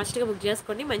కావాలంటే ఫాస్ట్గా బుక్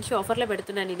చేసుకోండి. మంచి ఆఫర్లో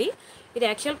పెడుతున్నాను ఇది. ఇది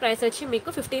యాక్చువల్ ప్రైస్ వచ్చి మీకు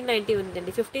 1590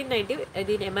 ఉందండి. 1590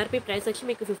 దీని ఎంఆర్పీ ప్రైస్ వచ్చి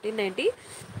మీకు 1590.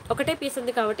 ఒకటే పీస్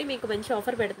ఉంది కాబట్టి మీకు మంచి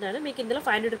ఆఫర్ పెడుతున్నాను. మీకు ఇందులో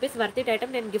 500 రూపీస్ వర్త్ ఇట్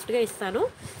ఐటమ్ నేను గిఫ్ట్గా ఇస్తాను.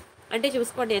 అంటే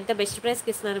చూసుకోండి ఎంత బెస్ట్ ప్రైస్కి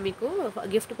ఇస్తున్నాను మీకు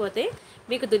గిఫ్ట్. పోతే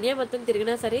మీకు దునియా మొత్తం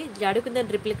తిరిగినా సరే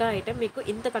జాడుకుందని రిప్లికా ఐటమ్ మీకు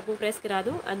ఇంత తక్కువ ప్రైస్కి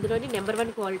రాదు. అందులోని నెంబర్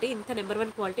 1 క్వాలిటీ, ఇంత నెంబర్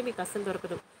 1 క్వాలిటీ మీకు అస్సలు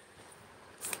దొరకదు.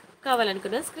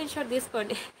 కావాలనుకున్నా స్క్రీన్ షాట్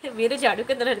తీసుకోండి. మీరు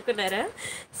జాడుకుందని అనుకున్నారా?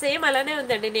 సేమ్ అలానే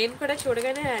ఉందండి. నేను కూడా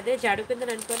చూడగానే అదే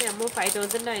జాడుకుందని అనుకొని, అమ్మో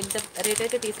 5000 ఇంత రేట్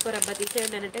అయితే తీసుకోరబ్బా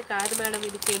తీసేయండి అని అంటే, కాదు మేడం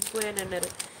ఇది కెంపు అని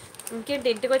అన్నారు. ఇంకేంటి,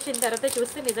 ఇంటికి వచ్చిన తర్వాత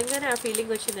చూస్తే నిజంగానే ఆ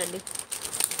ఫీలింగ్ వచ్చిందండి.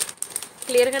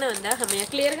 క్లియర్గానే ఉందా? అమ్మయ్య,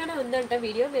 క్లియర్గానే ఉందంట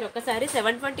వీడియో. మీరు ఒక్కసారి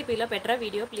 720pలో పెట్టరా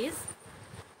వీడియో ప్లీజ్.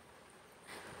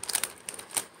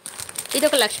 ఇది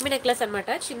ఒక లక్ష్మీ నెక్లెస్ అనమాట.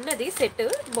 చిన్నది సెట్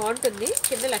బాగుంటుంది.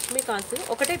 చిన్న లక్ష్మీ కాసు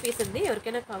ఒకటే పీస్ ఉంది.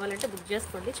 ఎవరికైనా కావాలంటే బుక్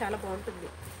చేసుకోండి. చాలా బాగుంటుంది.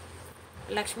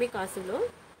 లక్ష్మీ కాసులో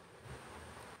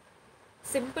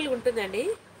సింపుల్గా ఉంటుందండి.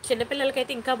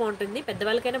 చిన్నపిల్లలకైతే ఇంకా బాగుంటుంది,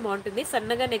 పెద్దవాళ్ళకైనా బాగుంటుంది.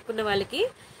 సన్నగా నెక్కున్న వాళ్ళకి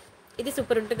ఇది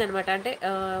సూపర్ ఉంటుంది అనమాట. అంటే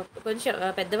కొంచెం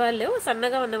పెద్దవాళ్ళు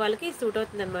సన్నగా ఉన్న వాళ్ళకి సూట్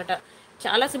అవుతుంది అనమాట.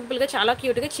 చాలా సింపుల్గా, చాలా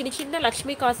క్యూట్గా చిన్న చిన్న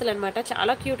లక్ష్మీ కాసులు అనమాట.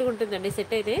 చాలా క్యూట్గా ఉంటుందండి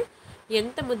సెట్ అయితే.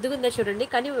 ఎంత ముద్దుగా ఉందో చూడండి.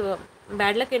 కానీ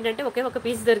బ్యాడ్ లక్ ఏంటంటే ఒకే ఒక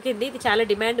పీస్ దొరికింది. ఇది చాలా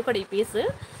డిమాండ్ కూడా ఈ పీస్.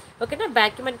 ఓకేనా,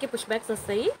 బ్యాక్కి మనకి పుష్ బ్యాక్స్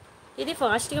వస్తాయి. ఇది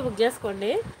ఫాస్ట్గా బుక్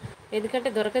చేసుకోండి, ఎందుకంటే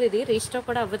దొరకదు. ఇది రీస్టాక్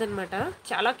కూడా అవ్వదు అనమాట.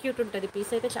 చాలా క్యూట్ ఉంటుంది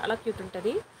పీస్ అయితే, చాలా క్యూట్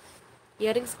ఉంటుంది.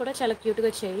 ఇయర్ రింగ్స్ కూడా చాలా క్యూట్గా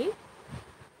వచ్చాయి.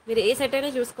 మీరు ఏ సెట్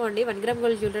అయినా చూసుకోండి, 1 గ్రామ్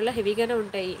గోల్డ్ జ్యువెలరీలో హెవీగానే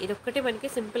ఉంటాయి. ఇది ఒక్కటే మనకి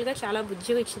సింపుల్గా చాలా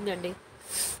బుజ్జిగా ఇచ్చిందండి.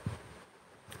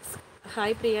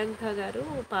 హాయ్ ప్రియాంక గారు,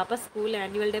 పాప స్కూల్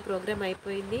యాన్యువల్ డే ప్రోగ్రామ్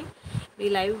అయిపోయింది. మీ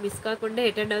లైవ్ మిస్ కాకుండా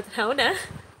అటెండ్ అవుతారు. అవునా,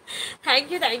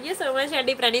 థ్యాంక్ యూ సో మచ్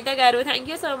అండి ప్రణీత గారు. Thank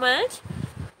you so much.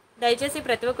 దయచేసి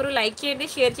ప్రతి ఒక్కరూ లైక్ చేయండి,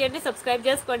 షేర్ చేయండి, సబ్స్క్రైబ్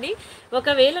చేసుకోండి.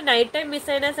 ఒకవేళ నైట్ టైం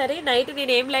మిస్ అయినా సరే, నైట్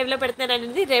నేను ఏం లైవ్లో పెడతాను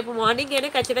అనేది రేపు మార్నింగ్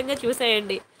అయినా ఖచ్చితంగా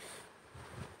చూసేయండి.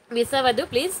 మిస్ అవ్వద్దు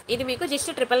ప్లీజ్. ఇది మీకు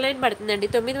జస్ట్ 999 పడుతుందండి.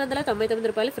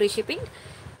 999 రూపాయలు ఫ్రీ షిప్పింగ్.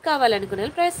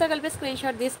 కావాలనుకున్న ప్రైస్తో కలిపి స్క్రీన్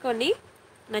షాట్ తీసుకోండి.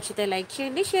 నచ్చితే లైక్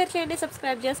చేయండి, షేర్ చేయండి,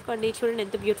 సబ్స్క్రైబ్ చేసుకోండి. చూడండి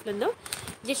ఎంత బ్యూటిఫుల్ ఉందో.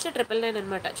 జస్ట్ 999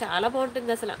 అనమాట. చాలా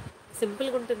బాగుంటుంది అసలు,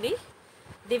 సింపుల్గా ఉంటుంది.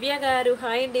 దివ్య గారు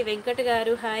హాయ్ అండి. వెంకట్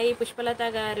గారు హాయ్. పుష్పలత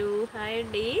గారు హాయ్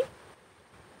అండి.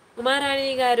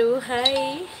 ఉమారాణి గారు హాయ్.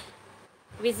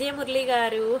 విజయమురళి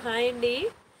గారు హాయ్ అండి.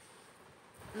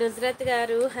 నుజ్రత్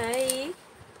గారు హాయ్.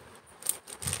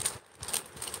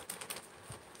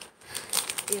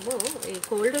 ఏమో ఈ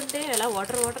కోల్డ్ ఉంటే అలా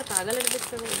వాటర్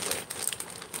తాగాలనిపిస్తుంది.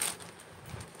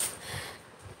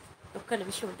 ఒక్క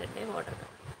నిమిషం ఉంటుండే వాటర్.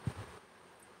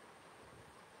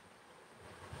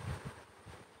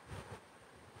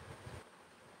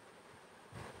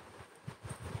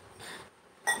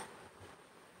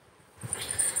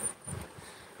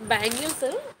 Bangles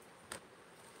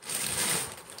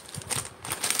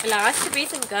last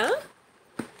piece. ఇంకా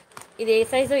ఇది ఏ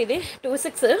సైజు? ఇది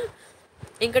 26.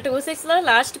 ఇంకా 26లో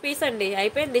లాస్ట్ పీస్ అండి.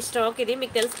 అయిపోయింది స్టాక్. ఇది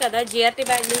మీకు తెలుసు కదా, జిఆర్టీ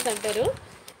బ్యాంగిల్స్ అంటారు.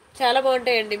 చాలా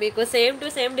బాగుంటాయండి. మీకు same to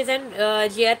same design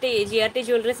GRT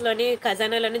జ్యువెలరీస్లోని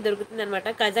ఖజానాలోని దొరుకుతుంది అనమాట.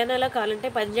 ఖజానాలో కావాలంటే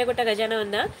పంజాగుట్ట ఖజానా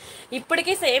ఉందా,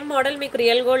 ఇప్పటికీ సేమ్ మోడల్ మీకు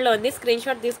రియల్ గోల్డ్లో ఉంది. స్క్రీన్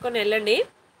షాట్ తీసుకొని వెళ్ళండి.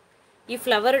 ఈ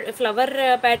ఫ్లవర్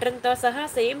ప్యాటర్న్తో సహా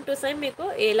సేమ్ టు సేమ్ మీకు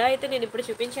ఎలా అయితే నేను ఇప్పుడు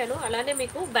చూపించానో అలానే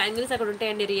మీకు బ్యాంగిల్స్ అక్కడ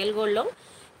ఉంటాయండి రియల్ గోల్డ్లో.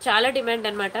 చాలా డిమాండ్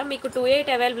అనమాట. మీకు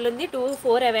 28 అవైలబుల్ ఉంది,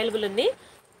 24 అవైలబుల్ ఉంది.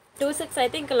 26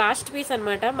 అయితే ఇంకా లాస్ట్ పీస్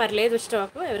అనమాట. మరి లేదు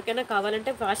స్టాక్. ఎవరికైనా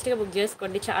కావాలంటే ఫాస్ట్గా బుక్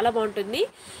చేసుకోండి. చాలా బాగుంటుంది.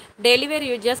 డైలీ వేర్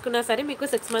యూజ్ చేసుకున్నా సరే మీకు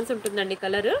 6 months ఉంటుందండి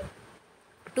కలర్.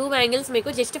 2 బ్యాంగిల్స్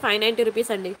మీకు జస్ట్ 590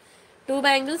 రూపీస్ అండి. 2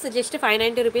 బ్యాంగిల్స్ జస్ట్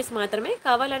 590 రూపీస్ మాత్రమే.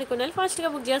 కావాలనుకున్న వాళ్ళు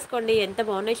ఫాస్ట్గా బుక్ చేసుకోండి. ఎంత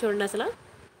బాగున్నాయి చూడండి అసలు.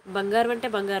 బంగారం అంటే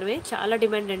బంగారమే. చాలా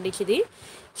డిమాండ్ అండి ఇది.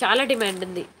 చాలా డిమాండ్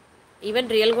ఉంది. ఈవెన్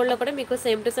రియల్ గోల్డ్లో కూడా మీకు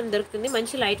సేమ్ టు సేమ్ దొరుకుతుంది.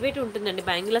 మంచి లైట్ వెయిట్ ఉంటుందండి.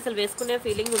 బ్యాంగిల్ అసలు వేసుకునే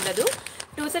ఫీలింగ్ ఉండదు.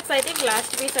 26 అయితే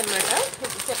లాస్ట్ పీస్ అనమాట.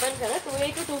 చెప్పాను కదా,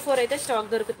 28 to 24 అయితే స్టాక్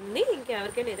దొరుకుతుంది.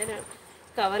 ఇంకెవరికైనా ఏదైనా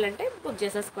కావాలంటే బుక్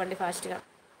చేసేసుకోండి ఫాస్ట్గా.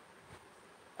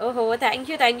 ఓహో థ్యాంక్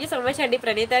యూ సో మచ్ అండి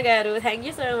ప్రణీత గారు. Thank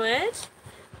you so much.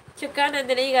 చుక్కా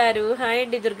నందిని గారు హాయ్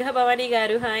అండి. దుర్గా భవానీ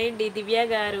గారు హాయ్ అండి. దివ్య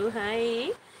గారు హాయ్.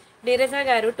 నీరజ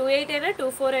గారు 28 అయినా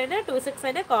 24 అయినా 26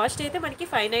 అయినా కాస్ట్ అయితే మనకి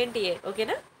 590.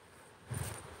 ఓకేనా.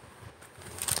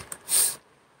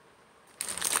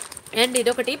 అండ్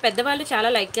ఇదొకటి పెద్దవాళ్ళు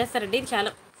చాలా లైక్ చేస్తారండి. ఇది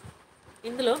చాలా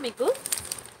ఇందులో మీకు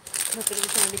ఒక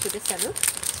నిమిషం అండి చూపిస్తాను.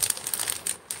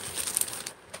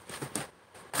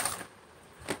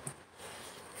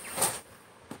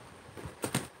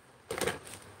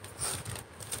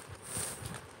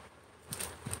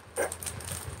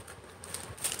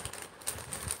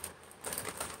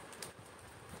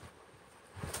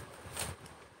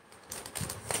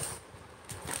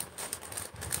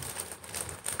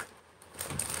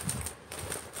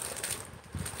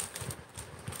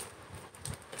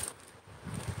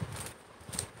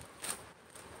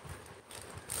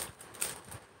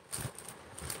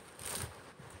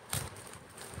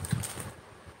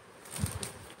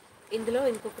 ఇందులో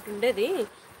ఇంకొకటి ఉండేది,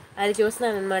 అది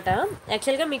చూస్తున్నాను అనమాట.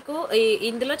 యాక్చువల్గా మీకు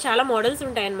ఇందులో చాలా మోడల్స్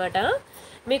ఉంటాయన్నమాట.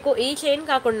 మీకు ఈ చైన్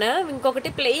కాకుండా ఇంకొకటి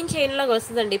ప్లెయిన్ చైన్ లాగా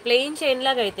వస్తుందండి. ప్లెయిన్ చైన్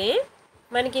లాగా అయితే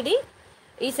మనకి ఇది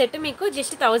ఈ సెట్ మీకు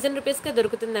జస్ట్ 1000 రూపీస్కే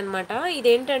దొరుకుతుంది అనమాట.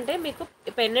 ఇదేంటంటే మీకు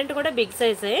పెండెంట్ కూడా బిగ్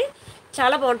సైజే,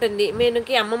 చాలా బాగుంటుంది.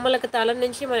 మనకి అమ్మమ్మల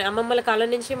కాలం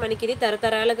నుంచి మనకి ఇది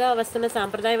తరతరాలుగా వస్తున్న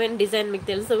సాంప్రదాయమైన డిజైన్ మీకు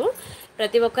తెలుసు.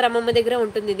 ప్రతి ఒక్కరు అమ్మమ్మ దగ్గర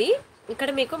ఉంటుంది ఇది. ఇక్కడ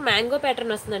మీకు మ్యాంగో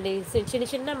ప్యాటర్న్ వస్తుందండి. చిన్న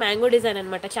చిన్న మ్యాంగో డిజైన్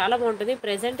అనమాట, చాలా బాగుంటుంది.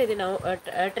 ప్రెసెంట్ ఇది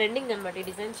ట్రెండింగ్ అనమాట. ఈ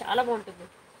డిజైన్ చాలా బాగుంటుంది.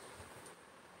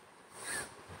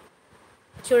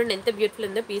 చూడండి ఎంత బ్యూటిఫుల్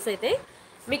ఉందో పీస్ అయితే.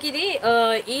 మీకు ఇది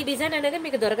ఈ డిజైన్ అనేది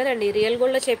మీకు దొరకదండి. రియల్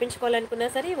గోల్డ్లో చేయించుకోవాలనుకున్నా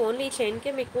సరే ఓన్లీ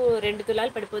చైన్కే మీకు 2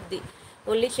 తులాలు పడిపోద్ది.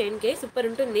 ఓన్లీ చైన్కే సూపర్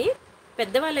ఉంటుంది.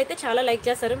 పెద్దవాళ్ళు అయితే చాలా లైక్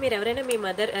చేస్తారు. మీరు ఎవరైనా మీ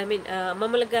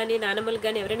అమ్మమ్మలకు కానీ నానమ్మలకు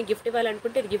కానీ ఎవరైనా గిఫ్ట్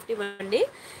ఇవ్వాలనుకుంటే ఇది గిఫ్ట్ ఇవ్వండి.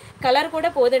 కలర్ కూడా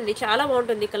పోదండి, చాలా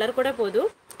బాగుంటుంది. కలర్ కూడా పోదు.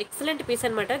 ఎక్సలెంట్ పీస్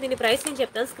అనమాట. దీని ప్రైస్ నేను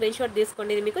చెప్తాను, స్క్రీన్ షాట్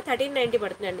తీసుకోండి. ఇది మీకు 1390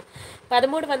 పడుతుందండి.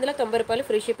 1390 రూపాయలు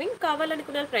ఫ్రీ షిప్పింగ్.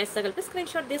 కావాలనుకున్న ప్రైస్ తగిలిపి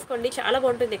స్క్రీన్ షాట్ తీసుకోండి. చాలా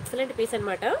బాగుంటుంది, ఎక్సలెంట్ పీస్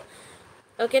అనమాట.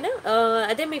 ఓకేనా.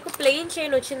 అదే మీకు ప్లెయిన్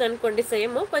చైన్ వచ్చింది అనుకోండి,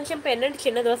 సేమ్ కొంచెం పెండెంట్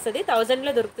చిన్నది వస్తుంది,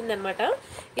 1000లో దొరుకుతుంది అనమాట.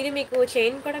 ఇది మీకు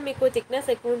చైన్ కూడా మీకు థిక్నెస్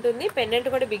ఎక్కువ ఉంటుంది, పెండెంట్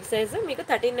కూడా బిగ్ సైజు, మీకు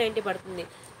 1390 పడుతుంది.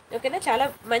 ఓకేనా. చాలా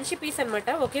మంచి పీస్ అనమాట.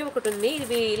 ఒకే ఒకటి ఉంది.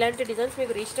 ఇది ఇలాంటి డిజైన్స్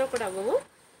మీకు రీస్టాక్ కూడా అవ్వవు,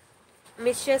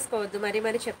 మిస్ చేసుకోవద్దు.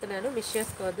 మరీ చెప్తున్నాను, మిస్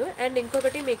చేసుకోవద్దు. అండ్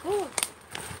ఇంకొకటి మీకు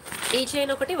ఈ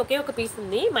చైన్ ఒకటి ఒకే ఒక పీస్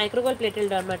ఉంది, మైక్రోగోల్డ్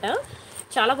ప్లేటెడ్ అనమాట.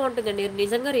 చాలా బాగుంటుందండి.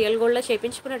 నిజంగా రియల్ గోల్డ్లో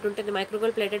చేయించుకున్నట్టు ఉంటుంది.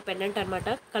 మైక్రోగోల్డ్ ప్లేటెడ్ పెండెంట్ అనమాట.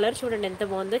 కలర్ చూడండి ఎంత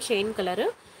బాగుందో, చైన్ కలర్,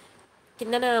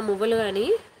 కిందన మువ్వలు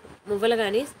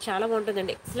కానీ చాలా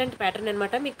బాగుంటుందండి. ఎక్సలెంట్ ప్యాటర్న్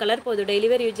అనమాట. మీకు కలర్ పోదు, డైలీ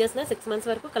వేర్ యూజ్ చేసిన 6 months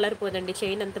వరకు కలర్ పోదండి.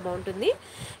 చైన్ అంత బాగుంటుంది.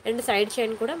 అండ్ సైడ్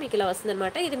చైన్ కూడా మీకు ఇలా వస్తుంది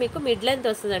అనమాట. ఇది మీకు మిడ్ లెంత్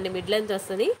వస్తుందండి, మిడ్ లెంత్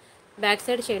వస్తుంది. బ్యాక్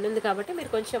సైడ్ చైన్ ఉంది కాబట్టి మీరు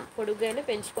కొంచెం పొడుగ్గానే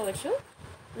పెంచుకోవచ్చు.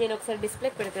 నేను ఒకసారి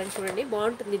డిస్ప్లేకి పెడతాను చూడండి,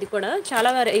 బాగుంటుంది. ఇది కూడా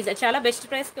చాలా బెస్ట్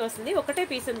ప్రైస్కి వస్తుంది. ఒకటే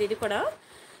పీస్ ఉంది ఇది కూడా.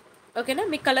 ఓకేనా.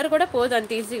 మీకు కలర్ కూడా పోదు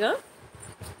అంత ఈజీగా.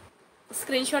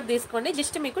 స్క్రీన్ షాట్ తీసుకోండి.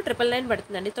 జస్ట్ మీకు 999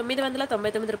 పడుతుందండి.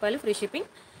 999 రూపాయలు ఫ్రీ షిప్పింగ్.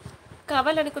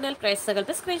 కావాలనుకున్న ప్రైస్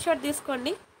తగిలితే స్క్రీన్ షాట్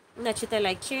తీసుకోండి. నచ్చితే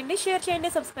లైక్ చేయండి, షేర్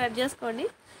చేయండి, సబ్స్క్రైబ్ చేసుకోండి.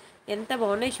 ఎంత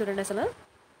బాగున్నాయి చూడండి, అసలు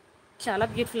చాలా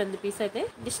బ్యూటిఫుల్ ఉంది పీస్ అయితే.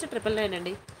 జస్ట్ 999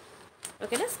 అండి.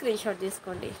 ఓకేనా. స్క్రీన్ షాట్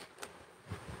తీసుకోండి.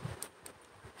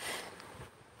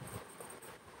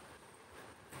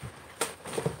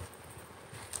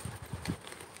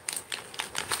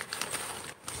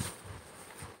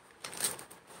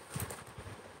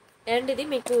 అండ్ ఇది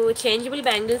మీకు చేంజబుల్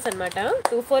బ్యాంగిల్స్ అనమాట.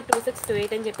 24, 26,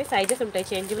 28 అని చెప్పి సైజెస్ ఉంటాయి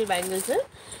చేంజబుల్ బ్యాంగిల్స్.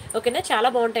 ఓకేనా. చాలా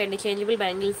బాగుంటాయండి changeable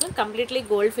bangles, completely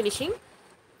gold finishing.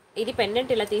 ఇది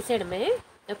పెండెంట్ ఇలా తీసేయడమే.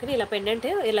 ఓకేనా. ఇలా పెండెంట్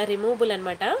ఇలా రిమూవబుల్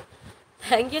అనమాట.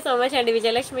 థ్యాంక్ యూ సో మచ్ అండి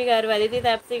విజయలక్ష్మి గారు, అదితి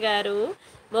తాప్సీ గారు,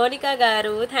 మోనికా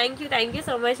గారు. థ్యాంక్ యూ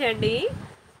సో మచ్ అండి.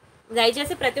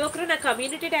 దయచేసి ప్రతి ఒక్కరూ నా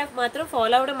కమ్యూనిటీ ట్యాబ్ మాత్రం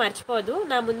ఫాలో అవ్వడం మర్చిపోదు.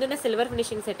 నా ముందున్న సిల్వర్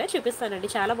ఫినిషింగ్ సెట్ చూపిస్తానండి,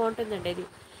 చాలా బాగుంటుందండి.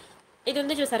 ఇది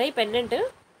ఉంది చూసారా, ఈ పెండెంట్.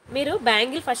 మీరు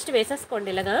బ్యాంగిల్ ఫస్ట్ వేసేసుకోండి.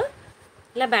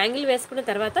 ఇలా బ్యాంగిల్ వేసుకున్న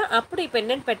తర్వాత అప్పుడు ఈ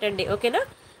పెండెంట్ పెట్టండి. ఓకేనా.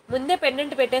 ముందే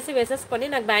పెండెంట్ పెట్టేసి వేసేసుకొని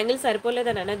నాకు బ్యాంగిల్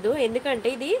సరిపోలేదని అనద్దు. ఎందుకంటే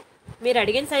ఇది మీరు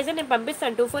అడిగిన సైజే నేను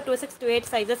పంపిస్తాను. 24, 26, 28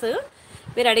 సైజెస్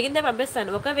మీరు అడిగిందే పంపిస్తాను.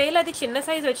 ఒకవేళ అది చిన్న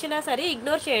సైజు వచ్చినా సరే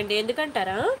ఇగ్నోర్ చేయండి.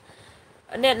 ఎందుకంటారా,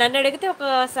 నన్ను అడిగితే ఒక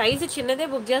సైజు చిన్నదే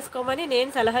బుక్ చేసుకోమని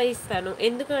నేను సలహా ఇస్తాను.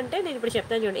 ఎందుకంటే నేను ఇప్పుడు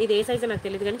చెప్తాను చూడండి, ఇది ఏ సైజు నాకు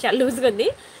తెలియదు కానీ చాలా లూజ్గా ఉంది.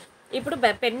 ఇప్పుడు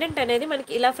పెండెంట్ అనేది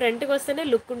మనకి ఇలా ఫ్రంట్కి వస్తేనే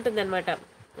లుక్ ఉంటుంది అనమాట.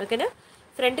 ఓకేనా.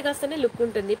 ఫ్రంట్కి వస్తేనే లుక్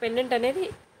ఉంటుంది. పెండెంట్ అనేది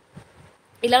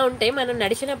ఇలా ఉంటే మనం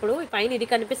నడిచినప్పుడు పైన ఇది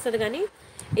కనిపిస్తుంది కానీ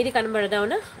ఇది కనబడదు.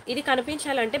 అవునా. ఇది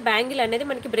కనిపించాలంటే బ్యాంగిల్ అనేది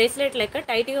మనకి బ్రేస్లెట్ లెక్క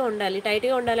టైట్గా ఉండాలి.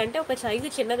 టైట్గా ఉండాలంటే ఒక సైజు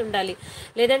చిన్నది ఉండాలి.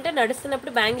 లేదంటే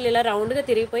నడుస్తున్నప్పుడు బ్యాంగిల్ ఇలా రౌండ్గా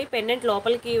తిరిగిపోయి పెండెంట్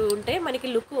లోపలికి ఉంటే మనకి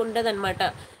లుక్ ఉండదన్నమాట.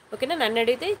 ఓకేనా. నన్ను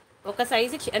అడిగితే ఒక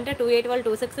సైజు అంటే 28 వాళ్ళు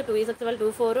 26, 26 వాళ్ళు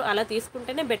 24 అలా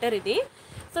తీసుకుంటేనే బెటర్ ఇది.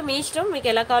 సో మీ ఇష్టం, మీకు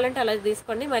ఎలా కావాలంటే అలా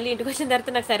తీసుకోండి. మళ్ళీ ఇంటికి వచ్చిన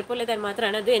తర్వాత నాకు సరిపోలేదని మాత్రం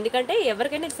అనద్దు. ఎందుకంటే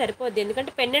ఎవరికైనా ఇది సరిపోద్ది.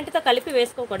 ఎందుకంటే పెండెంట్తో కలిపి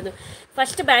వేసుకోకూడదు.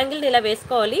 ఫస్ట్ బ్యాంగిల్ని ఇలా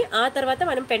వేసుకోవాలి, ఆ తర్వాత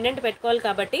మనం పెండెంట్ పెట్టుకోవాలి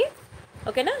కాబట్టి.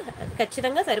 ఓకేనా.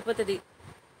 ఖచ్చితంగా సరిపోతుంది.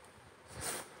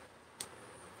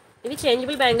 ఇవి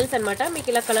చేంజబుల్ బ్యాంగిల్స్ అనమాట. మీకు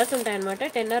ఇలా కలర్స్ ఉంటాయన్నమాట.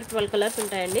 10 ఆర్ 12 కలర్స్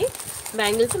ఉంటాయండి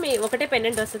బ్యాంగిల్స్. మీ ఒకటే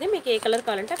పెండెంట్ వస్తుంది. మీకు ఏ కలర్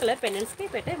కావాలంటే ఆ కలర్ పెండెంట్స్కి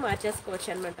పెట్టి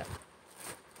మార్చేసుకోవచ్చు అనమాట.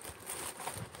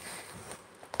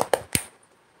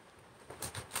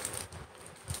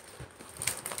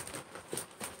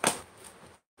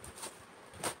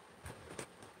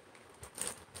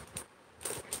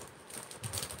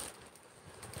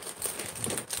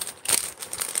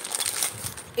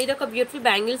 ఇది ఒక బ్యూటిఫుల్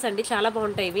బ్యాంగిల్స్ అండి. చాలా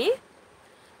బాగుంటాయి ఇవి,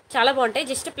 చాలా బాగుంటాయి.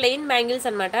 జస్ట్ ప్లెయిన్ బ్యాంగిల్స్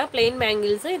అనమాట. Plain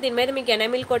bangles. దీని మీద మీకు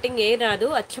ఎనామిల్ కోటింగ్ ఏ రాదు.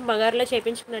 అచ్చం బంగారులో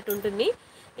చేపించుకున్నట్టు ఉంటుంది.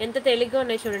 ఎంత తేలిగ్గా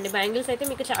ఉన్నాయి చూడండి. బ్యాంగిల్స్ అయితే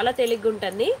మీకు చాలా తేలిగ్గా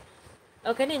ఉంటుంది.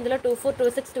 ఓకేనా. ఇందులో 24,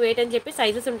 26, 28 అని చెప్పి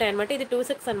సైజెస్ ఉంటాయన్నమాట. ఇది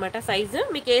 26 అనమాట సైజు.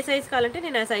 మీకు ఏ సైజ్ కావాలంటే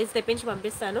నేను ఆ సైజ్ తెప్పించి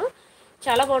పంపిస్తాను.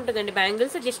 చాలా బాగుంటుందండి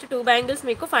బ్యాంగిల్స్. జస్ట్ 2 బ్యాంగిల్స్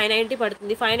మీకు 590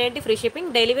 పడుతుంది. 590 ఫ్రీ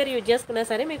షిప్పింగ్. డెలివరీ యూజ్ చేసుకున్నా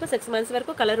సరే మీకు 6 మంత్స్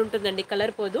వరకు కలర్ ఉంటుందండి.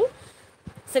 కలర్ పోదు.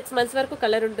 6 మంత్స్ వరకు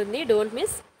కలర్ ఉంటుంది. Don't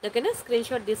miss. ఓకేనా. స్క్రీన్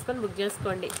షాట్ తీసుకొని బుక్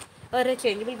చేసుకోండి. అరే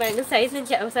చేంజబుల్ బ్యాంగిల్ సైజ్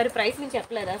నుంచి సారీ ప్రైస్ నుంచి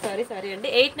చెప్పలేదా? సారీ అండి.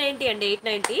 890 అండి.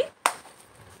 890.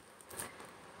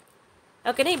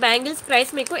 ఓకేనా. ఈ బ్యాంగిల్స్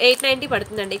ప్రైస్ మీకు 890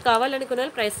 పడుతుందండి. కావాలనుకున్న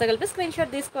వాళ్ళు ప్రైస్తో కలిపి స్క్రీన్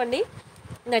షాట్ తీసుకోండి.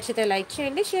 నచ్చితే లైక్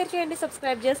చేయండి, షేర్ చేయండి,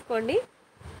 సబ్స్క్రైబ్ చేసుకోండి.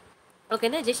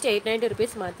 ఓకేనా. జస్ట్ 890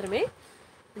 రూపీస్ మాత్రమే.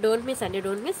 డోంట్ మిస్ అండి,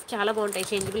 డోంట్ మిస్. చాలా బాగుంటాయి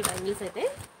చేంజబుల్ బ్యాంగిల్స్ అయితే.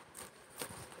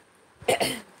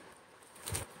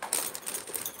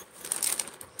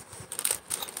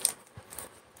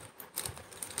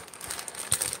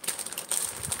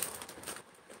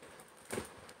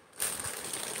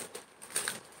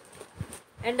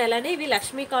 అండ్ అలానే ఇవి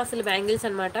లక్ష్మీ కాసులు బ్యాంగిల్స్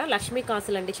అనమాట. లక్ష్మీ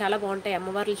కాసులు అండి, చాలా బాగుంటాయి.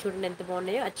 అమ్మవార్లు చూడండి ఎంత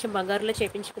బాగున్నాయో. అచ్చం బంగారులో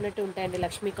చేపించుకున్నట్టు ఉంటాయండి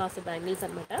లక్ష్మీ కాసు బ్యాంగిల్స్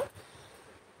అనమాట.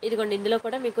 ఇదిగోండి. ఇందులో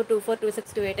కూడా మీకు 24,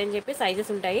 26, 28 అని చెప్పి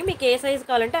సైజెస్ ఉంటాయి. మీకు ఏ సైజ్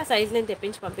కావాలంటే ఆ సైజ్ నేను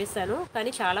తెప్పించి పంపిస్తాను.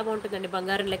 కానీ చాలా బాగుంటుందండి.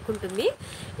 బంగారం లెక్క ఉంటుంది.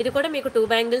 ఇది కూడా మీకు 2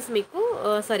 బ్యాంగిల్స్ మీకు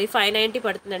 590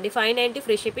 పడుతుందండి. 590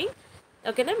 ఫ్రీ షిప్పింగ్.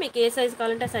 ఓకేనా. మీకు ఏ సైజ్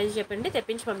కావాలంటే ఆ సైజ్ చెప్పండి,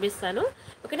 తెప్పించి పంపిస్తాను.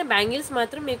 ఓకేనా. బ్యాంగిల్స్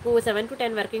మాత్రం మీకు 7 to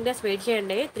 10 వర్కింగ్ డేస్ వెయిట్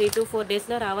చేయండి. 3 to 4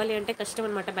 డేస్లో రావాలి అంటే కష్టం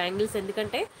అనమాట బ్యాంగిల్స్.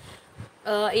 ఎందుకంటే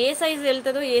ఏ సైజ్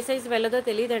వెళ్తుందో ఏ సైజ్ వెళ్ళదో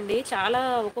తెలియదండి. చాలా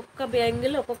ఒక్కొక్క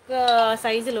బ్యాంగిల్ ఒక్కొక్క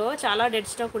సైజులో చాలా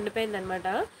డెడ్ స్టాక్ ఉండిపోయిందనమాట.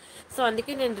 సో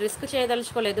అందుకే నేను రిస్క్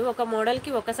చేయదలుచుకోలేదు. ఒక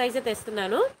మోడల్కి ఒక సైజే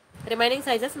తెస్తున్నాను. రిమైనింగ్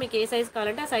సైజెస్ మీకు ఏ సైజ్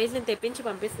కావాలంటే ఆ సైజ్ నేను తెప్పించి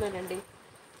పంపిస్తున్నానండి.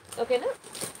 ఓకేనా.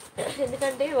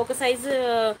 ఎందుకంటే ఒక సైజు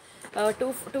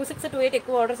 26, 28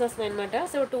 ఎక్కువ ఆర్డర్స్ వస్తున్నాయి అనమాట.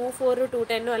 సో 24,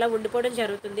 210 అలా ఉండిపోవడం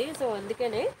జరుగుతుంది. సో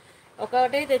అందుకనే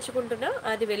ఒకటే తెచ్చుకుంటున్నా.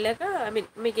 అది వెళ్ళాక ఐ మీన్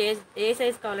మీకు ఏ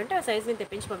సైజ్ కావాలంటే ఆ సైజ్ నేను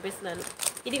తెప్పించి పంపిస్తున్నాను.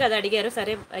 ఇది కదా అడిగారు.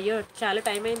 సరే అయ్యో చాలా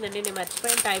టైం అయిందండి, నేను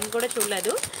మర్చిపోయిన, టైం కూడా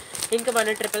చూడలేదు. ఇంకా మన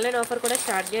 999 ఆఫర్ కూడా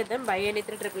స్టార్ట్ చేద్దాం. By any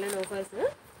 3 999 offers.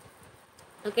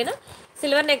 ఓకేనా.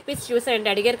 సిల్వర్ నెక్ పీస్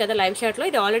చూసేయండి. అడిగారు కదా లైవ్ షాట్లో.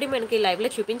 ఇది ఆల్రెడీ మనకి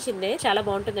లైవ్లో చూపించిందే. చాలా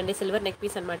బాగుంటుందండి సిల్వర్ నెక్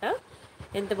పీస్ అనమాట.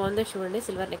 ఎంత బాగుందో చూడండి.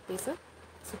 సిల్వర్ నెక్ పీస్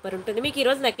సూపర్ ఉంటుంది. మీకు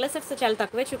ఈరోజు నెక్లెస్ సెట్స్ చాలా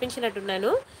తక్కువే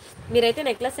చూపించినట్టున్నాను. మీరైతే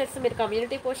నెక్లెస్ సెట్స్ మీరు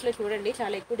కమ్యూనిటీ పోస్ట్లో చూడండి.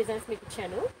 చాలా ఎక్కువ డిజైన్స్ మీకు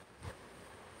ఇచ్చాను.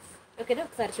 ఓకేనా.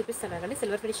 ఒకసారి చూపిస్తాను కానీ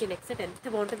సిల్వర్ ఫినిషింగ్ నెక్ సెట్ ఎంత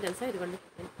బాగుంటుంది తెలుసా. ఇదిగోండి.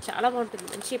 చాలా బాగుంటుంది.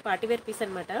 మంచి పార్టీవేర్ పీస్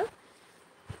అనమాట.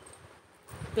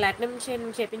 ప్లాటినం చైన్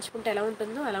చేపించుకుంటే ఎలా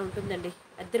ఉంటుందో అలా ఉంటుందండి.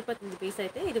 అద్దరిపోతుంది పీస్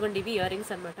అయితే. ఇదిగోండి. ఇవి ఇయర్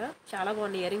రింగ్స్ అనమాట. చాలా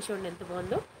బాగుంది. ఇయర్ రింగ్స్ చూడండి ఎంత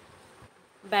బాగుందో.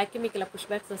 బ్యాక్కి మీకు ఇలా పుష్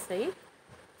బ్యాక్స్ వస్తాయి.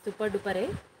 సూపర్ డూపరే.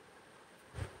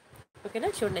 ఓకేనా.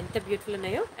 చూడండి ఎంత బ్యూటిఫుల్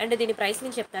ఉన్నాయో. అండ్ దీని ప్రైస్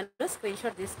నేను చెప్తాను, స్క్రీన్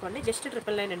షాట్ తీసుకోండి. జస్ట్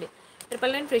 999 అండి.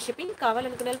 999 ఫ్రీ షిప్పింగ్.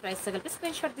 కావాలనుకునే ప్రైస్ కలిపి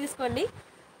స్క్రీన్ షాట్ తీసుకోండి.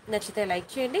 నచ్చితే లైక్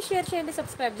చేయండి, షేర్ చేయండి,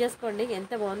 సబ్స్క్రైబ్ చేసుకోండి.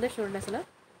 ఎంత బాగుందో చూడండి. అసలు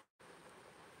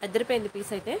అద్దరిపోయింది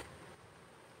పీస్ అయితే.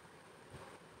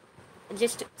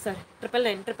 జస్ట్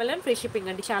 999 ఫ్రీ షిప్పింగ్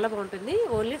అండి. చాలా బాగుంటుంది.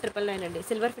 ఓన్లీ 999 అండి.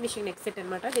 సిల్వర్ ఫినిషింగ్ నెక్ సెట్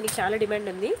అనమాట. దీనికి చాలా డిమాండ్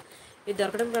ఉంది. ఇది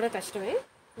దొరకడం కూడా కష్టమే.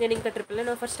 నేను ఇంకా 999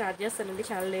 ఆఫర్ స్టార్ట్ చేస్తానండి.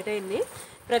 చాలా లేట్ అయింది.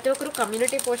 ప్రతి ఒక్కరు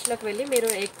కమ్యూనిటీ పోస్ట్లోకి వెళ్ళి మీరు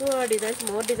ఎక్కువ designs,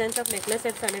 more designs of necklace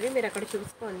sets అనేవి మీరు అక్కడ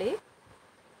చూసుకోండి.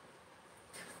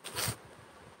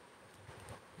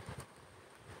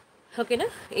 ఓకేనా.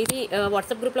 ఇది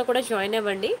వాట్సాప్ గ్రూప్లో కూడా జాయిన్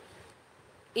అవ్వండి.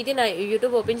 ఇది నా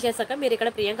యూట్యూబ్ ఓపెన్ చేశాక మీరు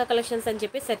ఇక్కడ ప్రియాంక కలెక్షన్స్ అని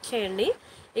చెప్పి సెర్చ్ చేయండి.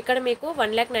 ఇక్కడ మీకు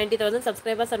 1,90,000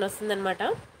 సబ్స్క్రైబర్స్ అని వస్తుందన్నమాట.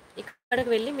 ఇక్కడికి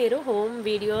వెళ్ళి మీరు home,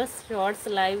 videos, shorts,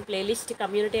 live, playlist,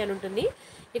 community అని ఉంటుంది.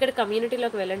 ఇక్కడ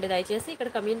కమ్యూనిటీలోకి వెళ్ళండి దయచేసి. ఇక్కడ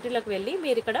కమ్యూనిటీలోకి వెళ్ళి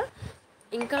మీరు ఇక్కడ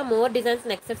ఇంకా మోర్ డిజైన్స్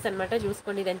నెక్ సెట్స్ అనమాట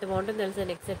చూసుకోండి. ఇది ఎంత బాగుంటుందో తెలుసా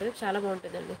నెక్ సెట్. చాలా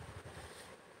బాగుంటుందండి.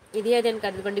 ఇది అదే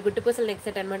కదుకోండి. గుట్టుపూసలు నెక్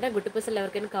సెట్ అనమాట. గుట్టుపూసలు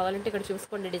ఎవరికైనా కావాలంటే ఇక్కడ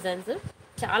చూసుకోండి. డిజైన్స్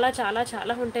చాలా చాలా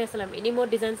చాలా ఉంటాయి. అసలు మినీ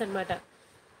మోర్ డిజైన్స్ అనమాట.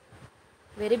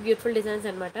 వెరీ బ్యూటిఫుల్ డిజైన్స్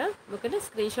అనమాట. ఓకేనా.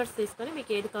 స్క్రీన్ షాట్స్ తీసుకొని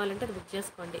మీకు ఏది కావాలంటే అది బుక్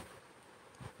చేసుకోండి.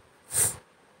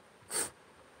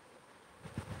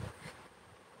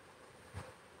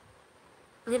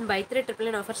 నేను బై 3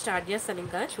 999 ఆఫర్ స్టార్ట్ చేస్తాను.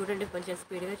 ఇంకా చూడండి, కొంచెం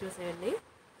స్పీడ్గా చూసేయండి.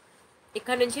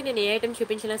 ఇక్కడ నుంచి నేను ఏ ఐటమ్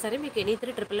చూపించినా సరే మీకు ఎనీ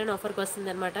 3 999 ఆఫర్కి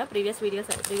వస్తుందన్నమాట. ప్రీవియస్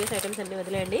ఐటమ్స్ అన్ని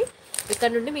వదిలేయండి. ఇక్కడ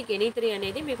నుండి మీకు ఎనీ 3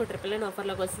 అనేది మీకు 999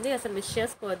 ఆఫర్లోకి వస్తుంది. అసలు మిస్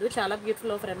చేసుకోవద్దు. చాలా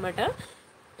బ్యూటిఫుల్ ఆఫర్ అనమాట.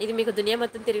 ఇది మీకు దునియా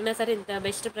మొత్తం తిరిగినా సరే ఇంత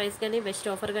బెస్ట్ ప్రైస్ కానీ బెస్ట్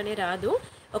ఆఫర్ కానీ రాదు.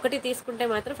 ఒకటి తీసుకుంటే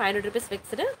మాత్రం 500 రూపీస్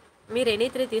ఫిక్స్డ్. మీరు ఎనీ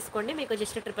 3 తీసుకోండి, మీకు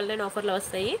జస్ట్ 999 ఆఫర్లో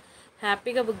వస్తాయి.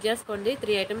 హ్యాపీగా బుక్ చేసుకోండి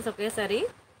 3 ఐటమ్స్ ఒకేసారి.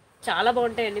 చాలా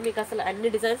బాగుంటాయండి. మీకు అసలు అన్ని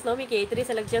డిజైన్స్లో మీకు ఏ 3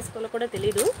 సెలెక్ట్ చేసుకోవాలో కూడా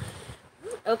తెలీదు.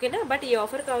 ఓకేనా. బట్ ఈ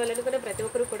ఆఫర్ కావాలనుకున్న ప్రతి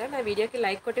ఒక్కరు కూడా నా వీడియోకి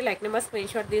లైక్ కొట్టి లైక్ నెంబర్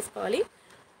స్క్రీన్ షాట్ తీసుకోవాలి.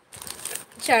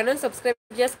 ఛానల్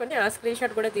సబ్స్క్రైబ్ చేసుకోండి, ఆ స్క్రీన్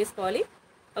షాట్ కూడా తీసుకోవాలి.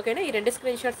 ఓకేనా. ఈ 2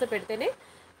 స్క్రీన్ షాట్స్ పెడితేనే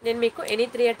నేను మీకు ఎనీ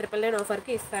 3 at 999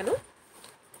 ఆఫర్కి ఇస్తాను.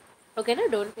 ఓకేనా.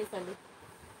 డోంట్ మిస్ అండి.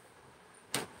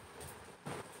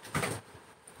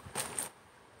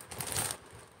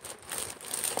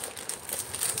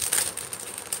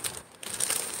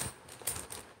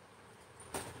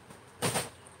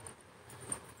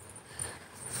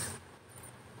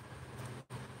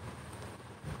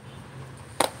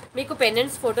 మీకు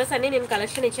పెండెంట్స్ ఫొటోస్ అన్నీ నేను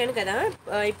కలెక్షన్ ఇచ్చాను కదా.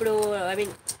 ఇప్పుడు I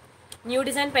mean new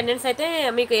design pendants అయితే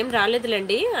మీకు ఏం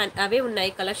రాలేదులేండి, అవే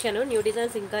ఉన్నాయి కలెక్షన్. న్యూ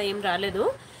డిజైన్స్ ఇంకా ఏం రాలేదు.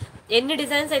 ఎన్ని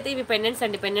డిజైన్స్ అయితే ఇవి పెండెంట్స్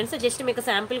అండి. పెండెంట్స్ జస్ట్ మీకు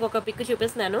శాంపుల్కి ఒక పిక్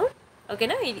చూపిస్తున్నాను.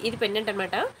 ఓకేనా. ఇది పెండెంట్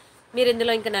అనమాట. మీరు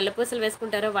ఇందులో ఇంకా నల్లపూసలు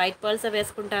వేసుకుంటారో, వైట్ పర్ల్స్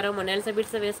వేసుకుంటారో, మొనాలిసా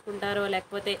బిట్స్ వేసుకుంటారో,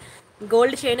 లేకపోతే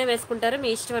గోల్డ్ చైన్ వేసుకుంటారో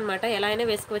మీ ఇష్టం అనమాట. ఎలా అయినా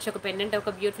వేసుకోవచ్చు. ఒక పెండెంట్,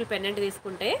 ఒక బ్యూటిఫుల్ పెండెంట్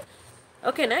తీసుకుంటే.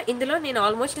 ఓకేనా. ఇందులో నేను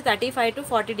ఆల్మోస్ట్ 35 to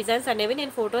 40 డిజైన్స్ అనేవి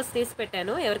నేను ఫొటోస్ తీసి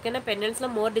పెట్టాను. ఎవరికైనా పెండెంట్స్లో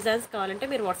మోర్ డిజైన్స్ కావాలంటే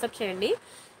మీరు వాట్సాప్ చేయండి,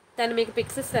 తను మీకు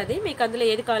పిక్స్ ఇస్తుంది. మీకు అందులో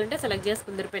ఏది కావాలంటే సెలెక్ట్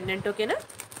చేసుకుందరు పెండెంట్. ఓకేనా.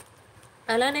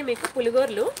 అలానే మీకు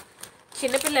పులిగోర్లు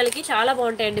చిన్నపిల్లలకి చాలా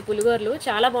బాగుంటాయండి. పులిగోర్లు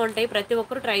చాలా బాగుంటాయి, ప్రతి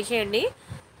ఒక్కరు ట్రై చేయండి.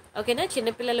 ఓకేనా.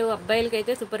 చిన్నపిల్లలు అబ్బాయిలకి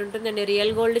అయితే సూపర్ ఉంటుందండి.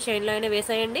 రియల్ గోల్డ్ చైన్లో అయినా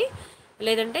వేసేయండి,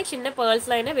 లేదంటే చిన్న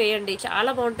పర్ల్స్లో అయినా వేయండి.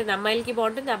 చాలా బాగుంటుంది. అమ్మాయిలకి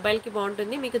బాగుంటుంది, అబ్బాయిలకి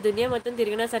బాగుంటుంది. మీకు దునియా మొత్తం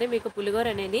తిరిగినా సరే మీకు పులిగోర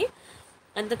అనేది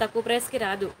అంత తక్కువ ప్రైస్కి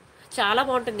రాదు. చాలా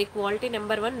బాగుంటుంది. Quality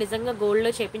number 1. నిజంగా గోల్డ్లో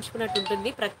చేయించుకున్నట్టు ఉంటుంది.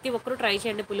 ప్రతి ఒక్కరు ట్రై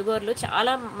చేయండి. పులిగోరలు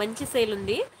చాలా మంచి సేల్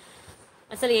ఉంది.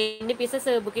 అసలు ఎన్ని పీసెస్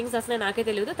బుకింగ్స్ వస్తున్నాయో నాకే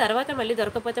తెలియదు. తర్వాత మళ్ళీ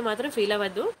దొరకకపోతే మాత్రం ఫీల్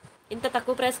అవ్వద్దు. ఇంత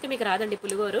తక్కువ ప్రైస్కి మీకు రాదండి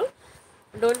పులిగోరు.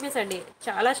 డోంట్ మిస్ అండి.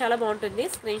 చాలా చాలా బాగుంటుంది.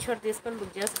 స్క్రీన్ షాట్ తీసుకొని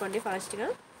బుక్ చేసుకోండి ఫాస్ట్గా.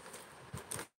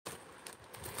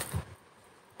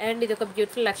 అండ్ ఇది ఒక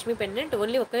బ్యూటిఫుల్ లక్ష్మీ పెండెంట్.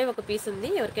 ఓన్లీ ఒకే ఒక పీస్ ఉంది.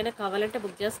 ఎవరికైనా కావాలంటే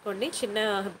బుక్ చేసుకోండి. చిన్న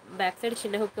బ్యాక్ సైడ్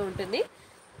చిన్న హుక్ ఉంటుంది.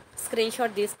 స్క్రీన్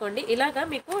షాట్ తీసుకోండి. ఇలాగా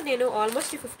మీకు నేను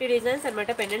ఆల్మోస్ట్ 50 డిజైన్స్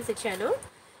అనమాట పెండెంట్స్ ఇచ్చాను.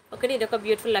 ఓకే. ఇది ఒక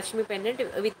beautiful Lakshmi pendant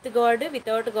with God,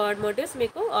 without God motifs.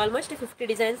 మీకు ఆల్మోస్ట్ 50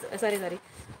 డిజైన్స్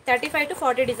 35 to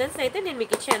 40 డిజైన్స్ అయితే నేను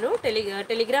మీకు ఇచ్చాను.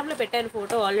 టెలిగ్రామ్లో పెట్టాను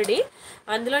ఫోటో ఆల్రెడీ,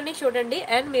 అందులోనే చూడండి.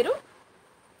 అండ్ మీరు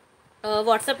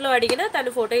వాట్సాప్లో అడిగినా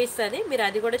తను ఫోటో ఇస్తుంది, మీరు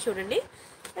అది కూడా చూడండి.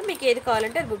 మీకు ఏది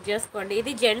కావాలంటే అది బుక్ చేసుకోండి.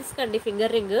 ఇది జెంట్స్కి అండి,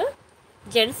 ఫింగర్ రింగ్.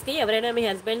 జెంట్స్కి ఎవరైనా మీ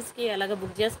హస్బెండ్స్కి అలాగా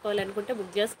బుక్ చేసుకోవాలనుకుంటే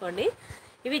బుక్ చేసుకోండి.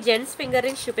 ఇవి జెంట్స్ ఫింగర్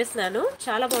రింగ్స్ చూపిస్తున్నాను.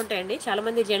 చాలా బాగుంటాయండి.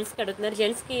 చాలామంది జెంట్స్కి అడుగుతున్నారు.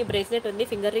 జెంట్స్కి బ్రేస్లెట్ ఉంది,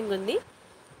 ఫింగర్ రింగ్ ఉంది.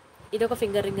 ఇది ఒక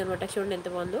ఫింగర్ రింగ్ అనమాట. చూడండి ఎంత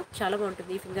బాగుందో, చాలా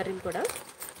బాగుంటుంది ఈ ఫింగర్ రింగ్ కూడా.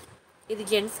 ఇది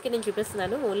జెంట్స్కి నేను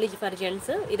చూపిస్తున్నాను, ఓన్లీ ఫర్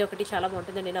జెంట్స్. ఇది ఒకటి చాలా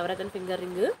బాగుంటుందండి, నవరత్న ఫింగర్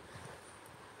రింగ్.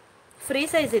 ఫ్రీ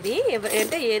సైజ్ ఇది,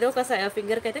 అంటే ఏదో ఒక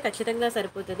ఫింగర్కి అయితే ఖచ్చితంగా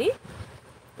సరిపోతుంది.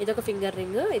 ఇదొక ఫింగర్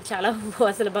రింగ్. ఇది చాలా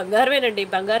అసలు బంగారమేనండి.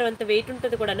 బంగారం అంత వెయిట్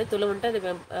ఉంటుంది కూడా, తులం ఉంటుంది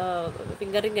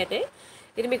ఫింగర్ రింగ్ అయితే.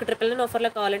 ఇది మీకు 999 ఆఫర్లో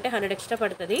కావాలంటే 100 ఎక్స్ట్రా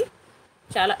పడుతుంది.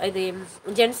 చాలా ఇది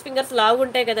జెంట్స్ ఫింగర్స్ లావు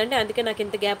ఉంటాయి కదండి, అందుకే నాకు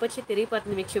ఇంత గ్యాప్ వచ్చి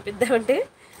తిరిగిపోతుంది మీకు చూపిద్దామంటే.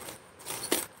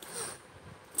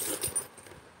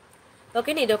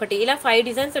 ఓకేనా. ఇది ఒకటి. ఇలా 5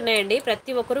 డిజైన్స్ ఉన్నాయండి.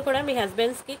 ప్రతి ఒక్కరు కూడా మీ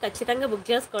హస్బెండ్స్కి ఖచ్చితంగా బుక్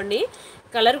చేసుకోండి.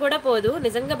 కలర్ కూడా పోదు,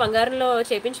 నిజంగా బంగారంలో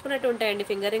చేయించుకున్నట్టు ఉంటాయండి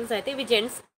ఫింగర్ రింగ్స్ అయితే. ఇవి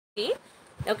జెంట్స్కి.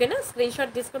 ఓకేనా. స్క్రీన్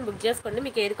షాట్ తీసుకొని బుక్ చేసుకోండి,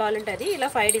 మీకు ఏది కావాలంటే అది. ఇలా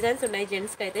 5 డిజైన్స్ ఉన్నాయి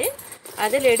జెంట్స్కి అయితే.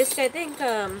 అదే లేడీస్కి అయితే ఇంకా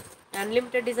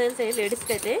అన్లిమిటెడ్ డిజైన్స్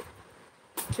లేడీస్కి అయితే.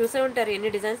 చూసే ఉంటారు ఎన్ని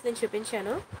డిజైన్స్ నేను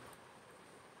చూపించాను.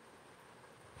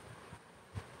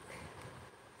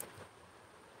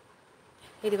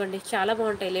 ఇదిగోండి చాలా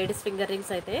బాగుంటాయి లేడీస్ ఫింగర్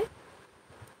రింగ్స్ అయితే.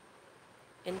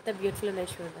 ఎంత బ్యూటిఫుల్ ఉన్నాయి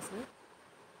చూడండి. అసలు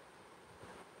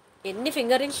ఎన్ని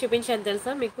ఫింగర్ రింగ్స్ చూపించాను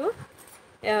తెలుసా మీకు.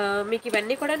 మీకు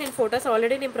ఇవన్నీ కూడా నేను ఫొటోస్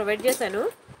ఆల్రెడీ నేను ప్రొవైడ్ చేశాను,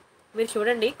 మీరు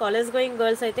చూడండి. కాలేజ్ గోయింగ్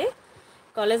గర్ల్స్ అయితే,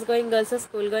 college going girls,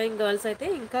 school going girls అయితే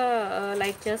ఇంకా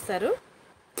లైక్ చేస్తారు.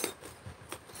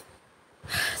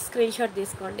 స్క్రీన్ షాట్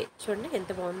తీసుకోండి. చూడండి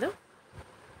ఎంత బాగుందో.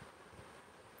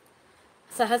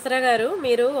 సహస్ర గారు,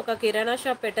 మీరు ఒక కిరాణా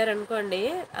షాప్ పెట్టారనుకోండి,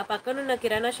 ఆ పక్కనున్న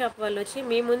కిరాణా షాప్ వాళ్ళు వచ్చి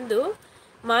మీ ముందు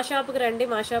మా షాపుకి రండి,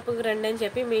 మా షాపుకి రండి అని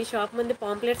చెప్పి మీ షాప్ ముందు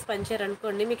పాంప్లెట్స్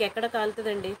పంచారనుకోండి, మీకు ఎక్కడ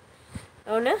కాలుతుందండి.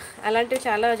 అవునా. అలాంటివి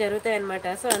చాలా జరుగుతాయి అన్నమాట.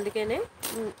 సో అందుకనే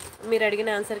మీరు అడిగిన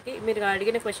ఆన్సర్కి, మీరు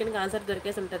అడిగిన క్వశ్చన్కి ఆన్సర్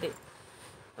దొరికేసి ఉంటుంది.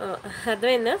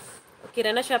 అర్థమైందా.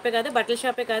 కిరాణా షాపే కాదు, బట్టల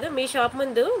షాపే కాదు, మీ షాప్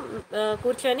ముందు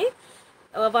కూర్చొని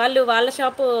వాళ్ళు వాళ్ళ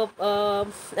షాపు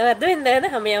అర్థమైంది కదా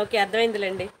అమ్మయ్య, ఓకే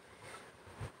అర్థమైందిలేండి.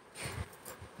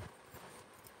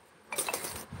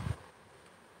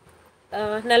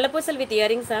 నల్లపూసలు with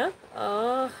ear రింగ్సా?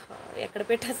 ఎక్కడ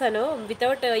పెట్టేసానో,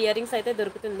 వితౌట్ ఇయర్ రింగ్స్ అయితే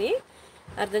దొరుకుతుంది,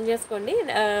 అర్థం చేసుకోండి.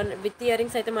 విత్ ఇయర్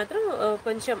రింగ్స్ అయితే మాత్రం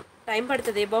కొంచెం టైం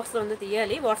పడుతుంది. ఏ బాక్స్లో ఉందో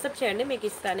తీయాలి, వాట్సాప్ చేయండి, మీకు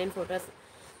ఇస్తాను నేను ఫొటోస్.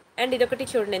 అండ్ ఇదొకటి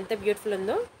చూడండి ఎంత బ్యూటిఫుల్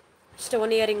ఉందో,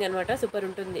 స్టోన్ ఇయర్ రింగ్ అనమాట, సూపర్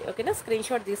ఉంటుంది. ఓకేనా, స్క్రీన్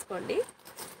షాట్ తీసుకోండి.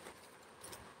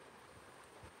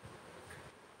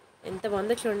 ఎంత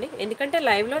బాగుందో చూడండి. ఎందుకంటే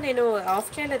లైవ్లో నేను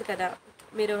ఆఫ్ చేయలేదు కదా,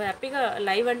 మీరు హ్యాపీగా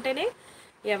లైవ్ అంటేనే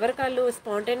ఎవరి కాళ్ళు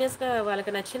స్పాంటేనియస్గా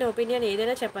వాళ్ళకి నచ్చిన ఒపీనియన్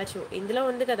ఏదైనా చెప్పచ్చు. ఇందులో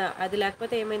ఉంది కదా, అది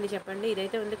లేకపోతే ఏమైంది చెప్పండి,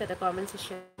 ఇదైతే ఉంది కదా కామెంట్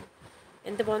సెక్షన్.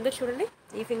 ఎంత బాగుందో చూడండి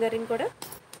ఈ ఫింగర్ రింగ్ కూడా.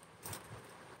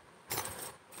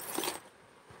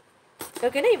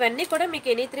 ఓకేనా, ఇవన్నీ కూడా మీకు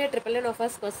ఎనీ 3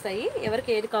 ఆఫర్స్కి వస్తాయి.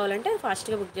 ఎవరికి ఏది కావాలంటే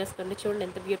ఫాస్ట్గా బుక్ చేసుకోండి. చూడండి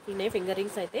ఎంత బ్యూటిఫుల్ ఉన్నాయి ఫింగర్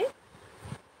రింగ్స్ అయితే.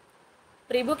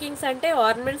 ప్రీ బుకింగ్స్ అంటే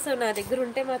ఆర్నమెంట్స్ నా దగ్గర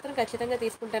ఉంటే మాత్రం ఖచ్చితంగా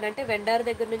తీసుకుంటాను. అంటే వెండార్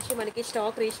దగ్గర నుంచి మనకి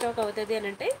స్టాక్ రీస్టాక్ అవుతుంది అని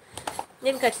అంటే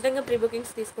నేను ఖచ్చితంగా ప్రీ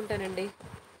బుకింగ్స్ తీసుకుంటానండి.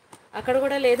 అక్కడ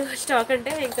కూడా లేదు స్టాక్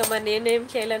అంటే ఇంకా మరి నేనేం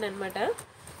చేయలేను అనమాట.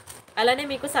 అలానే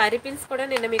మీకు శారీ పిన్స్ కూడా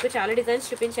నిన్న మీకు చాలా డిజైన్స్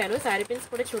చూపించాను. శారీ పిన్స్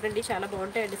కూడా చూడండి, చాలా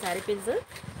బాగుంటాయండి శారీ పిన్స్.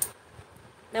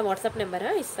 నా వాట్సాప్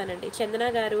నెంబరా ఇస్తానండి. చందన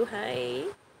గారు హాయ్,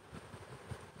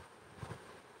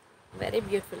 వెరీ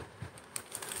బ్యూటిఫుల్.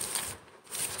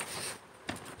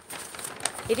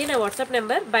 ఇది నా వాట్సాప్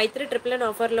నెంబర్. బై 3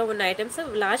 ఆఫర్లో ఉన్న ఐటమ్స్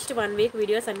లాస్ట్ 1 వీక్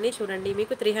వీడియోస్ అన్నీ చూడండి.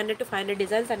 మీకు 300 to 500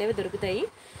 డిజైన్స్ అనేవి దొరుకుతాయి.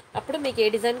 అప్పుడు మీకు ఏ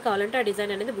డిజైన్ కావాలంటే ఆ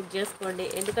డిజైన్ అనేది బుక్ చేసుకోండి.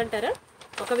 ఎందుకంటారా,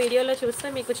 ఒక వీడియోలో చూస్తే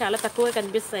మీకు చాలా తక్కువ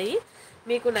కనిపిస్తాయి,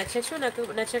 మీకు నచ్చచ్చు, నాకు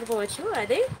నచ్చకపోవచ్చు.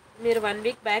 అదే మీరు 1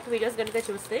 వీక్ బ్యాక్ వీడియోస్ కనుక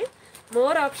చూస్తే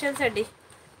మోర్ ఆప్షన్స్ అండి.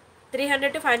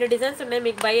 300 to 500 డిజైన్స్ ఉన్నాయి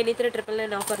మీకు బై ఎనీ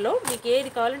 3 ఆఫర్లో. మీకు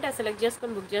ఏది కావాలంటే ఆ సెలెక్ట్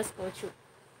చేసుకొని బుక్ చేసుకోవచ్చు.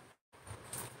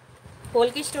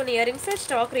 పోల్కి stone ear rings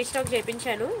stock restock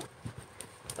చేయించాను.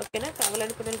 ఓకేనా,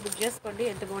 కావాలనుకున్న బుక్ చేసుకోండి.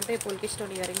 ఎంత బాగుంటాయి పోల్కి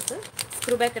stone ear rings,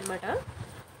 screw back అనమాట,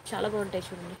 చాలా బాగుంటాయి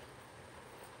చూడండి.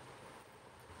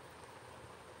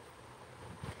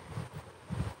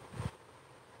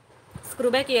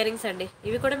 స్క్రూ బ్యాక్ ఇయర్ రింగ్స్ అండి,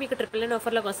 ఇవి కూడా మీకు 999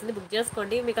 ఆఫర్లోకి వస్తుంది, బుక్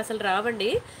చేసుకోండి. మీకు అసలు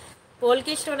రావండి.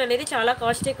 పోల్కి స్టోన్ అనేది చాలా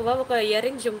కాస్ట్ ఎక్కువ. ఒక ఇయర్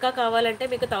రింగ్ జుంకా కావాలంటే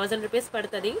మీకు 1000 రూపీస్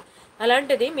పడుతుంది.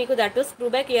 అలాంటిది మీకు that screw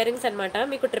back ear rings అనమాట,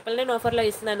 మీకు 999 ఆఫర్లో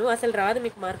ఇస్తున్నాను. అసలు రాదు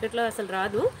మీకు మార్కెట్లో, అసలు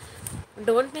రాదు.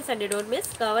 డోంట్ మిస్ అండి, డోంట్ మిస్.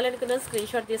 కావాలనుకున్న స్క్రీన్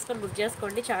షాట్ తీసుకొని బుక్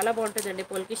చేసుకోండి. చాలా బాగుంటుందండి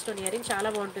పోల్కి స్టోన్ ఇయర్ రింగ్,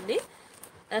 చాలా బాగుంటుంది,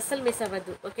 అస్సలు మిస్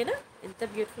అవ్వద్దు. ఓకేనా, ఎంత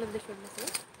బ్యూటిఫుల్ ఉంది చూడండి అసలు.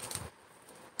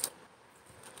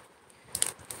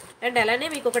 అండ్ అలానే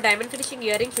మీకు ఒక డైమండ్ ఫినిషింగ్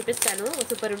ఇయర్ రింగ్ చూపిస్తాను,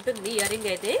 సూపర్ ఉంటుంది ఇయర్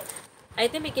రింగ్ అయితే.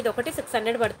 అయితే మీకు ఇది ఒకటి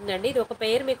 600 పడుతుందండి. ఇది ఒక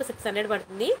పేర్ మీకు 600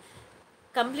 పడుతుంది.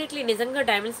 కంప్లీట్లీ నిజంగా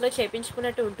డైమండ్స్లో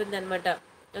చేయించుకున్నట్టు ఉంటుంది అనమాట.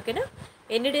 ఓకేనా,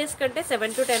 ఎన్ని డేస్ కంటే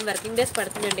 7 to 10 వర్కింగ్ డేస్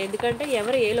పడుతుందండి. ఎందుకంటే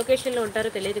ఎవరు ఏ లొకేషన్లో ఉంటారో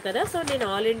తెలియదు కదా, సో నేను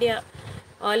ఆల్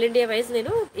ఇండియా వైజ్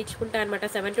నేను ఇచ్చుకుంటాను అనమాట.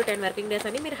 7 to 10 వర్కింగ్ డేస్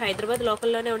అని. మీరు హైదరాబాద్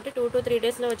లోకల్లోనే ఉంటే 2 to 3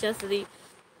 డేస్లో వచ్చేస్తుంది.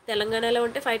 తెలంగాణలో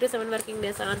ఉంటే 5 to 7 వర్కింగ్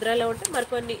డేస్, ఆంధ్రాలో ఉంటే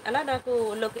మరికొన్ని అలా నాకు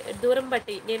దూరం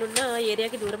బట్టి, నేనున్న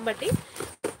ఏరియాకి దూరం బట్టి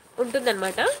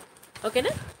ఉంటుందన్నమాట.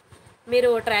 ఓకేనా, మీరు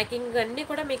ట్రాకింగ్ అన్నీ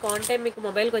కూడా మీకు ఆన్ టైం మీకు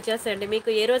మొబైల్కి వచ్చేస్తాయండి. మీకు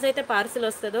ఏ రోజైతే పార్సిల్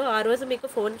వస్తుందో ఆ రోజు మీకు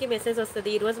ఫోన్కి మెసేజ్ వస్తుంది,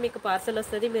 ఈరోజు మీకు పార్సల్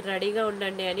వస్తుంది, మీరు రెడీగా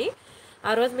ఉండండి అని.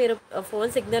 ఆ రోజు మీరు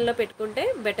ఫోన్ సిగ్నల్లో పెట్టుకుంటే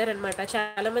బెటర్ అనమాట.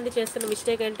 చాలామంది చేస్తున్న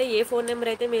మిస్టేక్ అంటే ఏ ఫోన్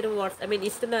నెంబర్ అయితే మీరు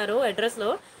ఇస్తున్నారో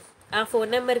అడ్రస్లో ఆ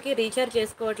ఫోన్ నెంబర్కి రీఛార్జ్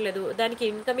చేసుకోవట్లేదు, దానికి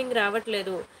ఇన్కమింగ్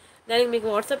రావట్లేదు. దానికి మీకు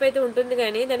వాట్సాప్ అయితే ఉంటుంది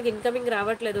కానీ దానికి ఇన్కమింగ్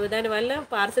రావట్లేదు. దానివల్ల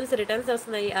పార్సల్స్ రిటర్న్స్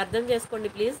వస్తున్నాయి. అర్థం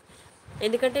చేసుకోండి ప్లీజ్.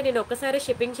 ఎందుకంటే నేను ఒక్కసారి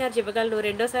షిప్పింగ్ ఛార్జ్ ఇవ్వగలను,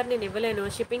 రెండోసారి నేను ఇవ్వలేను.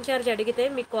 షిప్పింగ్ ఛార్జ్ అడిగితే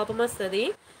మీకు కోపం వస్తుంది.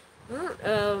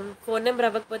 ఫోన్ నెంబర్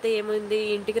అవ్వకపోతే ఏముంది,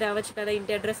 ఇంటికి రావచ్చు కదా,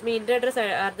 ఇంటి అడ్రస్, మీ ఇంటి అడ్రస్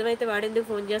అర్థమైతే వాడేందుకు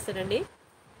ఫోన్ చేస్తాడండి.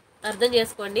 అర్థం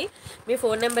చేసుకోండి. మీ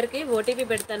ఫోన్ నెంబర్కి ఓటీపీ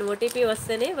పెడతాను, ఓటీపీ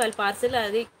వస్తేనే వాళ్ళు పార్సిల్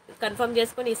అది కన్ఫర్మ్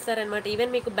చేసుకొని ఇస్తారనమాట.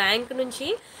 ఈవెన్ మీకు బ్యాంక్ నుంచి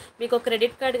మీకు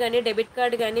క్రెడిట్ కార్డ్ కానీ డెబిట్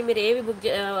కార్డ్ కానీ మీరు ఏవి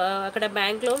అక్కడ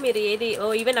బ్యాంక్లో మీరు ఏది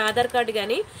ఈవెన్ ఆధార్ కార్డు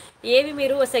కానీ ఏవి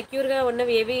మీరు సెక్యూర్గా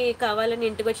ఉన్నవి ఏవి కావాలని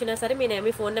ఇంటికి వచ్చినా సరే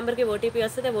మీ ఫోన్ నెంబర్కి ఓటీపీ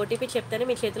వస్తుంది. ఓటీపీ చెప్తానే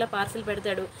మీ చేతిలో పార్సిల్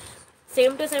పెడతాడు.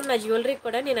 సేమ్ టు సేమ్ నా జ్యువెలరీకి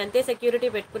కూడా నేను అంతే సెక్యూరిటీ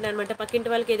పెట్టుకున్నాను అనమాట. పక్కింటి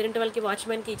వాళ్ళకి ఎదురింటి వాళ్ళకి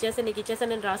వాచ్మెన్కి ఇచ్చేసాను, నీకు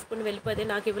ఇచ్చేసాను నేను రాసుకుని వెళ్ళిపోతే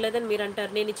నాకు ఇవ్వలేదని మీరు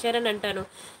అంటారు, నేను ఇచ్చారని అంటాను.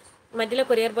 మధ్యలో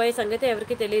కొరియర్ బాయ్ సంగతి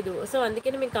ఎవరికి తెలియదు. సో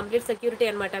అందుకని మీకు కంప్లీట్ సెక్యూరిటీ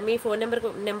అనమాట. మీ ఫోన్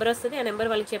నెంబర్ వస్తుంది, ఆ నెంబర్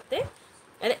వాళ్ళకి చెప్తే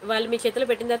అదే వాళ్ళు మీ చేతిలో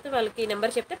పెట్టిన తర్వాత వాళ్ళకి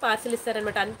నెంబర్ చెప్తే పార్సిల్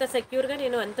ఇస్తారనమాట. అంత సెక్యూర్గా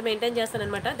నేను అంత మెయింటైన్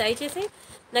చేస్తానమాట. దయచేసి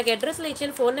నాకు అడ్రస్లో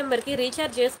ఇచ్చిన ఫోన్ నెంబర్కి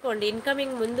రీఛార్జ్ చేసుకోండి,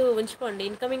 ఇన్కమింగ్ ముందు ఉంచుకోండి.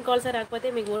 ఇన్కమింగ్ కాల్స్ రాకపోతే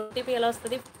మీకు ఓటీపీ ఎలా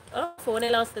వస్తుంది, ఫోన్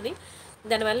ఎలా వస్తుంది,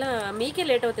 దానివల్ల మీకే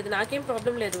లేట్ అవుతుంది. నాకేం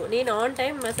ప్రాబ్లం లేదు, నేను ఆన్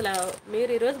టైం. అసలు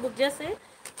మీరు ఈరోజు బుక్ చేస్తే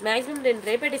మ్యాక్సిమం నేను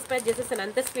రేపే డిస్పాచ్ చేసేస్తాను,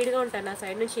 అంత స్పీడ్గా ఉంటాను నా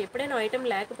సైడ్ నుంచి. ఎప్పుడైనా ఐటెం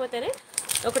లేకపోతేనే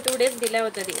ఒక 2 డేస్ డిలే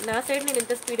అవుతుంది. నా సైడ్ నేను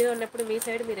ఇంత స్పీడ్గా ఉన్నప్పుడు మీ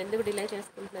సైడ్ మీరు ఎందుకు డిలే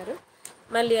చేసుకుంటున్నారు?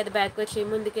 మళ్ళీ అది బ్యాక్ వచ్చి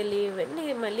ముందుకెళ్ళి ఇవన్నీ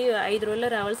మళ్ళీ 5 రోజుల్లో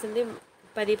రావాల్సింది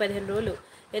 10-15 రోజులు.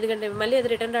 ఎందుకంటే మళ్ళీ అది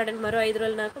రిటర్న్ రావడానికి మరో 5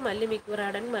 రోజులు, నాకు మళ్ళీ మీకు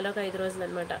రావడానికి మరొక 5 రోజులు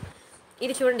అనమాట.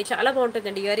 ఇది చూడండి చాలా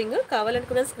బాగుంటుందండి ఇయర్ రింగ్.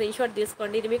 కావాలనుకున్న స్క్రీన్ షాట్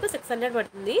తీసుకోండి. ఇది మీకు 600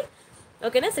 పడుతుంది.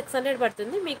 ఓకేనా, 600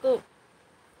 పడుతుంది మీకు.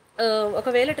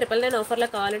 ఒకవేళ 999 ఆఫర్లో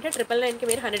కావాలంటే 999కి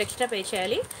మీరు 100 ఎక్స్ట్రా పే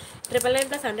చేయాలి. 999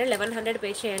 ప్లస్ 100 1100 పే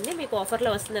చేయండి, మీకు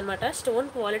ఆఫర్లో వస్తుందన్నమాట. స్టోన్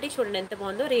క్వాలిటీ చూడండి ఎంత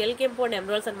బాగుందో, రియల్ కెంపోండ్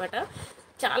ఎమరాల్డ్స్ అనమాట.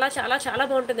 చాలా చాలా చాలా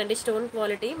బాగుంటుందండి స్టోన్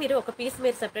క్వాలిటీ. మీరు ఒక పీస్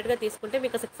మీరు సెపరేట్గా తీసుకుంటే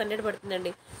మీకు 600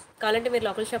 పడుతుందండి. కావాలంటే మీరు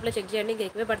లోకల్ షాప్లో చెక్ చేయండి, ఇంకా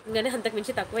ఎక్కువే పడుతుంది కానీ అంతకు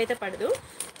మించి తక్కువ అయితే పడదు.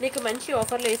 మీకు మంచి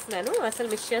ఆఫర్లో ఇస్తున్నాను, అసలు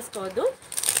మిస్ చేసుకోవద్దు.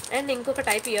 అండ్ ఇంకొక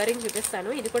టైప్ ఇయర్ రింగ్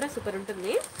చూపిస్తాను, ఇది కూడా సూపర్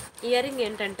ఉంటుంది. ఇయర్ రింగ్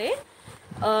ఏంటంటే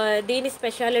దీని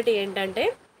స్పెషాలిటీ ఏంటంటే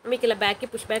మీకు ఇలా బ్యాక్కి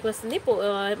పుష్ బ్యాక్ వస్తుంది.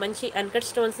 మంచి అన్కట్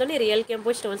స్టోన్స్లోని రియల్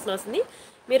కెంపో స్టోన్స్లో వస్తుంది.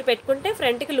 మీరు పెట్టుకుంటే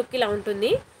ఫ్రంట్కి లుక్ ఇలా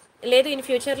ఉంటుంది. లేదు ఇన్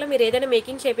ఫ్యూచర్లో మీరు ఏదైనా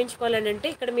మేకింగ్ చేయించుకోవాలని అంటే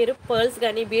ఇక్కడ మీరు పర్ల్స్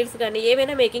కానీ బీడ్స్ కానీ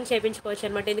ఏవైనా మేకింగ్ చేయించుకోవచ్చు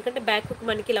అనమాట. ఎందుకంటే బ్యాక్ హుక్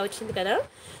మనకి ఇలా వచ్చింది కదా,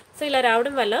 సో ఇలా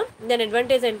రావడం వల్ల దాని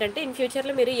అడ్వాంటేజ్ ఏంటంటే ఇన్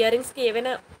ఫ్యూచర్లో మీరు ఇయర్ రింగ్స్కి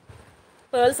ఏవైనా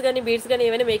పర్ల్స్ కానీ బీడ్స్ కానీ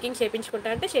ఏమైనా మేకింగ్ చేయించుకుంటా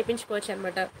అంటే చేయించుకోవచ్చు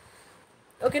అనమాట.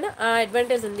 ఓకేనా, ఆ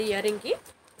అడ్వాంటేజ్ ఉంది ఇయర్ రింగ్కి.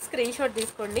 స్క్రీన్ షాట్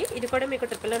తీసుకోండి. ఇది కూడా మీకు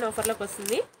 999 ఆఫర్లోకి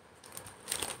వస్తుంది.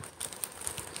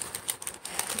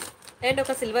 అండ్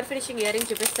ఒక సిల్వర్ ఫినిషింగ్ ఇయర్ రింగ్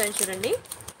చూపిస్తాను చూడండి.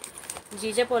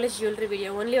 GJ polish jewellery video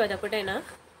only అదొకటైనా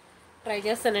try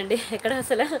చేస్తానండి. ఎక్కడ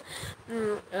అసలు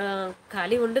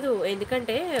ఖాళీ ఉండదు.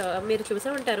 ఎందుకంటే మీరు చూసే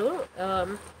ఉంటారు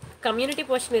కమ్యూనిటీ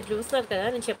పోస్ట్, మీరు చూస్తున్నారు కదా,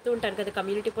 నేను చెప్తూ ఉంటాను కదా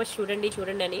కమ్యూనిటీ పోస్ట్ చూడండి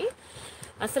చూడండి అని.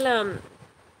 అసలు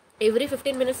ఎవ్రీ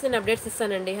 15 మినిట్స్ నేను అప్డేట్స్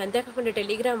ఇస్తానండి. అంతేకాకుండా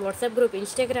Telegram, WhatsApp group,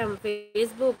 Instagram,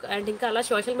 Facebook and ఇంకా అలా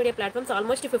social media platforms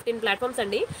almost 15 platforms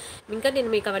అండి. ఇంకా నేను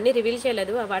మీకు అవన్నీ రివీల్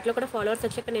చేయలేదు, వాటిలో కూడా ఫాలోవర్స్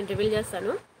వచ్చాక నేను రివీల్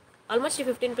చేస్తాను. ఆల్మోస్ట్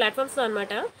 15 ప్లాట్ఫామ్స్లో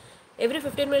అనమాట. ఎవ్రీ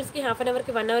 15 మినిట్స్కి, హాఫ్ అన్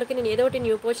అవర్కి, 1 అవర్కి నేను ఏదో ఒకటి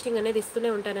న్యూ పోస్టింగ్ అనేది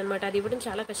ఇస్తూనే ఉంటాను అనమాట. అది ఇవ్వడం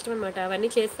చాలా కష్టం అనమాట. అవన్నీ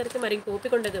చేసేసరికి మరి ఇంక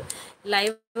ఓపిక ఉండదు.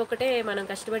 లైవ్ ఒకటే మనం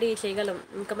కష్టపడి చేయగలం,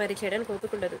 ఇంకా మరి చేయడానికి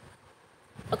ఓపిక ఉండదు.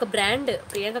 ఒక బ్రాండ్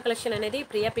ప్రియాంక కలెక్షన్ అనేది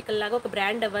ప్రియా పికల్ లాగా ఒక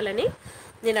బ్రాండ్ అవ్వాలని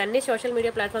నేను అన్ని సోషల్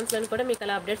మీడియా ప్లాట్ఫామ్స్లో కూడా మీకు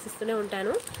అలా అప్డేట్స్ ఇస్తూనే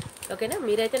ఉంటాను. ఓకేనా,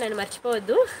 మీరైతే నన్ను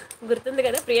మర్చిపోవద్దు. గుర్తుంది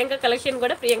కదా, ప్రియాంక కలెక్షన్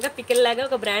కూడా ప్రియాంక పికల్ లాగా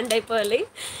ఒక బ్రాండ్ అయిపోవాలి.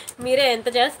 మీరే ఎంత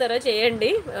చేస్తారో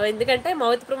చేయండి, ఎందుకంటే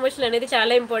మౌత్ ప్రమోషన్ అనేది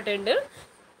చాలా ఇంపార్టెంట్.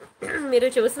 మీరు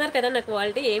చూస్తున్నారు కదా నా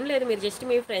క్వాలిటీ ఏం లేదు, మీరు జస్ట్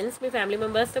మీ ఫ్రెండ్స్, మీ ఫ్యామిలీ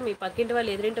మెంబర్స్తో, మీ పక్కింటి వాళ్ళు,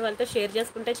 ఎదురింటి వాళ్ళతో షేర్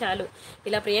చేసుకుంటే చాలు.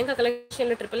 ఇలా ప్రియాంక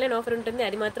కలెక్షన్లో 999 ఆఫర్ ఉంటుంది,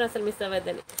 అది మాత్రం అసలు మిస్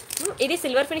అవ్వద్దని. ఇది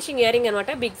సిల్వర్ ఫినిషింగ్ ఇయర్ రింగ్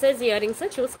అనమాట, బిగ్ సైజ్ ఇయర్ రింగ్స్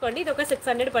చూసుకోండి. ఇది ఒక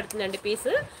 600 పడుతుందండి పీస్.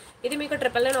 ఇది మీకు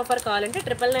 999 ఆఫర్ కావాలంటే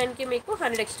 999కి మీకు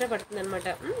 100 ఎక్స్ట్రా పడుతుంది అనమాట.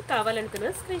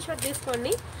 కావాలనుకున్న స్క్రీన్ షాట్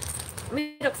తీసుకోండి.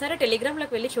 మీరు ఒకసారి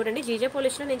టెలిగ్రామ్లోకి వెళ్ళి చూడండి, జీజే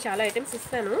పాలిష్లో నేను చాలా ఐటమ్స్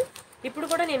ఇస్తాను. ఇప్పుడు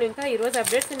కూడా నేను ఇంకా ఈరోజు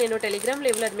అప్డేట్స్ నేను టెలిగ్రామ్లో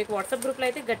ఇవ్వలేదు, మీకు వాట్సాప్ గ్రూప్లో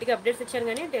అయితే గట్టిగా అప్డేట్స్ ఇచ్చాను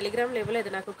కానీ టెలిగ్రామ్లో ఇవ్వలేదు.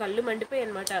 నాకు కళ్ళు మండిపోయాయి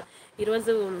అనమాట.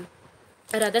 ఈరోజు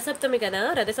రథసప్తమి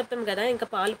కదా, ఇంకా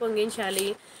పాలు పొంగించాలి,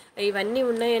 ఇవన్నీ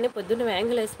ఉన్నాయని పొద్దున్న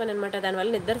వ్యాంగులు వేసిపోయాను అనమాట.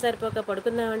 దానివల్ల నిద్ర సరిపోక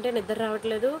పడుకుందామంటే నిద్ర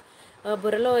రావట్లేదు.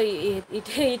 బుర్రలో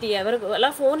ఇటు ఎవరు అలా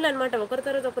ఫోన్లు అనమాట, ఒకరి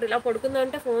తర్వాత ఒకరు ఇలా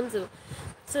పడుకుందామంటే ఫోన్స్.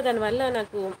 సో దానివల్ల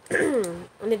నాకు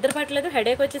నిద్ర పట్టలేదు,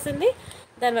 హెడేక్ వచ్చేసింది.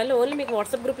 దానివల్ల ఓన్లీ మీకు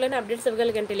వాట్సాప్ గ్రూప్లోనే అప్డేట్స్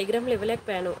ఇవ్వగలిగాను, టెలిగ్రామ్లో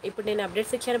ఇవ్వలేకపోయాను. ఇప్పుడు నేను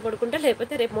అప్డేట్స్ ఇచ్చాను పడుకుంటే,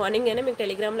 లేకపోతే రేపు మార్నింగ్ అయినా మీకు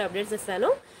టెలిగ్రామ్లో అప్డేట్స్ ఇస్తాను.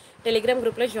 టెలిగ్రామ్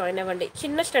గ్రూప్లో జాయిన్ అవ్వండి.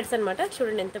 చిన్న స్టడ్స్ అనమాట,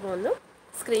 చూడండి ఎంత బాగుందో.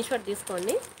 స్క్రీన్ షాట్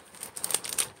తీసుకోండి.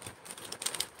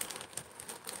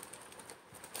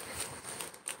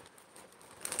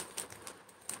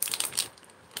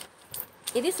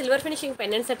 ఇది సిల్వర్ ఫినిషింగ్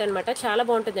పెండెంట్ సెట్ అనమాట, చాలా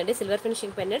బాగుంటుందండి. సిల్వర్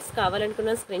ఫినిషింగ్ పెండెంట్స్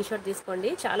కావాలనుకున్న స్క్రీన్ షాట్ తీసుకోండి,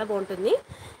 చాలా బాగుంటుంది.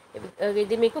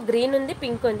 ఇది మీకు గ్రీన్ ఉంది,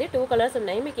 పింక్ ఉంది, 2 కలర్స్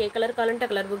ఉన్నాయి. మీకు ఏ కలర్ కావాలంటే ఆ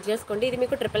కలర్ బుక్ చేసుకోండి. ఇది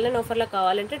మీకు 999 ఆఫర్లో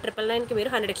కావాలంటే 999కి మీరు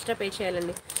 100 ఎక్స్ట్రా పే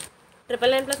చేయాలండి.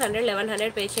 999 ప్లస్ 100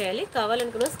 1100 పే చేయాలి.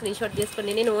 కావాలనుకున్న స్క్రీన్ షాట్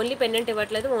తీసుకోండి. నేను ఓన్లీ పెండెంట్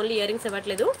ఇవ్వట్లేదు, ఓన్లీ ఇయర్ రింగ్స్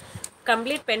ఇవ్వట్లేదు,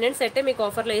 కంప్లీట్ పెండెంట్ సెట్టే మీకు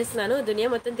ఆఫర్లో ఇస్తున్నాను. దునియా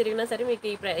మొత్తం తిరిగినా సరే మీకు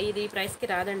ఇది ఈ ప్రైస్కి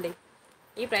రాదండి,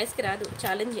 ఈ ప్రైస్కి రాదు.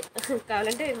 ఛాలెంజ్.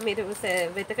 కావాలంటే మీరు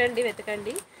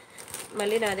వెతకండి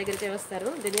మళ్ళీ నా దగ్గరికి వస్తారు.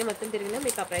 దునియా మొత్తం తిరిగినా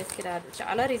మీకు ఆ ప్రైస్కి రాదు,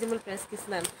 చాలా రీజనబుల్ ప్రైస్కి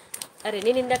ఇస్తున్నాను. అరే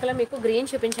నేను ఇందాకలా మీకు గ్రీన్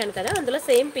చూపించాను కదా, అందులో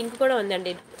సేమ్ పింక్ కూడా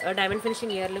ఉందండి. డైమండ్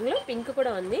ఫినిషింగ్ ఇయర్ రింగ్లో పింక్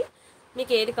కూడా ఉంది.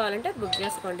 మీకు ఏది కావాలంటే బుక్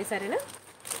చేసుకోండి, సరేనా.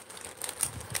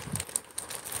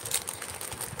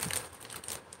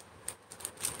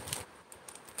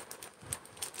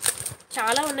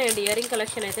 చాలా ఉన్నాయండి ఇయర్ రింగ్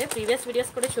కలెక్షన్ అయితే, ప్రీవియస్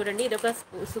వీడియోస్ కూడా చూడండి. ఇది ఒక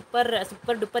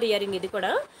సూపర్ డూపర్ ఇయర్ రింగ్. ఇది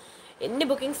కూడా ఎన్ని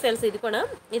బుకింగ్స్ తెలుసు.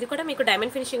 ఇది కూడా మీకు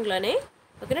డైమండ్ ఫినిషింగ్లోనే.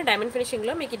 ఓకేనా, డైమండ్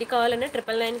ఫినిషింగ్లో మీకు ఇది కావాలన్నా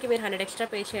 999కి మీరు 100 ఎక్స్ట్రా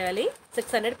పే చేయాలి.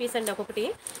 600 పీస్ అండి ఒక్కొక్కటి.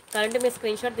 కావాలంటే మీరు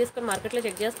స్క్రీన్ షాట్ తీసుకొని మార్కెట్లో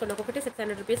చెక్ చేసుకోండి, ఒక్కొక్కటి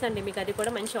 600 రూపీస్ అండి. మీకు అది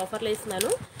కూడా మంచి ఆఫర్లో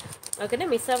ఇస్తున్నాను. ఓకేనా,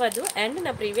 మిస్ అవ్వద్దు. అండ్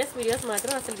నా ప్రీవియస్ వీడియోస్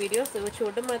మాత్రం అసలు వీడియోస్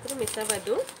చూడడం మాత్రం మిస్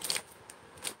అవ్వద్దు.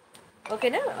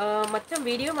 ఓకేనా. మొత్తం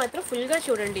వీడియో మాత్రం ఫుల్గా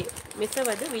చూడండి, మిస్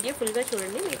అవ్వద్దు. వీడియో ఫుల్గా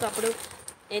చూడండి, మీకు అప్పుడు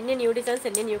ఎన్ని న్యూ డిజైన్స్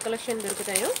ఎన్ని న్యూ కలెక్షన్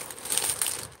దొరుకుతాయో.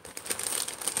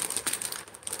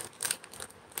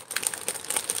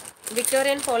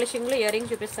 విక్టోరియన్ పాలిషింగ్లో ఇయర్ రింగ్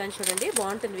చూపిస్తాను చూడండి,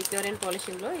 బాగుంటుంది విక్టోరియన్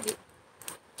పాలిషింగ్లో.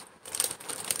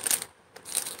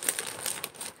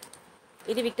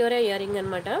 ఇది విక్టోరియా ఇయర్ రింగ్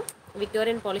అనమాట.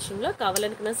 విక్టోరియన్ పాలిషింగ్లో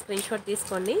కావాలనుకున్న స్క్రీన్ షాట్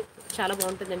తీసుకోండి, చాలా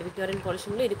బాగుంటుందండి విక్టోరియన్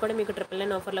పాలిషింగ్లో. ఇది కూడా మీకు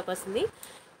 999 ఆఫర్లోకి వస్తుంది,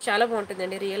 చాలా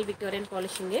బాగుంటుందండి. Real Victorian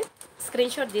పాలిషింగే.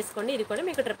 స్క్రీన్ షాట్ తీసుకోండి, ఇది కూడా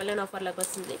మీకు 999 ఆఫర్లోకి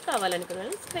వస్తుంది. కావాలనుకున్న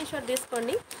స్క్రీన్ షాట్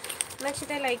తీసుకోండి.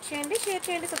 నచ్చితే లైక్ చేయండి, షేర్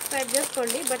చేయండి, సబ్స్క్రైబ్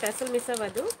చేసుకోండి. బట్ అసలు మిస్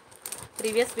అవ్వదు,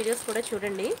 ప్రీవియస్ వీడియోస్ కూడా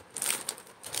చూడండి.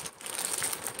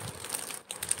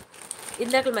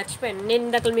 ఇందాక మర్చిపోయాను, నేను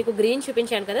ఇందాక మీకు గ్రీన్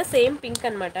చూపించాను కదా, సేమ్ పింక్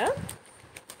అనమాట.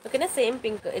 ఓకేనా, సేమ్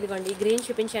పింక్. ఇదిగోండి గ్రీన్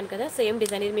చూపించాను కదా, సేమ్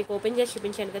డిజైన్. ఇది మీకు ఓపెన్ చేసి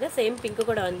చూపించాను కదా, సేమ్ పింక్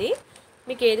కూడా ఉంది.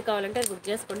 మీకు ఏది కావాలంటే అది బుక్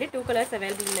చేసుకోండి. 2 కలర్స్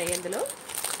అవైలబుల్ ఉన్నాయి అందులో.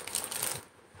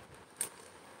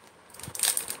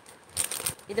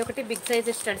 ఇది ఒకటి బిగ్ సైజ్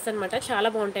స్టడ్స్ అనమాట, చాలా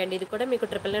బాగుంటాయండి. ఇది కూడా మీకు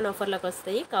 999 ఆఫర్లోకి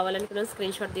వస్తాయి. కావాలనుకున్న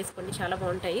స్క్రీన్ షాట్ తీసుకోండి, చాలా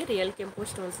బాగుంటాయి రియల్ కెంపు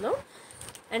స్టోన్స్లో.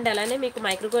 అండ్ అలానే మీకు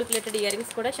మైక్రోగోల్డ్ ప్లేటెడ్ ఇయర్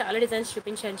రింగ్స్ కూడా చాలా డిజైన్స్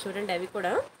చూపించాను చూడండి. అవి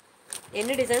కూడా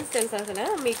ఎన్ని డిజైన్స్ తెలుసు అసలు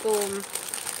మీకు.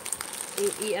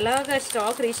 ఎలాగ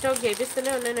స్టాక్ రీస్టాక్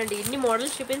చేపిస్తూనే ఉన్నానండి. ఇన్ని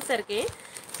మోడల్స్ చూపించేసరికి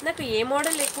నాకు ఏ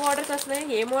మోడల్ ఎక్కువ ఆర్డర్స్ వస్తున్నాయి,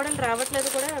 ఏ మోడల్ రావట్లేదు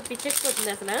కూడా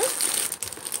పిచ్చెక్కిపోతుంది అసలు.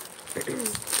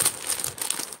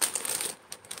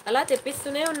 అలా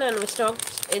తెప్పిస్తూనే ఉన్నాను స్టాక్.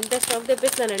 ఎంత స్టాక్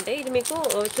తెప్పిస్తున్నానంటే, ఇది మీకు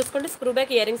చూసుకుంటే స్క్రూ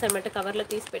బ్యాక్ ఇయర్ రింగ్స్ అనమాట. కవర్లో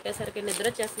తీసి పెట్టేసరికి నిద్ర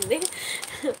వచ్చేస్తుంది.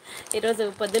 ఈరోజు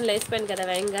పొద్దున్న లేసిపోయాను కదా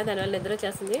వేగంగా, దానివల్ల నిద్ర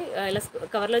వచ్చేస్తుంది. ఇలా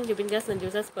కవర్లో చూపించేస్తున్నాను,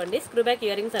 చూసేసుకోండి. స్క్రూ బ్యాక్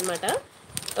ఇయర్ రింగ్స్ అనమాట.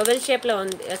 ఓవెల్ షేప్లో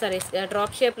ఉంది, సారీ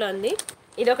డ్రాప్ షేప్లో ఉంది.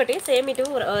 ఇదొకటి సేమ్, ఇటు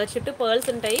చుట్టూ పర్ల్స్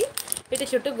ఉంటాయి, ఇటు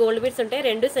చుట్టూ గోల్డ్ బీడ్స్ ఉంటాయి,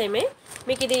 రెండు సేమే.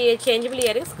 మీకు ఇది changeable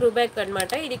ear rings, screw back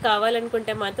అనమాట. ఇది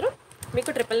కావాలనుకుంటే మాత్రం మీకు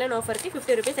 999 ఆఫర్కి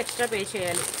 50 రూపీస్ ఎక్స్ట్రా పే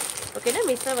చేయాలి. ఓకేనా,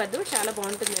 మిస్ అవ్వద్దు, చాలా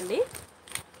బాగుంటుందండి.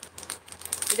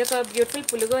 ఇది ఒక బ్యూటిఫుల్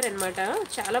పులిగోర అనమాట,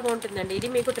 చాలా బాగుంటుందండి. ఇది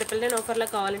మీకు 999 ఆఫర్లో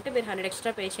కావాలంటే మీరు 100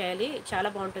 ఎక్స్ట్రా పే చేయాలి, చాలా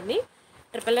బాగుంటుంది.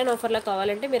 999 ఆఫర్లో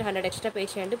కావాలంటే మీరు 100 ఎక్స్ట్రా పే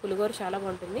చేయండి. పులిగోర చాలా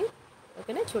బాగుంటుంది.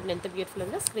 ఓకేనా, చూడండి ఎంత బ్యూటిఫుల్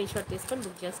ఉందో. స్క్రీన్ షాట్ తీసుకొని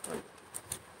బుక్ చేసుకోండి.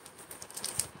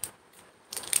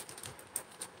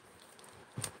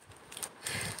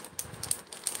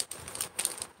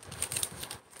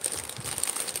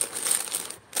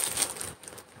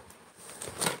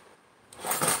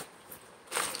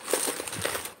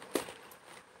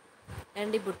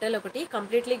 అండ్ ఈ బుట్టలు ఒకటి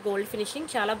కంప్లీట్లీ గోల్డ్ ఫినిషింగ్,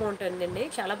 చాలా బాగుంటుందండి,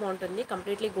 చాలా బాగుంటుంది.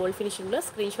 కంప్లీట్లీ గోల్డ్ ఫినిషింగ్లో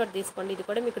స్క్రీన్ షాట్ తీసుకోండి. ఇది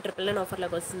కూడా మీకు 999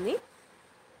 ఆఫర్లోకి వస్తుంది.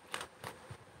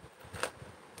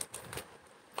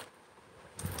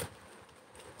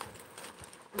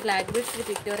 Black beads with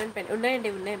Victorian pen ఉన్నాయండి,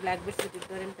 ఉన్నాయి black beads with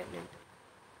Victorian pendant.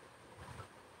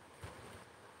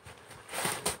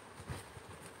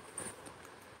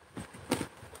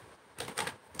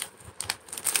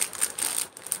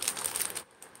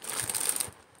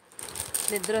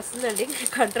 నిద్ర వస్తుందండి,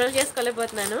 కంట్రోల్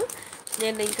చేసుకోలేకపోతున్నాను.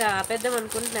 నేను ఇంకా ఆపేద్దాం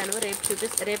అనుకుంటున్నాను.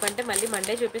 రేపు అంటే మళ్ళీ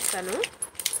మండే చూపిస్తాను.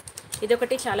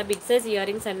 ఇదొకటి చాలా బిగ్ సైజ్ ఇయర్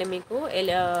రింగ్స్ అండి, మీకు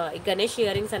గణేష్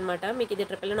ఇయర్ రింగ్స్ అనమాట. మీకు ఇది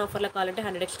 999 ఆఫర్లో కావాలంటే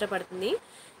 100 ఎక్స్ట్రా పడుతుంది.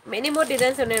 మెనీ మోర్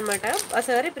డిజైన్స్ ఉన్నాయన్నమాట.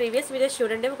 ఒకసారి ప్రీవియస్ వీడియోస్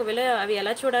చూడండి, ఒకవేళ అవి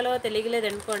ఎలా చూడాలో తెలియలేదు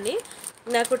అనుకోండి.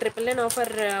 నాకు 999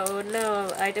 ఆఫర్ ఉన్న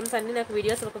ఐటమ్స్ అన్నీ నాకు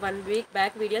వీడియోస్ ఒక 1 వీక్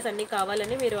బ్యాక్ వీడియోస్ అన్నీ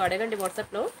కావాలని మీరు అడగండి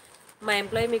వాట్సాప్లో. మా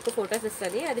ఎంప్లాయీ మీకు ఫొటోస్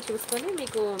ఇస్తుంది, అది చూసుకొని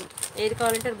మీకు ఏది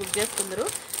కావాలంటే అది బుక్ చేసుకుందరు.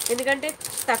 ఎందుకంటే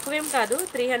తక్కువేం కాదు,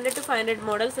 300 to 500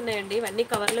 మోడల్స్ ఉన్నాయండి. ఇవన్నీ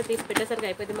కవర్లో తీసి పెట్టేసరికి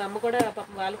అయిపోయింది. మా అమ్మ కూడా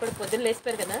పాపం, వాళ్ళు కూడా పొద్దున్న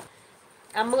లేసిపోయారు కదా,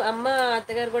 అమ్మ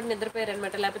అత్తగారు కూడా నిద్రపోయారు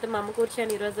అనమాట. లేకపోతే మా అమ్మ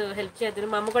కూర్చొని ఈరోజు హెల్ప్ చేద్దాం.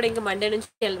 మా అమ్మ కూడా ఇంకా మండే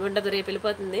నుంచి ఉండదు, రేపు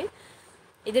వెళ్ళిపోతుంది.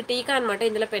 ఇది టీకా అనమాట,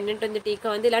 ఇందులో పెండెంట్ ఉంది, టీకా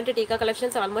ఉంది. ఇలాంటి టీకా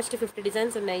కలెక్షన్స్ ఆల్మోస్ట్ 50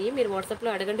 డిజైన్స్ ఉన్నాయి. మీరు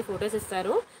వాట్సాప్లో అడగండి, ఫొటోస్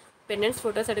ఇస్తారు. పెండెంట్స్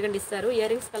ఫొటోస్ అడగండి, ఇస్తారు.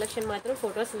 ఇయర్ రింగ్స్ కలెక్షన్ మాత్రం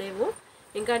ఫొటోస్ లేవు.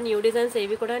 ఇంకా న్యూ డిజైన్స్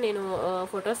ఏవి కూడా నేను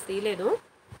ఫొటోస్ తీయలేదు.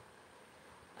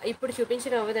 ఇప్పుడు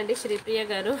చూపించిన అవ్వదండి శ్రీప్రియ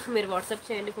గారు, మీరు వాట్సాప్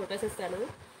చేయండి, ఫొటోస్ ఇస్తాను.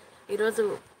 ఈరోజు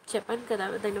చెప్పాను కదా,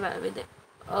 దాన్ని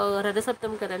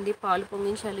రథసప్తం కదండి, పాలు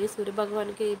పొంగించాలి,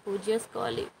 సూర్యభగవానికి పూజ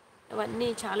చేసుకోవాలి, అవన్నీ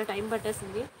చాలా టైం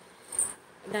పట్టేసింది.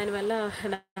 దానివల్ల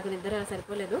నాకు నిద్ర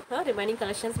సరిపోలేదు. రిమైనింగ్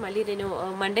కలెక్షన్స్ మళ్ళీ నేను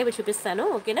మండే చూపిస్తాను.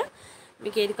 ఓకేనా,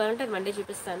 మీకు ఏది కావాలంటే అది మండే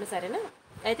చూపిస్తాను, సరేనా.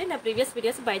 అయితే నా ప్రీవియస్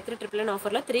వీడియోస్ బై 3 999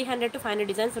 ఆఫర్లో 300 to 500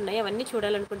 డిజైన్స్ ఉన్నాయి. అవన్నీ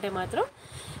చూడాలనుకుంటే మాత్రం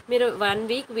మీరు 1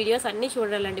 వీక్ వీడియోస్ అన్నీ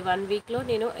చూడాలండి. 1 వీక్లో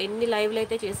నేను ఎన్ని లైవ్లు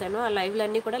అయితే చేశానో ఆ లైవ్లు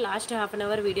అన్నీ కూడా last half an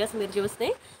our videos మీరు చూస్తే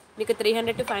మీకు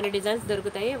 300 to 500 డిజైన్స్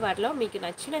దొరుకుతాయి. వాటిలో మీకు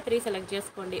నచ్చిన 3 సెలెక్ట్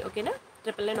చేసుకోండి. ఓకేనా,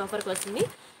 999 ఆఫర్కి వస్తుంది.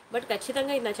 బట్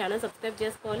ఖచ్చితంగా ఇది నా ఛానల్ సబ్స్క్రైబ్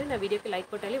చేసుకోవాలి, నా వీడియోకి లైక్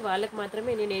కొట్టాలి. వాళ్ళకి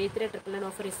మాత్రమే నేను 83 999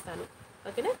 ఆఫర్ ఇస్తాను.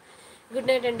 ఓకేనా, గుడ్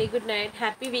నైట్ అండి. Good night.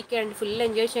 Happy weekend. Full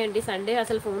enjoy చేయండి. సండే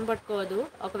అసలు ఫోన్ పట్టుకోవద్దు.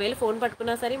 ఒకవేళ ఫోన్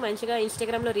పట్టుకున్నా సరే మంచిగా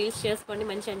ఇన్స్టాగ్రామ్లో రీల్స్ చేసుకోండి.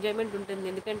 మంచి ఎంజాయ్మెంట్ ఉంటుంది.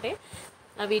 ఎందుకంటే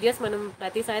ఆ వీడియోస్ మనం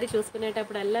ప్రతిసారి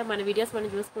చూసుకునేటప్పుడల్లా మన వీడియోస్ మనం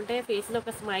చూసుకుంటే ఫేస్లో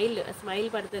ఒక స్మైల్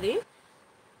పడుతుంది.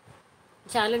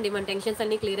 చాలండి, మన టెన్షన్స్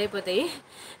అన్నీ క్లియర్ అయిపోతాయి.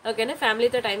 ఓకేనా?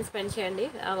 ఫ్యామిలీతో టైం స్పెండ్ చేయండి.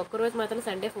 ఆ ఒక్కరోజు మాత్రం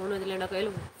సండే ఫోన్ వదిలేండి. ఒకవేళ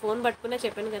ఫోన్ పట్టుకున్నా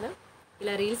చెప్పాను కదా,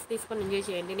 ఇలా రీల్స్ తీసుకొని ఎంజాయ్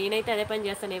చేయండి. నేనైతే అదే పని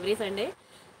చేస్తాను ఎవ్రీ సండే.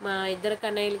 మా ఇద్దరు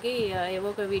కన్నయ్యలకి ఏవో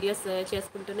ఒక వీడియోస్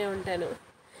చేసుకుంటూనే ఉంటాను.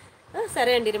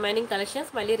 సరే అండి, రిమైనింగ్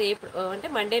కలెక్షన్స్ మళ్ళీ రేపు అంటే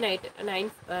మండే నైట్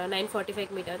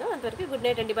 9:45కి మీట్ అవుదాం. అంతవరకు గుడ్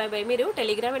నైట్ అండి. Bye bye. మీరు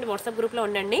టెలిగ్రామ్ అండ్ వాట్సాప్ గ్రూప్లో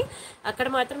ఉండండి. అక్కడ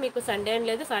మాత్రం మీకు సండే అని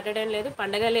లేదు, సాటర్డే అని లేదు,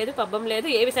 పండగ లేదు, పబ్బం లేదు,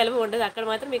 ఏవి సెలవు ఉండదు. అక్కడ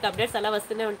మాత్రం మీకు అప్డేట్స్ అలా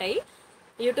వస్తూనే ఉంటాయి.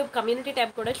 యూట్యూబ్ కమ్యూనిటీ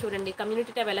ట్యాబ్ కూడా చూడండి.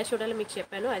 కమ్యూనిటీ ట్యాబ్ ఎలా చూడాలో మీకు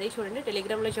చెప్పాను, అదే చూడండి.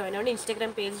 టెలిగ్రామ్లో జాయిన్ అవ్వండి.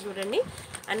 ఇన్స్టాగ్రామ్ పేజ్ చూడండి.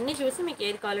 అన్నీ చూసి మీకు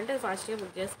ఏది కావాలంటే అది ఫాస్ట్గా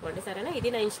బుక్ చేసుకోండి. సరేనా? ఇది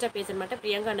నా ఇన్స్టా పేజ్ అనమాట,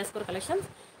 Priyanka_Collections.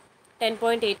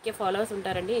 10.8K ఫాలోవర్స్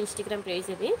ఉంటారండి ఇన్స్టాగ్రామ్ పేజ్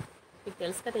ఇది. మీకు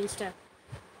తెలుసు కదా ఇన్స్టా.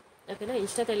 ఓకేనా?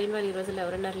 ఇన్స్టా తెలియని వాళ్ళు ఈ రోజుల్లో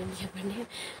ఎవరున్నారు లేని చెప్పండి.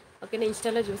 ఓకేనా?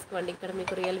 ఇన్స్టాలో చూసుకోండి. ఇక్కడ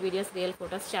మీకు రియల్ వీడియోస్, రియల్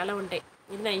ఫొటోస్ చాలా ఉంటాయి.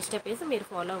 ఇది నా ఇన్స్టా పేజ్, మీరు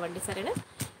ఫాలో అవ్వండి. సరేనా?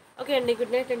 ఓకే అండి.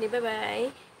 గుడ్ నైట్ అండి. Bye bye.